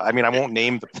mafia. I mean, I won't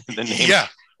name the name. Yeah,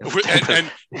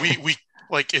 and we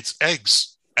like, it's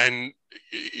eggs, and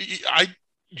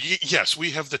yes,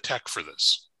 we have the tech for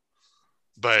this,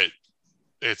 but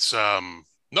it's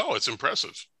it's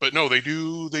impressive. But no, they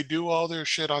do all their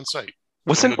shit on site.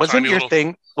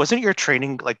 Wasn't your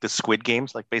training like the Squid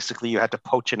Games? Like basically you had to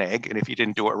poach an egg, and if you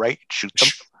didn't do it right, you'd shoot them.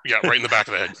 Yeah, right in the back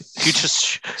of the head. you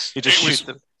just shoot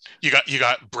them. You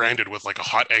got branded with like a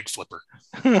hot egg flipper.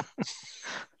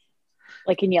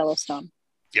 Like in Yellowstone.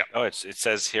 Yeah. Oh, it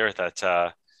says here that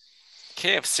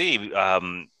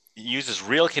KFC uses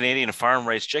real Canadian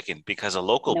farm-raised chicken because a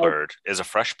local bird is a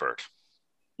fresh bird.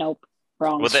 Nope.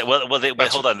 Wrong.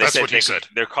 Hold on. They said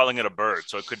they're calling it a bird,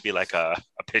 so it could be like a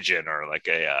pigeon or like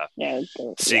a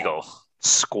seagull.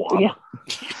 Squab.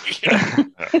 Yeah.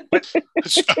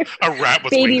 A rat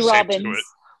with baby wings robins. to it.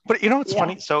 But you know what's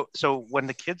funny? So when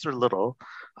the kids were little,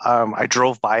 I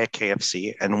drove by a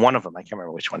KFC, and one of them, I can't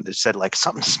remember which one, they said like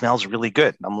something smells really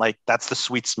good. And I'm like, that's the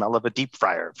sweet smell of a deep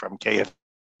fryer from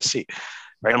KFC.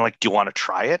 Right. I'm like, do you want to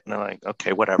try it? And they're like,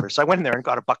 okay, whatever. So I went in there and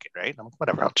got a bucket, right? I'm like,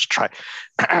 whatever, I'll just try.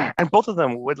 And both of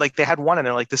them would they had one and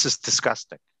they're like, this is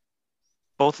disgusting.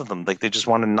 Both of them, like they just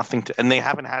wanted nothing to, and they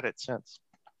haven't had it since.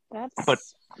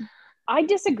 I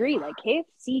disagree. Like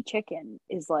KFC chicken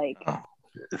is like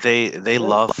they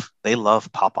love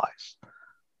Popeyes.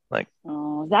 Like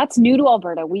that's new to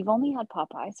Alberta. We've only had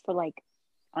Popeyes for like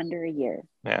under a year.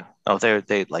 Yeah. Oh,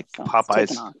 they like so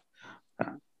Popeyes.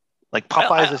 Like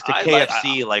Popeyes is to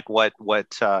KFC like what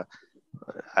I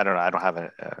don't know. I don't have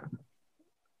a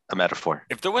metaphor.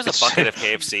 If there was a bucket of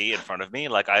KFC in front of me,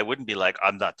 like I wouldn't be like,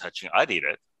 I'm not touching it. I'd eat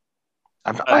it.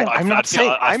 I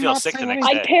feel sick the next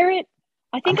day. I'd pair it.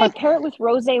 I'd pair it with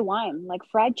rosé wine, like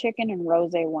fried chicken and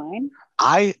rosé wine.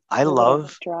 I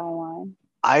love dry wine.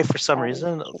 I for some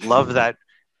reason love that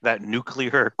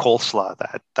nuclear coleslaw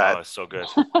that it's so good.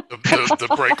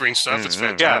 the bright green stuff. It's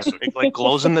fantastic. Yeah, it like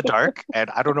glows in the dark, and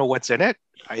I don't know what's in it.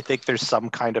 I think there's some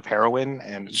kind of heroin,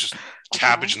 and it's just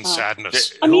cabbage and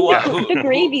sadness. I mean, the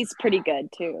gravy's pretty good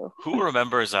too. Who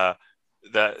remembers the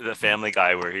Family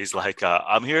Guy where he's like,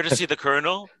 "I'm here to see the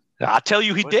Colonel." I tell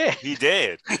you, he did. He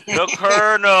did. The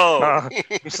Colonel.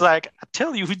 He's like, I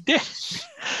tell you, he did.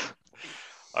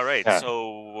 All right.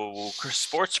 So,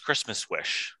 sports Christmas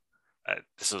wish.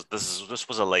 This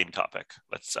was a lame topic.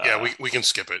 Let's. We can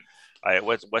skip it.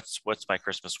 What's my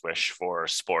Christmas wish for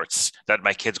sports? That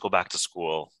my kids go back to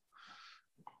school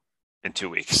in 2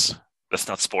 weeks. That's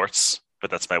not sports,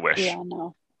 but that's my wish. Yeah,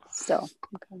 no. Still.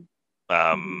 Okay.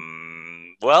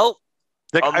 Well,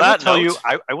 Like on I will that tell you,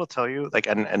 note- I will tell you, like,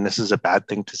 and this is a bad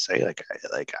thing to say.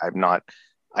 I'm not.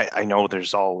 I know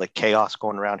there's all like chaos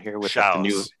going around here with like,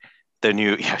 Chaos. the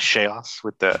new chaos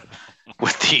with the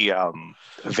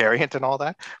variant and all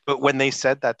that. But when they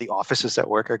said that the offices at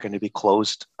work are going to be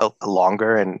closed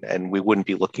longer and we wouldn't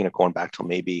be looking at going back till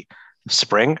maybe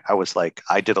spring, I was like,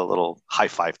 I did a little high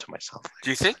five to myself. Do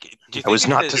you think? I was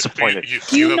not that- disappointed.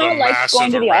 Do you have not a like massive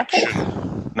going to the office?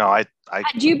 erection. No, I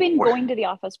Had you been Where- going to the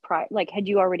office prior? Like, had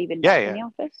you already been Yeah, back yeah. in the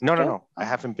office? no, Joe? no. I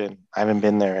haven't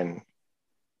been there in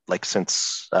like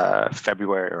since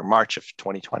February or March of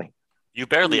 2020. You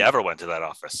barely ever went to that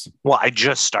office. Well, I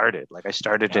just started. Like I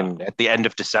started at the end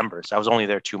of December, so I was only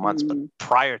there 2 months. But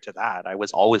prior to that, I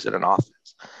was always in an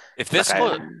office. If this Like,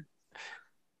 was,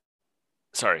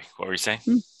 sorry, what were you saying?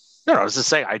 No, I was just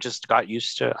saying, I just got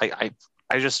used to.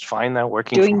 I just find that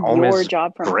working Doing from home your is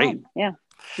job from great. home. Yeah.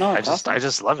 No, it's awesome. I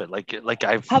just love it. Like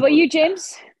I've. How about you,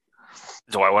 James?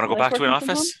 Do I want to go Like back to an working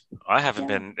from office? I haven't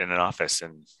Yeah. been in an office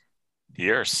in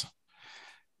years.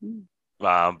 Mm.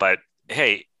 But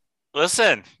hey,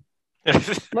 listen.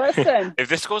 Listen. If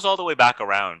this goes all the way back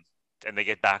around and they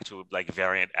get back to like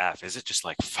variant F, is it just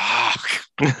like fuck?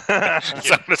 Is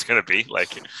that what it's gonna be?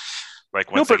 Like No,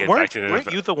 once they but get weren't, back to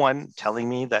weren't you the one telling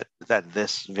me that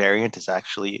this variant is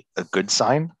actually a good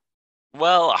sign?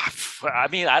 Well, I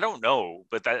mean, I don't know,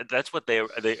 but that's what the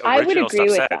original I would agree stuff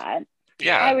with said. that.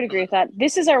 Yeah, I would agree with that.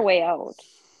 This is our way out.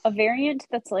 A variant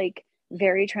that's like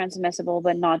very transmissible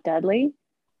but not deadly.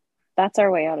 That's our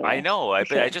way out of it. I know.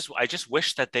 for I sure. just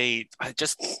wish that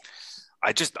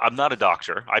I'm not a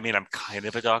doctor. I mean, I'm kind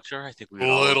of a doctor. I think we would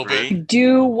A all little agree. bit.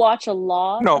 Do watch a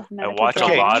lot No, of I medical watch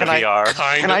Okay, a lot can of I-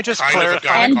 VR Can I just kind of a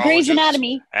clarify? and Grey's gynecologist.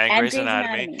 Anatomy. and And Grey's Grey's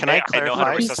Anatomy. Anatomy. Can I I know how to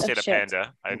clarify? Piece of resuscitate a shit.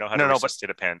 panda. I know how to No, no, but- resuscitate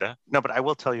a panda. No, but I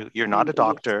will tell you, you're not a Idiot.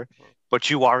 doctor, but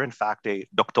you are in fact a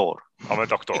doctor. I'm a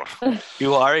doctor.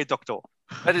 You are a doctor.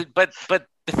 But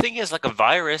the thing is, like a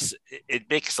virus, it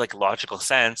makes like logical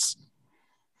sense.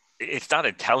 It's not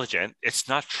intelligent. It's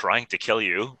not trying to kill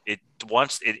you.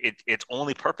 Its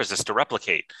only purpose is to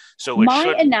replicate. So it My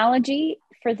should. analogy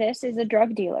for this is a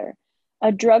drug dealer.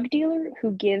 A drug dealer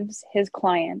who gives his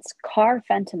clients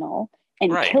carfentanil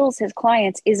and Right. kills his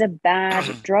clients is a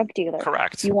bad drug dealer.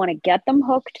 Correct. You want to get them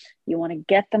hooked. You want to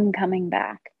get them coming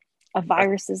back. A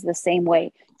virus is the same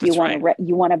way. You That's want right. to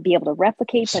you want to be able to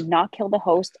replicate but not kill the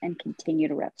host and continue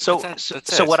to replicate. So, That's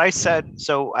so it. what I said,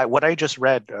 what I just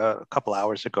read a couple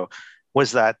hours ago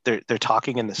was that they're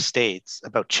talking in the States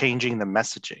about changing the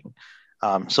messaging,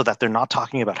 so that they're not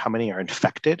talking about how many are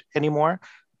infected anymore,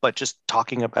 but just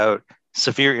talking about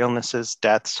severe illnesses,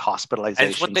 deaths, hospitalizations, And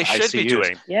it's what they should be ICUs.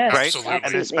 doing. Yes, Right, Absolutely.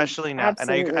 and especially now,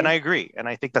 and I agree, and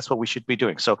I think that's what we should be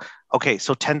doing. So, okay,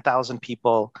 so 10,000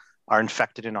 people are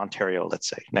infected in Ontario, let's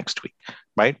say next week,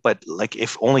 right? But like,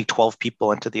 if only 12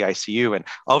 people into the ICU, and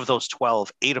of those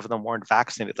 12, 8 of them weren't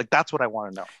vaccinated, like that's what I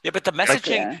want to know. Yeah, but the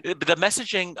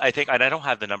messaging, I think, and I don't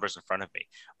have the numbers in front of me,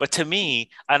 but to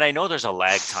me, and I know there's a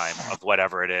lag time of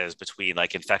whatever it is between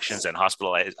like infections and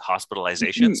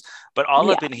hospitalizations, but all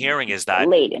I've Yeah. been hearing is that,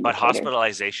 late but indicator.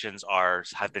 hospitalizations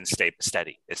have been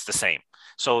steady. It's the same.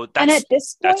 So And that's at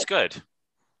this point, that's good.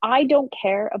 I don't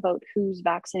care about who's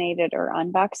vaccinated or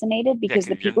unvaccinated because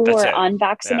the you're- people who that's are it.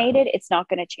 unvaccinated, it's not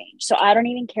going to change. So I don't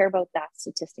even care about that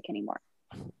statistic anymore.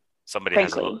 Somebody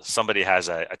frankly. has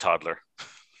a toddler.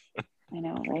 I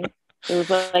know, right? It was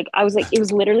like it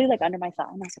was literally like under my thumb.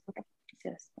 I was like, what the fuck is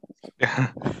this? I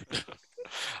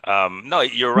was like, No,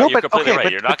 you're right. No, you're but- completely okay, right.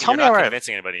 but- You're but not tell you're me, not all right.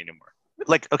 convincing anybody anymore,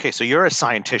 Like, okay, so you're a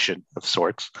scientician of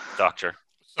sorts, doctor.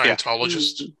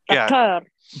 Scientologist. Yeah. "Doctor."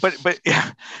 but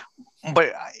yeah,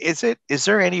 but is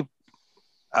there any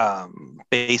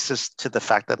basis to the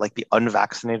fact that like the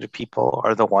unvaccinated people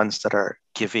are the ones that are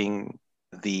giving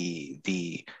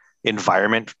the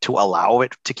environment to allow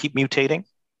it to keep mutating?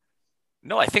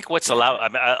 No, I think what's allowed.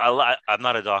 I'm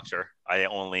not a doctor. I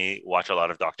only watch a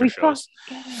lot of doctor We shows.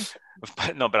 fuck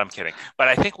it. But I'm kidding. But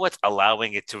I think what's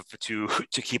allowing it to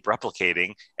keep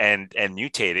replicating and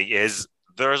mutating is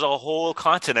there's a whole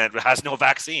continent that has no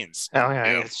vaccines. Oh yeah,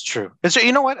 Yeah. it's true.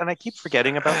 You know what? And I keep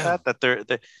forgetting about that there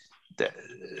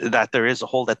is a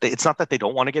whole it's not that they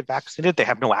don't want to get vaccinated; they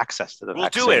have no access to the We'll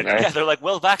vaccine. do it. Right? Yeah, they're like,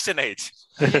 we'll vaccinate.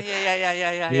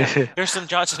 Yeah. Here's some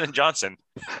Johnson & Johnson.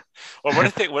 Or what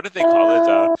did they call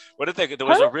it? There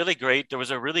was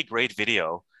a really great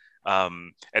video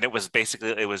And it was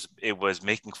basically it was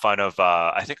making fun of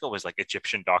I think it was like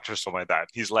Egyptian doctors or something like that.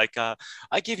 He's like, I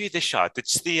give you the shot.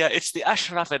 It's the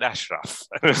Ashraf and Ashraf.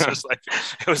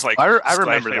 It was like I remember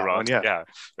slightly that wrong. one. Yeah,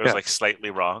 It was like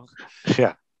slightly wrong.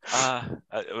 yeah.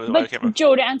 But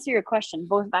Joe, to answer your question,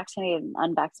 both vaccinated and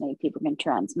unvaccinated people can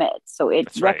transmit. So it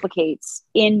That's right. replicates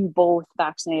in both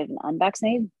vaccinated and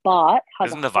unvaccinated, but has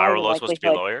Isn't a the higher viral load supposed to be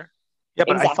likelihood. lower? Yeah,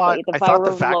 but Exactly. I thought the viral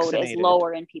load is vaccinated.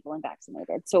 lower in people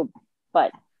unvaccinated. So,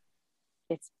 but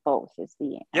it's both is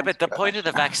the Yeah, but answer. the point of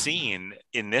the vaccine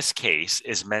in this case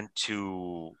is meant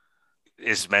to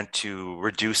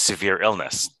reduce severe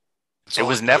illness. That's It all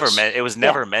was never does. meant. It was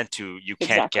never meant to. You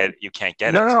can't get No,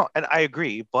 it. no, and I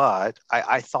agree, but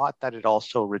I thought that it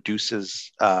also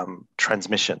reduces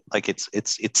transmission. Like it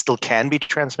still can be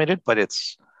transmitted, but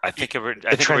I think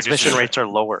the transmission rates are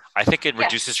lower. I think it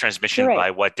reduces transmission You're right.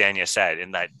 by what Dania said,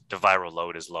 in that the viral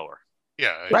load is lower.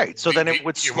 Yeah. Right. So then it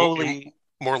would you're slowly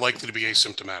more likely to be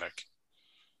asymptomatic.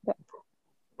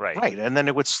 Right. and then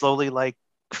it would slowly like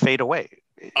fade away.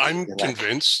 I'm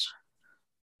convinced.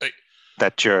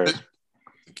 That you're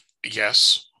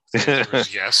Yes. The answer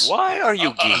is yes. Why are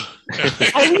you geek?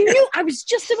 I was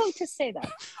just about to say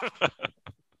that.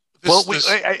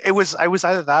 it was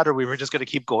either that or we were just going to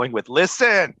keep going with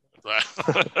listen.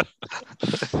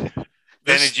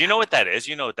 Danny, do you know what that is?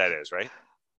 You know what that is, right?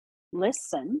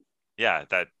 Listen. Yeah,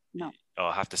 that. No. Oh,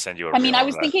 I'll have to send you a I mean, reel I of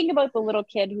was that. thinking about the little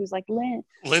kid who's like,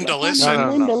 Linda, listen. No.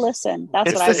 Linda, listen.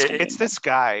 That's what I was thinking. It's this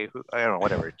guy who, I don't know,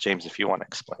 whatever. James, if you want to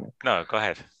explain it. No, go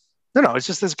ahead. No, it's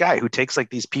just this guy who takes like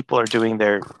these people are doing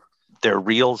their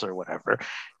reels or whatever,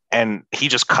 and he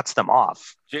just cuts them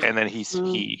off, and then he.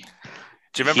 Do you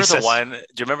remember the one? Do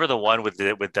you remember the one with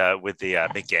the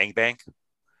McGangbang?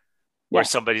 Where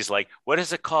somebody's like, "What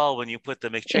is it called when you put the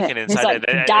McChicken inside?"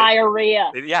 Like, diarrhea.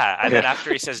 And then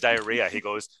after he says diarrhea, he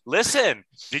goes, "Listen,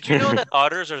 did you know that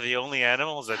otters are the only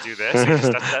animals that do this?"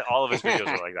 All of his videos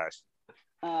are like that.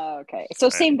 Okay, so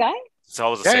same guy. It's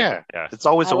always the same. Yeah. It's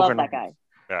always I over. love that guy.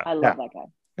 Yeah. I love that guy.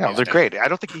 Yeah, they're great. I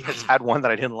don't think he has had one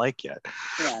that I didn't like yet.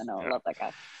 Yeah, no, I love that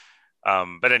guy.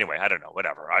 But anyway, I don't know,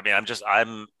 whatever. I mean,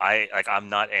 I'm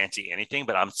not anti anything,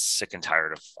 but I'm sick and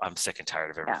tired of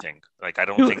everything. Yeah. Like, I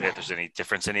don't think that there's any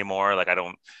difference anymore. Like,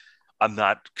 I'm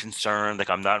not concerned. Like,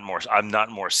 I'm not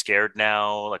more scared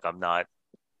now. Like, I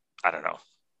don't know.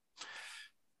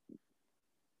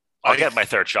 I'll get my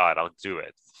third shot. I'll do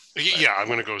it. Yeah, I'm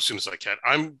going to go as soon as I can.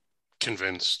 I'm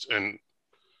convinced, and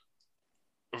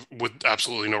with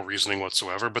absolutely no reasoning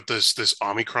whatsoever, but this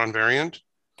Omicron variant,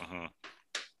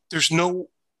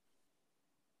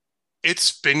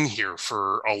 it's been here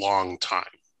for a long time.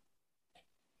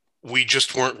 We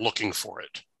just weren't looking for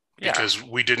it because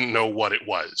we didn't know what it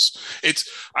was.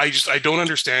 I don't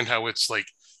understand how it's like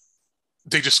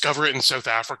they discover it in South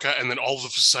Africa and then all of a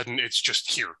sudden it's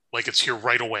just here. Like it's here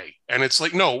right away. And it's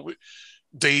like, no,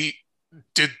 they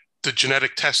did the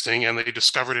genetic testing and they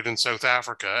discovered it in South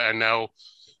Africa, and now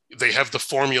they have the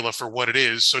formula for what it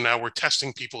is. So now we're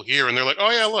testing people here and they're like,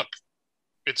 oh yeah, look,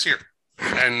 it's here.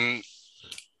 And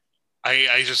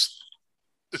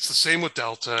it's the same with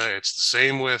Delta. It's the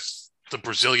same with the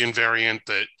Brazilian variant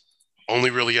that only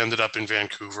really ended up in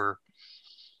Vancouver.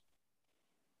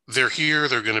 They're here.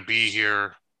 They're going to be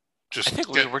here. I think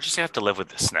we're just going to have to live with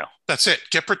this now. That's it.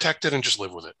 Get protected and just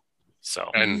live with it.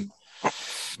 So,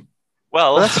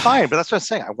 well, that's fine. But that's what I'm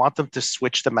saying. I want them to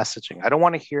switch the messaging. I don't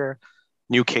want to hear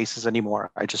new cases anymore.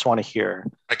 I just want to hear.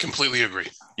 I completely agree.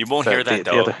 You won't hear that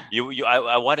though.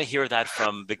 I want to hear that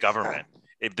from the government.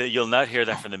 You'll not hear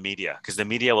that from the media, because the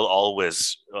media will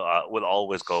always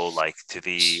go like to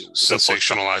the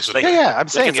sensationalize it. Like, I'm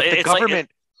saying if the government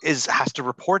has to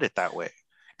report it that way,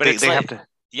 but they have to.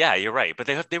 Yeah, you're right. But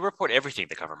they report everything.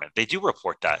 The government, they do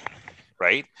report that,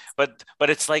 right? But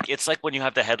it's like when you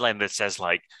have the headline that says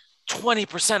like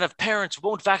 20% of parents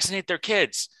won't vaccinate their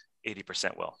kids,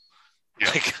 80% will. Yeah.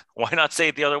 Like, why not say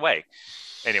it the other way?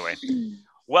 Anyway,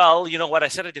 well, you know what? I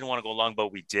said I didn't want to go long,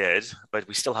 but we did. But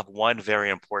we still have one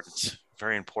very important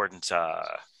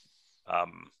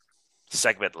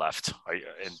segment left, and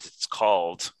it's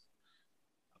called.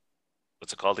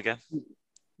 What's it called again?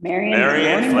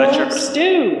 Marion Fletcher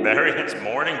Stew. Marion's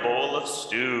morning bowl of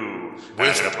stew.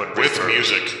 With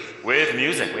music. With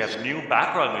music. We have new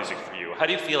background music for you. How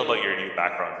do you feel about your new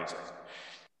background music?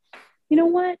 You know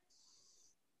what?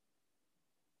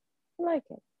 I like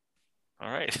it. All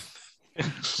right.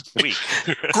 Weak.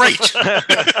 Great.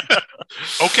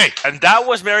 Okay. And that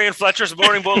was Marion Fletcher's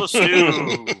morning bowl of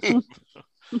stew.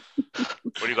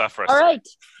 What do you got for us? All right.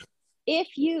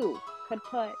 If you could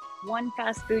put one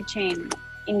fast food chain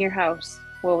in your house,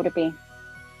 what would it be?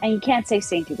 And you can't say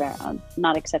Saint Hubert. I'm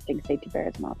not accepting Saint Hubert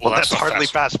as an option. Well, that's that's not hardly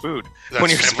fast fast food That's when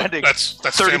you're family- spending that's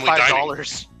family dining.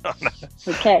 $35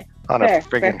 Okay, on a fair,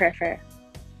 friggin' fair.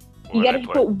 What You would I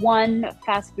gotta put one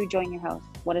fast food joint in your house.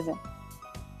 What is it?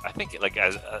 I think like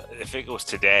as if it was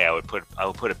today, I would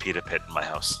put a pita pit in my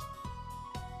house.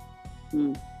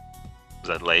 Hmm. Is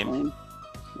that lame? Lame.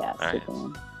 Yeah, All right. super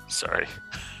lame. Sorry.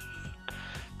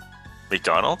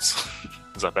 McDonald's?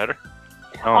 Is that better?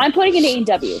 Oh. I'm putting an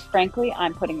A&W. Frankly,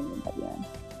 I'm putting an A&W in.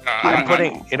 I'm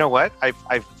putting. You know what?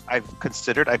 I've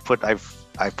considered. I've put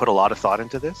a lot of thought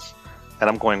into this, and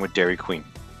I'm going with Dairy Queen.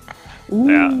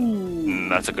 Ooh.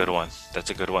 That's a good one. That's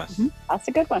a good one. That's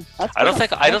a good one. That's a I don't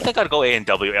good think I'd go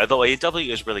A&W. Although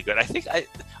A&W is really good.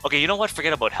 Okay. You know what?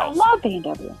 Forget about I health. love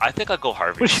A&W. I think I'll go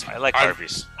Harvey's. I like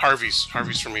Harvey's.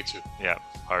 Harvey's for me too. Yeah,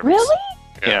 Harvey's. Really?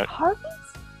 Yeah. Harvey's?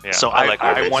 Yeah, So I like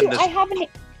I Harvey's. won this. I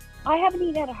haven't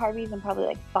eaten at a Harvey's in probably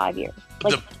like 5 years.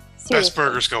 Like, The seriously. Best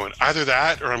burgers going. Either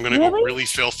that, or I'm going to go Really? really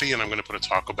filthy, and I'm going to put a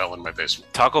Taco Bell in my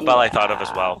basement. Taco Bell, I thought of as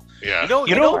well. Yeah.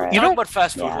 You know, Right. talking about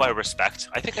fast food Yeah. who I respect.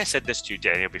 I think I said this to you,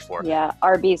 Daniel, before. Yeah,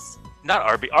 Arby's. Not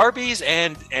Arby's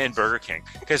and Burger King,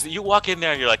 because you walk in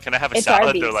there and you're like, "Can I have a It's salad?"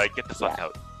 Arby's. They're like, "Get the fuck Yeah.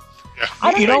 out."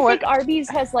 I don't You know even what? think Arby's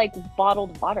has like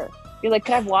bottled water. You're like,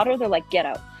 can I have water? They're like, get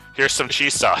out. Here's some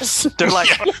cheese sauce. They're like,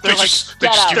 They they're like, just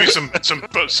get give out.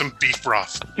 you some beef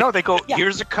broth. no, they go, Yeah,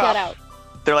 here's a Get cup. out.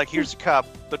 They're like, here's a cup.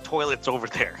 The toilet's over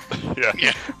there.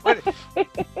 Yeah.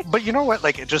 But you know what?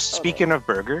 Like, just speaking of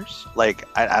burgers, like,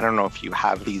 I don't know if you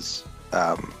have these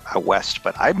out west,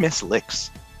 but I miss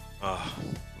Licks. Oh.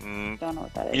 Don't know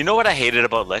what that is. You know what I hated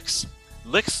about Licks?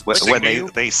 Licks. When Sing they, you?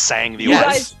 they sang the You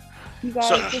Yes. You guys,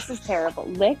 So- this is terrible.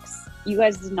 Licks. You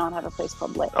guys did not have a place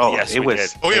called Licks. Oh, Yes, it we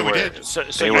was. did. Oh, yeah, they we were- did. So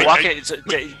They you were- walk in.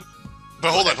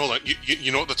 But hold on.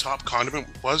 You know what the top condiment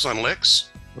was on Licks?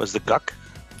 Was the guck?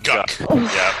 Guck.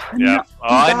 Yeah. No, Oh,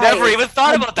 I guys, never even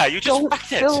thought I about that. You just don't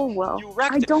wrecked it. feel well. You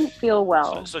wrecked I it. don't feel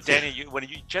well. So Danny, when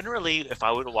you generally, if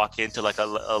I would walk into like a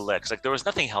Licks, like there was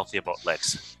nothing healthy about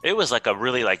Licks. It was like a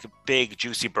really like big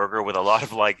juicy burger with a lot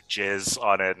of like jizz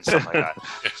on it and stuff like that.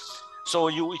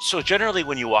 So generally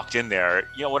when you walked in there,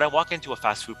 you know, when I walk into a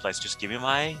fast food place, just give me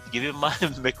my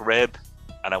McRib,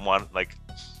 and I want like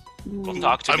don't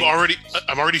talk to I'm me.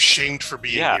 already shamed for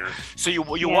being Yeah. here. So you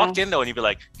Yeah. walked in though, and you'd be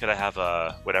like, "Could I have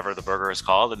whatever the burger is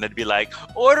called?" And they'd be like,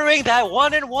 "Ordering that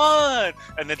 1 and 1."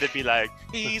 And then they'd be like,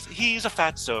 "He's a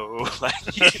fatso." Like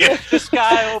this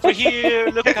guy over here,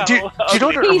 look how. Do you know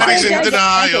what it ugly." Everybody's He's in a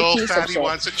denial. piece of Fatty shit.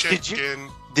 wants a Did you- chicken.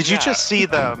 Did you Yeah. just see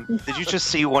Did you just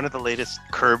see one of the latest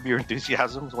Curb Your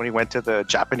Enthusiasms when he went to the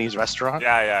Japanese restaurant?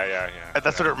 Yeah. And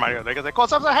that's what it reminded me of. Like,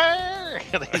 "What's up, hey?"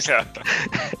 And he's, Yeah.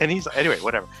 and he's anyway,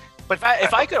 whatever. But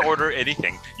If I could order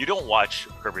anything, you don't watch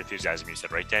Curb Your Enthusiasm, you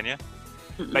said, right, Tanya?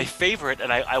 My favorite,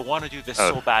 and I want to do this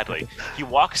so badly. He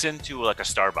walks into like a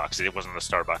Starbucks. It wasn't a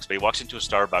Starbucks, but he walks into a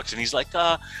Starbucks and he's like,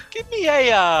 "Give me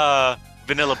a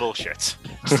vanilla bullshit.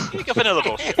 Give me a vanilla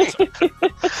bullshit."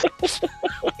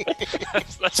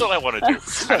 That's what I want to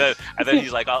do. And then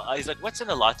he's like, "What's in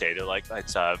a latte?" They're like,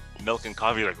 "It's milk and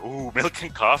coffee." Like, "Ooh, milk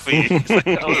and coffee." It's like,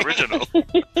 "Oh, original."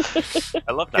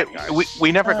 I love that guy.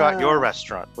 we never got your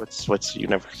restaurant. What's you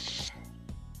never?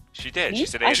 She did. Me? She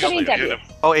said I said A&W. A&W.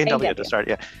 Oh, A&W at A&W. the start,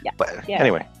 yeah. Yeah. But Yeah.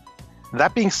 anyway,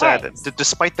 that being said, Alright.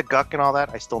 despite the guck and all that,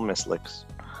 I still miss Licks.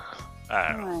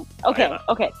 I don't know. Right.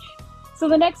 Okay. So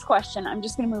the next question, I'm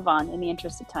just going to move on in the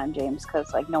interest of time, James,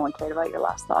 because like no one cared about your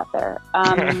last thought there.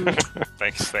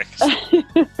 Thanks.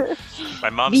 My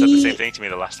mom said the same thing to me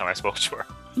the last time I spoke to her.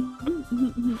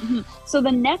 So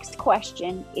the next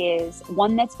question is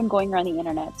one that's been going around the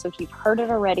internet. So if you've heard it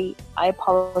already, I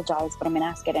apologize, but I'm going to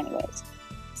ask it anyways.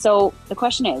 So the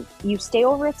question is, you stay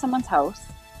over at someone's house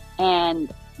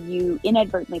and you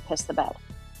inadvertently piss the bed.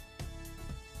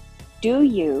 Do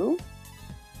you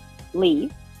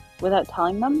leave without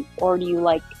telling them, or do you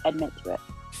like admit to it?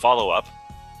 Follow up.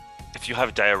 If you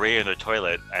have diarrhea in the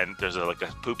toilet and there's a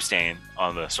poop stain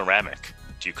on the ceramic,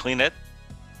 do you clean it?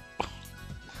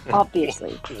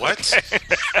 Obviously. What?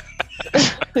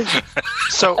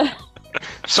 So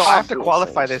I have to Obviously.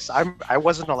 qualify this. I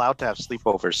wasn't allowed to have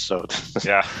sleepovers, so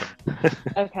Yeah.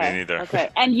 Okay. Me neither. Okay.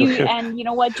 And you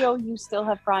know what, Joe? You still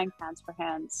have frying pans for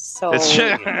hands, so It's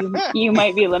true. you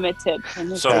might be limited. In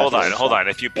this So hold situation. on.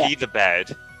 If you pee Yeah. the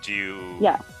bed, do you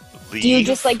Yeah. leave? Do you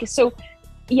just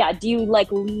do you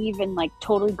like leave and like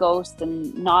totally ghost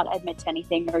and not admit to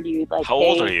anything, or do you like? How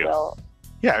old hey, are you? Will-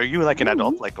 yeah. Are you like an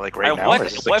adult, like right And now? what or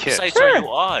just a kid? websites are you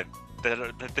on?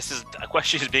 That this is a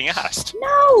question is being asked.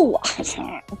 No.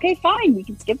 Okay, fine. We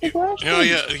can skip the question.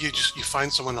 You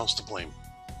find someone else to blame.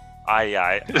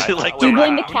 Like Do you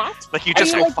blame the raccoon? cat? Like you Are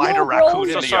just you go like, find no, a raccoon bro? in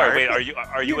the Sorry, yard. wait,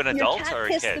 are you an Your adult cat or a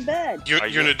pissed kid? the bed. You're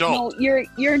an adult. No,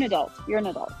 you're an adult. You're an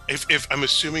adult. If I'm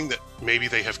assuming that maybe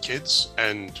they have kids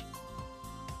and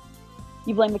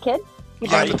You blame the kid? You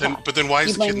yeah, blame the cat? but then why You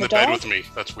is the kid blame in the the bed dog? with me?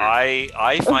 That's weird.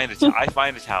 I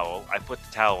find a towel. I put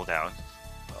the towel down.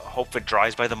 Hope it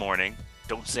dries by the morning.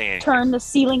 Don't say anything. Turn the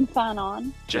ceiling fan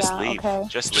on. Just Yeah, leave. okay.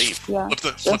 Just leave. Yeah.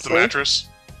 flip Just the leave. mattress.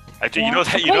 You Yeah, know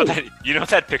that okay. you know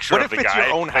that picture What of if the it's guy,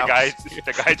 your own house?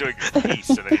 the guy doing peace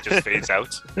and then he just fades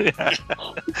out. Yeah.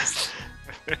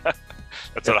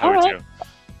 That's what I All would right. do.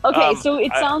 Okay, so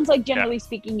it I- sounds like generally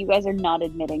speaking, you guys are not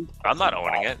admitting. to I'm not pissing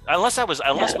owning the it unless I was Yeah.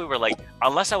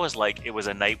 unless I was like it was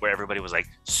a night where everybody was like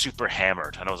super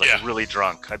hammered and I was like Yeah. really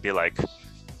drunk. I'd be like,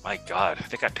 my God, I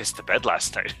think I pissed the bed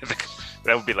last night.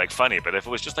 That would be like funny. But if it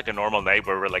was just like a normal night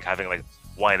where we're like having like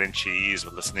wine and cheese,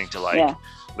 with listening to like Yeah.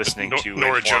 listening to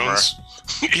Nora Informer. Jones.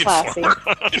 Classy. Informer.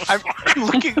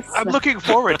 I'm looking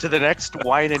forward to the next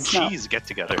wine and No. cheese get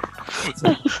together.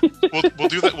 We'll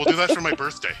do that. We'll do that for my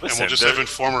birthday, and Listen, we'll just there- have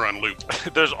Informer on loop.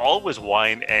 There's always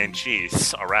wine and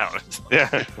cheese around.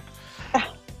 Yeah.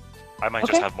 I might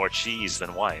Okay. just have more cheese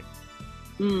than wine.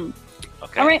 Mm.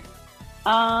 Okay. All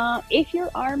right. If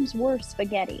your arms were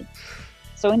spaghetti,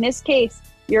 so in this case,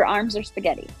 your arms are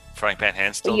spaghetti. Frying pan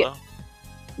hands still Yeah.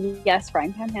 though. Yes,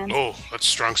 frying pan hands. Oh, that's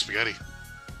strong spaghetti.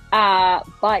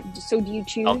 But so do you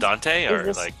choose? Al dente Is or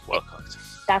this- like well cooked?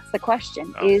 That's the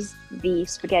question. Oh. Is the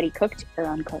spaghetti cooked or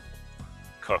uncooked?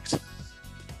 Cooked.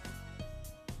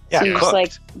 Yeah, So you're just cooked.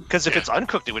 like, Because if Yeah. it's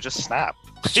uncooked, it would just snap.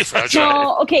 It's too fragile.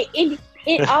 no, okay.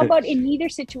 How about in neither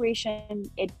situation,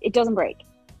 it doesn't break?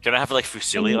 Can I have like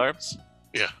fusilli Mhm. arms?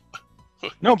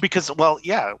 No, because I still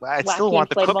Wacky want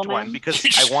the inflatable cooked one man? because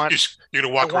You just- I want you're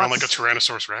gonna walk I around want like a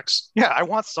Tyrannosaurus Rex. I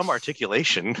want some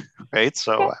articulation, right?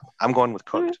 So Okay. I'm going with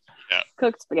cooked.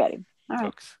 Cooked spaghetti. All right,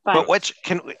 Cooked. fine.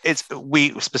 But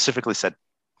we specifically said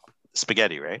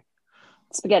spaghetti, right?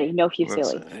 Spaghetti, no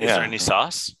fusilli, Is there any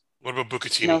sauce? What about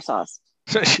bucatini? no sauce.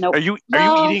 Nope. Are you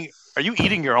No.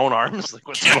 eating your own arms? Like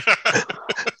what's I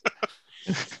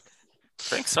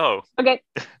think so. Okay.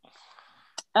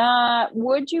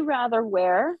 Would you rather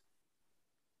wear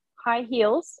high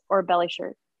heels or a belly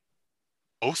shirt?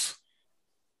 Both.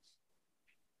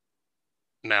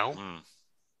 Now, Hmm.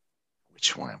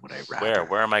 which one would I rather?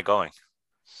 Where am I going?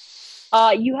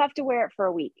 You have to wear it for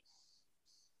a week.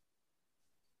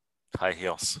 High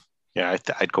heels. Yeah,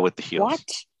 I'd go with the heels. What?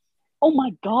 Oh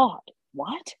my God.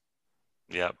 What?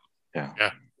 Yep.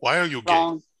 why are you gay?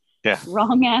 Wrong. Yeah.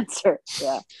 Wrong answer.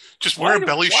 Yeah. Just wear Why- a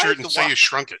belly why shirt the and say wa- you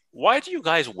shrunk it. Why do you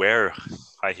guys wear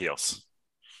high heels?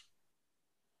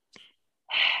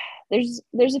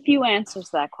 There's a few answers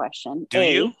to that question. Do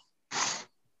you?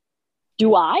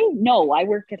 Do I? No, I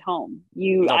work at home.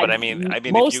 No, but I mean,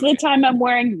 if most you- of the time I'm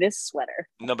wearing this sweater.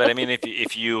 No, but I mean,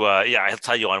 if you I'll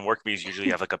tell you on work meetings usually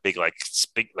you have like a big like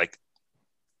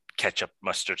ketchup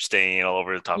mustard stain all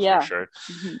over the top Yeah. of your shirt.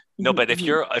 Mhm, No, mhm, but if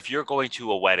mhm. you're going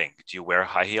to a wedding, do you wear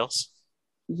high heels?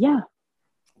 yeah,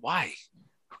 Why?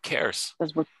 Who cares?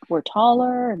 because we're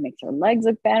taller, it makes our legs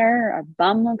look better, our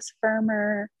bum looks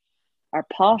firmer, our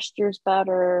posture's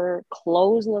better,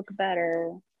 clothes look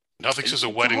better. Nothing says a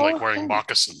It's wedding a like whole wearing thing.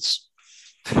 moccasins.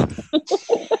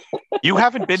 You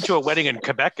haven't been to a wedding in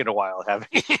Quebec in a while, have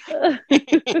you?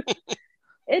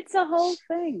 It's a whole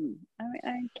thing. I mean, I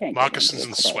can't. get Moccasins into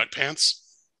and it today. sweatpants.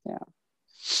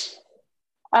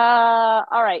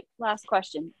 All right, last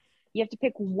question. You have to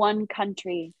pick one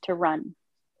country to run.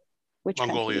 Which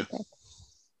Mongolia. country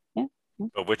do you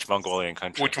pick? But which Mongolian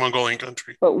country? Which Mongolian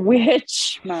country? But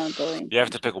which Mongolian? You have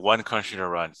to pick one country to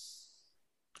run.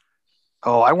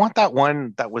 Oh, I want that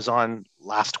one that was on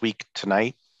last week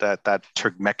tonight. That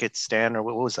Turkmenistan or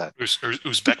what was that?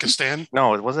 Uzbekistan.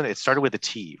 No, it wasn't. It started with a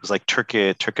T. It was like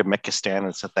Turkmenistan. And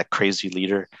it's that crazy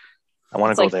leader. I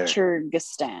want It's to go like there.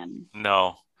 Kyrgyzstan.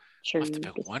 No. I have to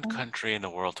pick one Kyrgyzstan. country in the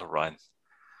world to run.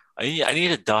 I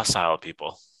need a docile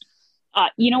people.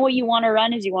 You know what you want to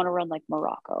run is you want to run like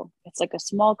Morocco. It's like a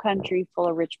small country full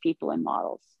of rich people and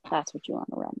models. That's what you want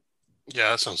to run. Yeah,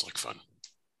 that sounds like fun.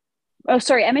 Oh,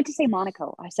 sorry, I meant to say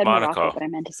Monaco. I said Monaco. Morocco, but I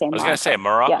meant to say I was Monaco. gonna say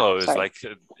Morocco Yeah, is sorry. like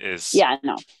is Yeah,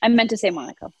 no, I meant to say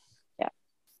Monaco.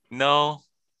 No,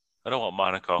 I don't want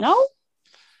Monaco. No,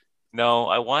 No,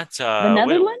 I want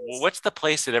Netherlands? what's the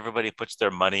place that everybody puts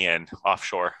their money in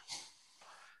offshore?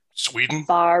 Sweden.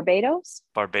 Barbados,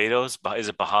 Barbados? Is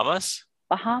it Bahamas?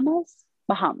 Bahamas.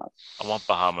 I want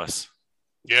Bahamas.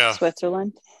 Yeah.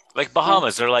 Switzerland. Like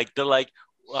Bahamas, they're like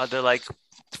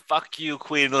fuck you,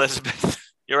 Queen Elizabeth.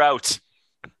 You're out.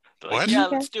 They're like, What? yeah,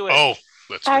 Okay. let's do it. Oh,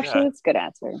 that's Actually, it's a good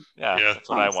answer. yeah, yeah. that's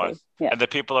what I want. honestly. Yeah. And the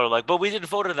people are like, but we didn't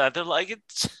vote on that. They're like,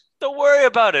 it's Don't worry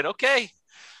about it. Okay,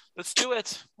 let's do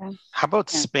it. How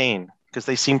about Yeah. Spain? Because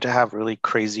they seem to have really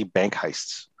crazy bank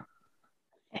heists.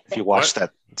 If you watch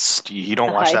that, you don't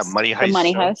The watch that heist, Money Heist. The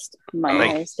Money show? Heist. Money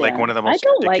Like, Heist. like yeah. one of the I most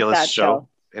don't like ridiculous that show.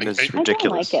 and it's I- I I don't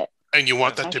ridiculous. like it. And you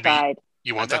want that I to be tried.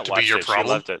 you want I that to be watched your it. She problem?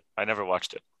 loved it. I never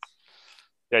watched it.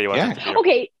 Yeah, you want Yeah. it to be. Your...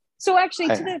 Okay, so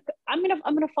actually, I- I'm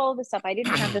gonna follow this up. I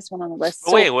didn't have this one on the list.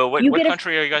 Oh, So wait, well, what you get a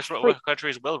country are you guys? What country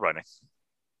is Will running?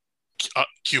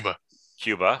 Cuba.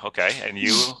 Cuba. Okay, and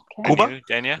you, Okay. Cuba? and you,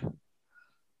 Dania?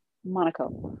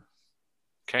 Monaco.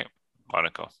 Okay,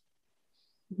 Monaco.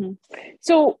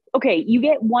 So okay, you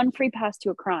get one free pass to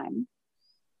a crime.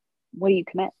 What do you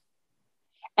commit?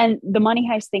 And the Money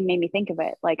Heist thing made me think of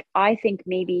it. Like, I think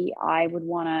maybe I would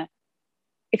want to,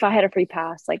 if I had a free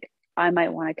pass, like I might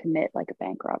want to commit like a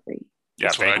bank robbery. Yeah,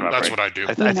 That's what bank I robbery. do.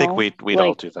 I think know, we'd all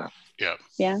like- do that. Yeah.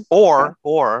 Yeah.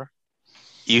 Or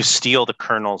you steal the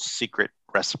Colonel's secret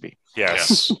recipe.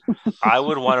 Yes, I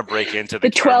would want to break into The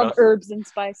the 12 caramel. herbs and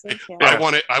spices. Yeah. I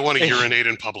want to urinate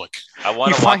in public. I want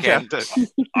You to walk find in. out that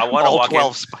I want to all walk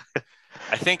 12 in.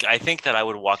 I think that I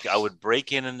would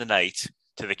break in the night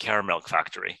to the caramel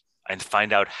factory and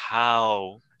find out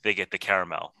how they get the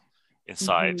caramel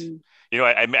inside. Mhm. You know,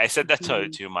 I said that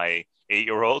Mhm. to my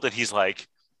 8-year-old, and he's like,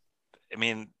 I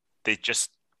mean, they just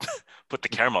put the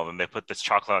caramel and they put this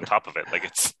chocolate on top of it. Like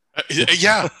it's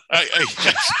Yeah.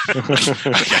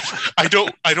 I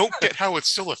don't get how it's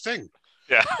still a thing.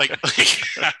 yeah, Like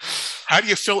how do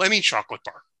you fill any chocolate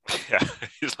bar? yeah.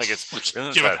 He's like it's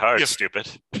not Yeah, that hard, yeah. stupid.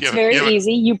 You It's have- very you have a-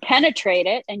 easy. You penetrate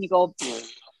it and you go,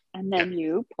 and then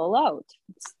you pull out.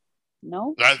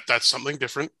 No? That's something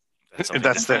different. Something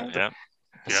That's different, the- yeah.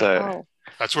 It's, Oh.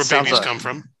 That's where Sounds babies like- come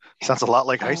from. sounds a lot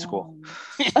like high school.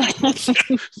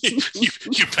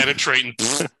 You penetrate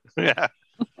and Yeah.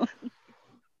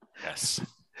 Yes.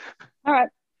 All right.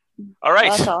 All right.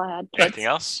 That's all I had. Kids. Anything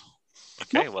else?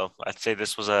 Okay. Well, I'd say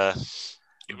this was a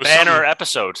it was banner something-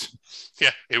 episode.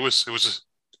 Yeah, it was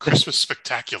a Christmas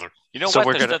spectacular. You know So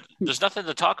what? we're There's nothing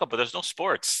to talk about. There's no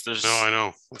sports. There's No, I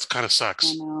know. It kind of I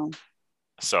sucks. know.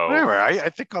 so Whatever. I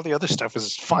think all the other stuff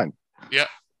is fun. Yeah.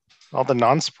 All the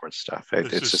non-sports stuff.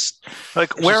 This It's is- just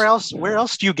like it's where just-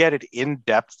 else do you get an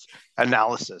in-depth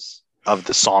analysis of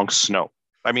the song Snow?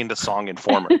 I mean the song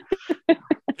Informer.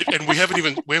 And we haven't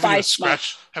even By Smoke.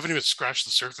 scratched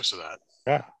the surface of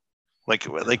that.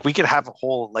 like we could have a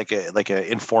whole like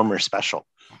a Informer special.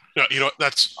 No, you know what,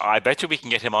 that's I bet you we can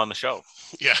get him on the show.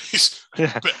 yeah.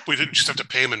 Yeah. But we didn't just have to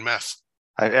pay him in meth.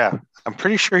 Yeah. I'm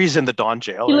pretty sure he's in the Don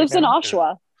jail. He right lives in now.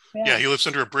 Oshawa. Yeah, he lives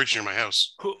under a bridge near my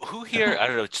house. Who here? I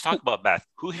don't know. Let's talk about Beth.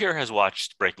 Who here has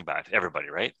watched Breaking Bad? Everybody,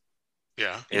 right?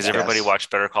 Yeah, Has Yes. everybody watched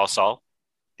Better Call Saul?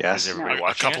 Yes. Is everybody a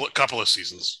watching couple of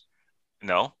seasons. it?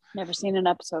 No. Never seen an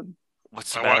episode.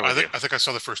 What's the I, matter I with think you? I think I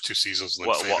saw the first 2 seasons and then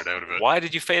What- faded out of it. Why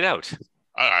did you fade out?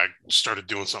 I started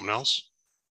doing something else.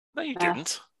 No, you Ah.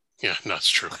 didn't. Yeah, no, that's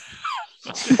true.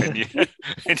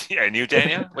 and you,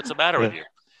 Dania? What's the matter with you?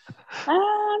 I'm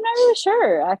not really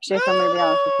sure, actually, if I'm going to be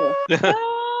honest with you.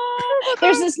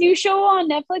 There's this new show on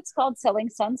Netflix called Selling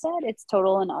Sunset. It's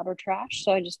total and utter trash,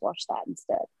 so I just watched that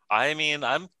instead. I mean,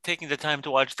 I'm taking the time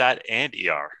to watch that and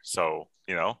ER. So,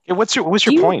 you know. Yeah, what's your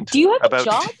Do you, point? do you have about a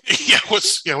job?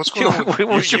 What's going on?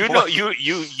 What's your You know, point?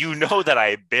 you know that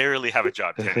I barely have a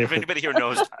job. Dan. If anybody here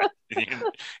knows that,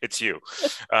 it's you.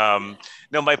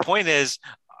 No, my point is,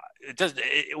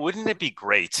 wouldn't it be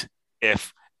great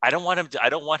if I don't want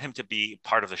him to be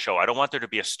part of the show. I don't want there to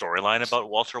be a storyline about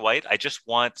Walter White. I just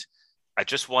want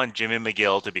Jimmy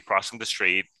McGill to be crossing the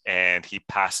street and he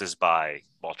passes by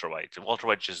Walter White. And Walter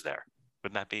White's just there.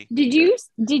 Wouldn't that be? Did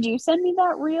you send me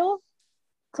that reel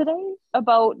today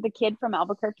about the kid from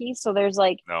Albuquerque? So there's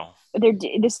like No.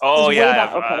 this. Oh, is way yeah,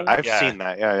 back- okay. I've Yeah. seen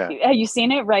that. Yeah. Have you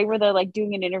seen it? Right, where they're like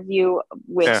doing an interview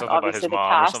with Yeah. Something about obviously his the mom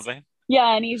or cast. something.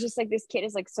 Yeah, and he's just like, this kid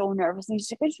is like so nervous, and he's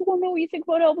just like, I just want to know what you think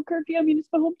about Albuquerque. I mean, it's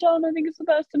my hometown. I think it's the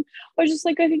best, and I was just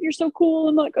like, I think you're so cool.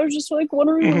 And like, I was just like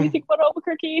wondering what you think about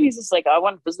Albuquerque, and he's just like, I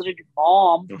went and visited your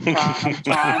mom. from time to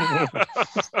time."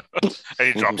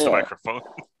 And he drops the Yeah. microphone.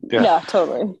 Yeah. Yeah,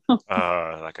 totally.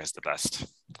 That guy's the best.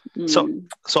 So-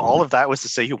 Mm. So all of that was to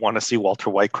say you want to see Walter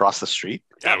White cross the street.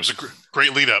 Yeah, it was a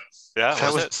great lead up. Yeah,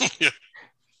 That was it?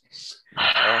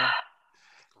 Yeah,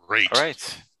 great. All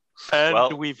right. And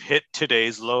Well- we've hit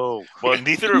today's low. Well,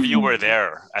 neither of you were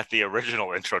there at the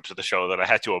original intro to the show that I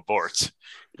had to abort.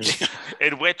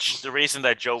 In which the reason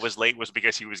that Joe was late was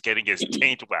because he was getting his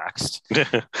taint waxed.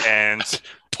 And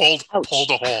Pulled Ouch.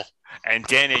 a hole.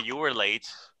 Dana, you were late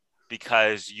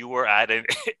because you were at an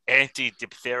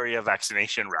anti-diphtheria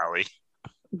vaccination rally.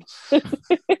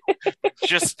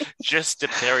 just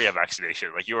diphtheria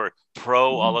vaccination. Like you were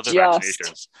pro all of the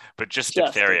vaccinations, but just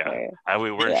diphtheria. And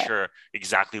we weren't sure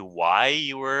exactly why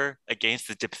you were against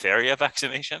the diphtheria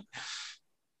vaccination.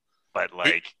 But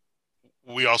like,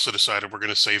 we also decided we're going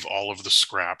to save all of the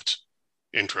scrapped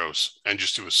intros and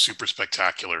just do a super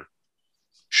spectacular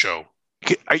show.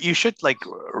 You should like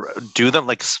do them,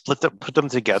 like split them, put them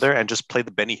together, and just play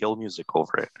the Benny Hill music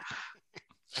over it.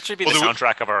 That should be the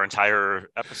soundtrack of our entire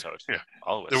episode. Yeah,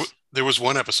 always. There was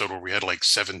one episode where we had like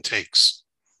 7 takes.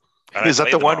 Is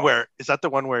that the one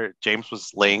where James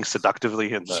was laying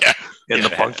seductively in the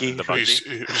the bunkie?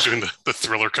 He was doing the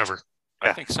Thriller cover.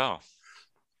 I think so.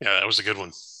 Yeah, that was a good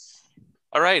one.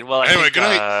 All right. Well, anyway, good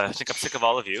night. I think I'm sick of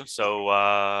all of you. So,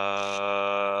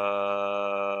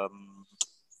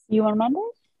 you on Monday?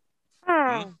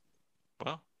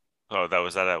 Well, that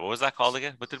was that. What was that called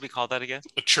again? What did we call that again?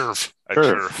 A churf. A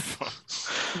churf.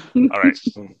 All right.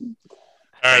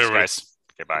 Thanks, guys.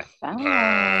 Okay, bye.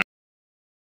 Bye.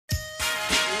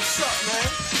 What's up, man?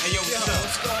 Hey, yo,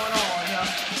 what's going on, yo?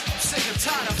 I'm sick and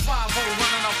tired of 5-0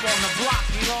 running up on the block,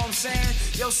 you know what I'm saying?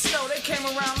 Yo, Snow, they came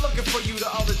around looking for you the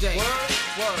other day.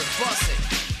 Word, bust it.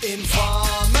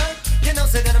 Informer, you know,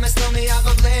 say that I'm a snowman, I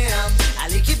go blam. I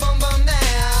like you bum bum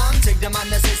down. Take the man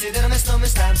that say that I'm a snowman,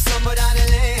 stab somebody down the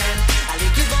lane. I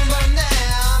like you bum bum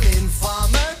down.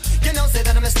 Informer, you know, say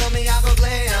that I'm a snowman, I go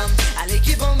glam. I like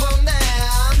you bum bum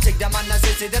down. Take the man that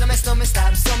say that I'm a snowman,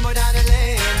 stab somebody down the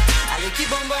lane. I like you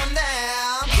bum bum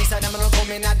down. These are them don't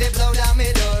come in and they blow down my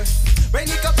door. Rain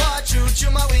it can pour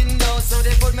through my window, so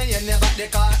they put me in the back the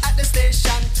car at the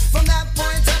station. From that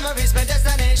point on, I reached my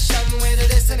destination. Where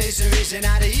the destination reaching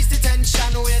out the east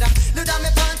detention. Where I look down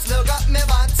my pants, look up my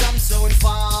bottom. So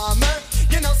informer,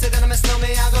 you know, say that I'm a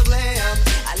snowman, I go glam.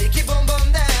 I like you boom boom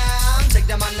down.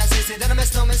 Take the man that say that I'm a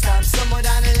snowman, stab somewhere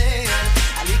down the lane.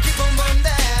 I like you boom boom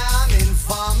down.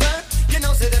 Informer, you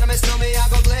know, say that I'm a snowman, I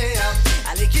go glam.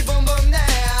 I like you boom boom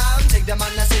down. Take the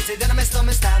man that say that I'm a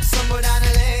snowman, stab somewhere down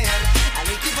the lane. I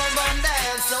like you boom boom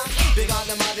down. So big on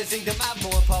them all, they think them have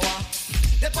more power.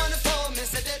 They're on the phone.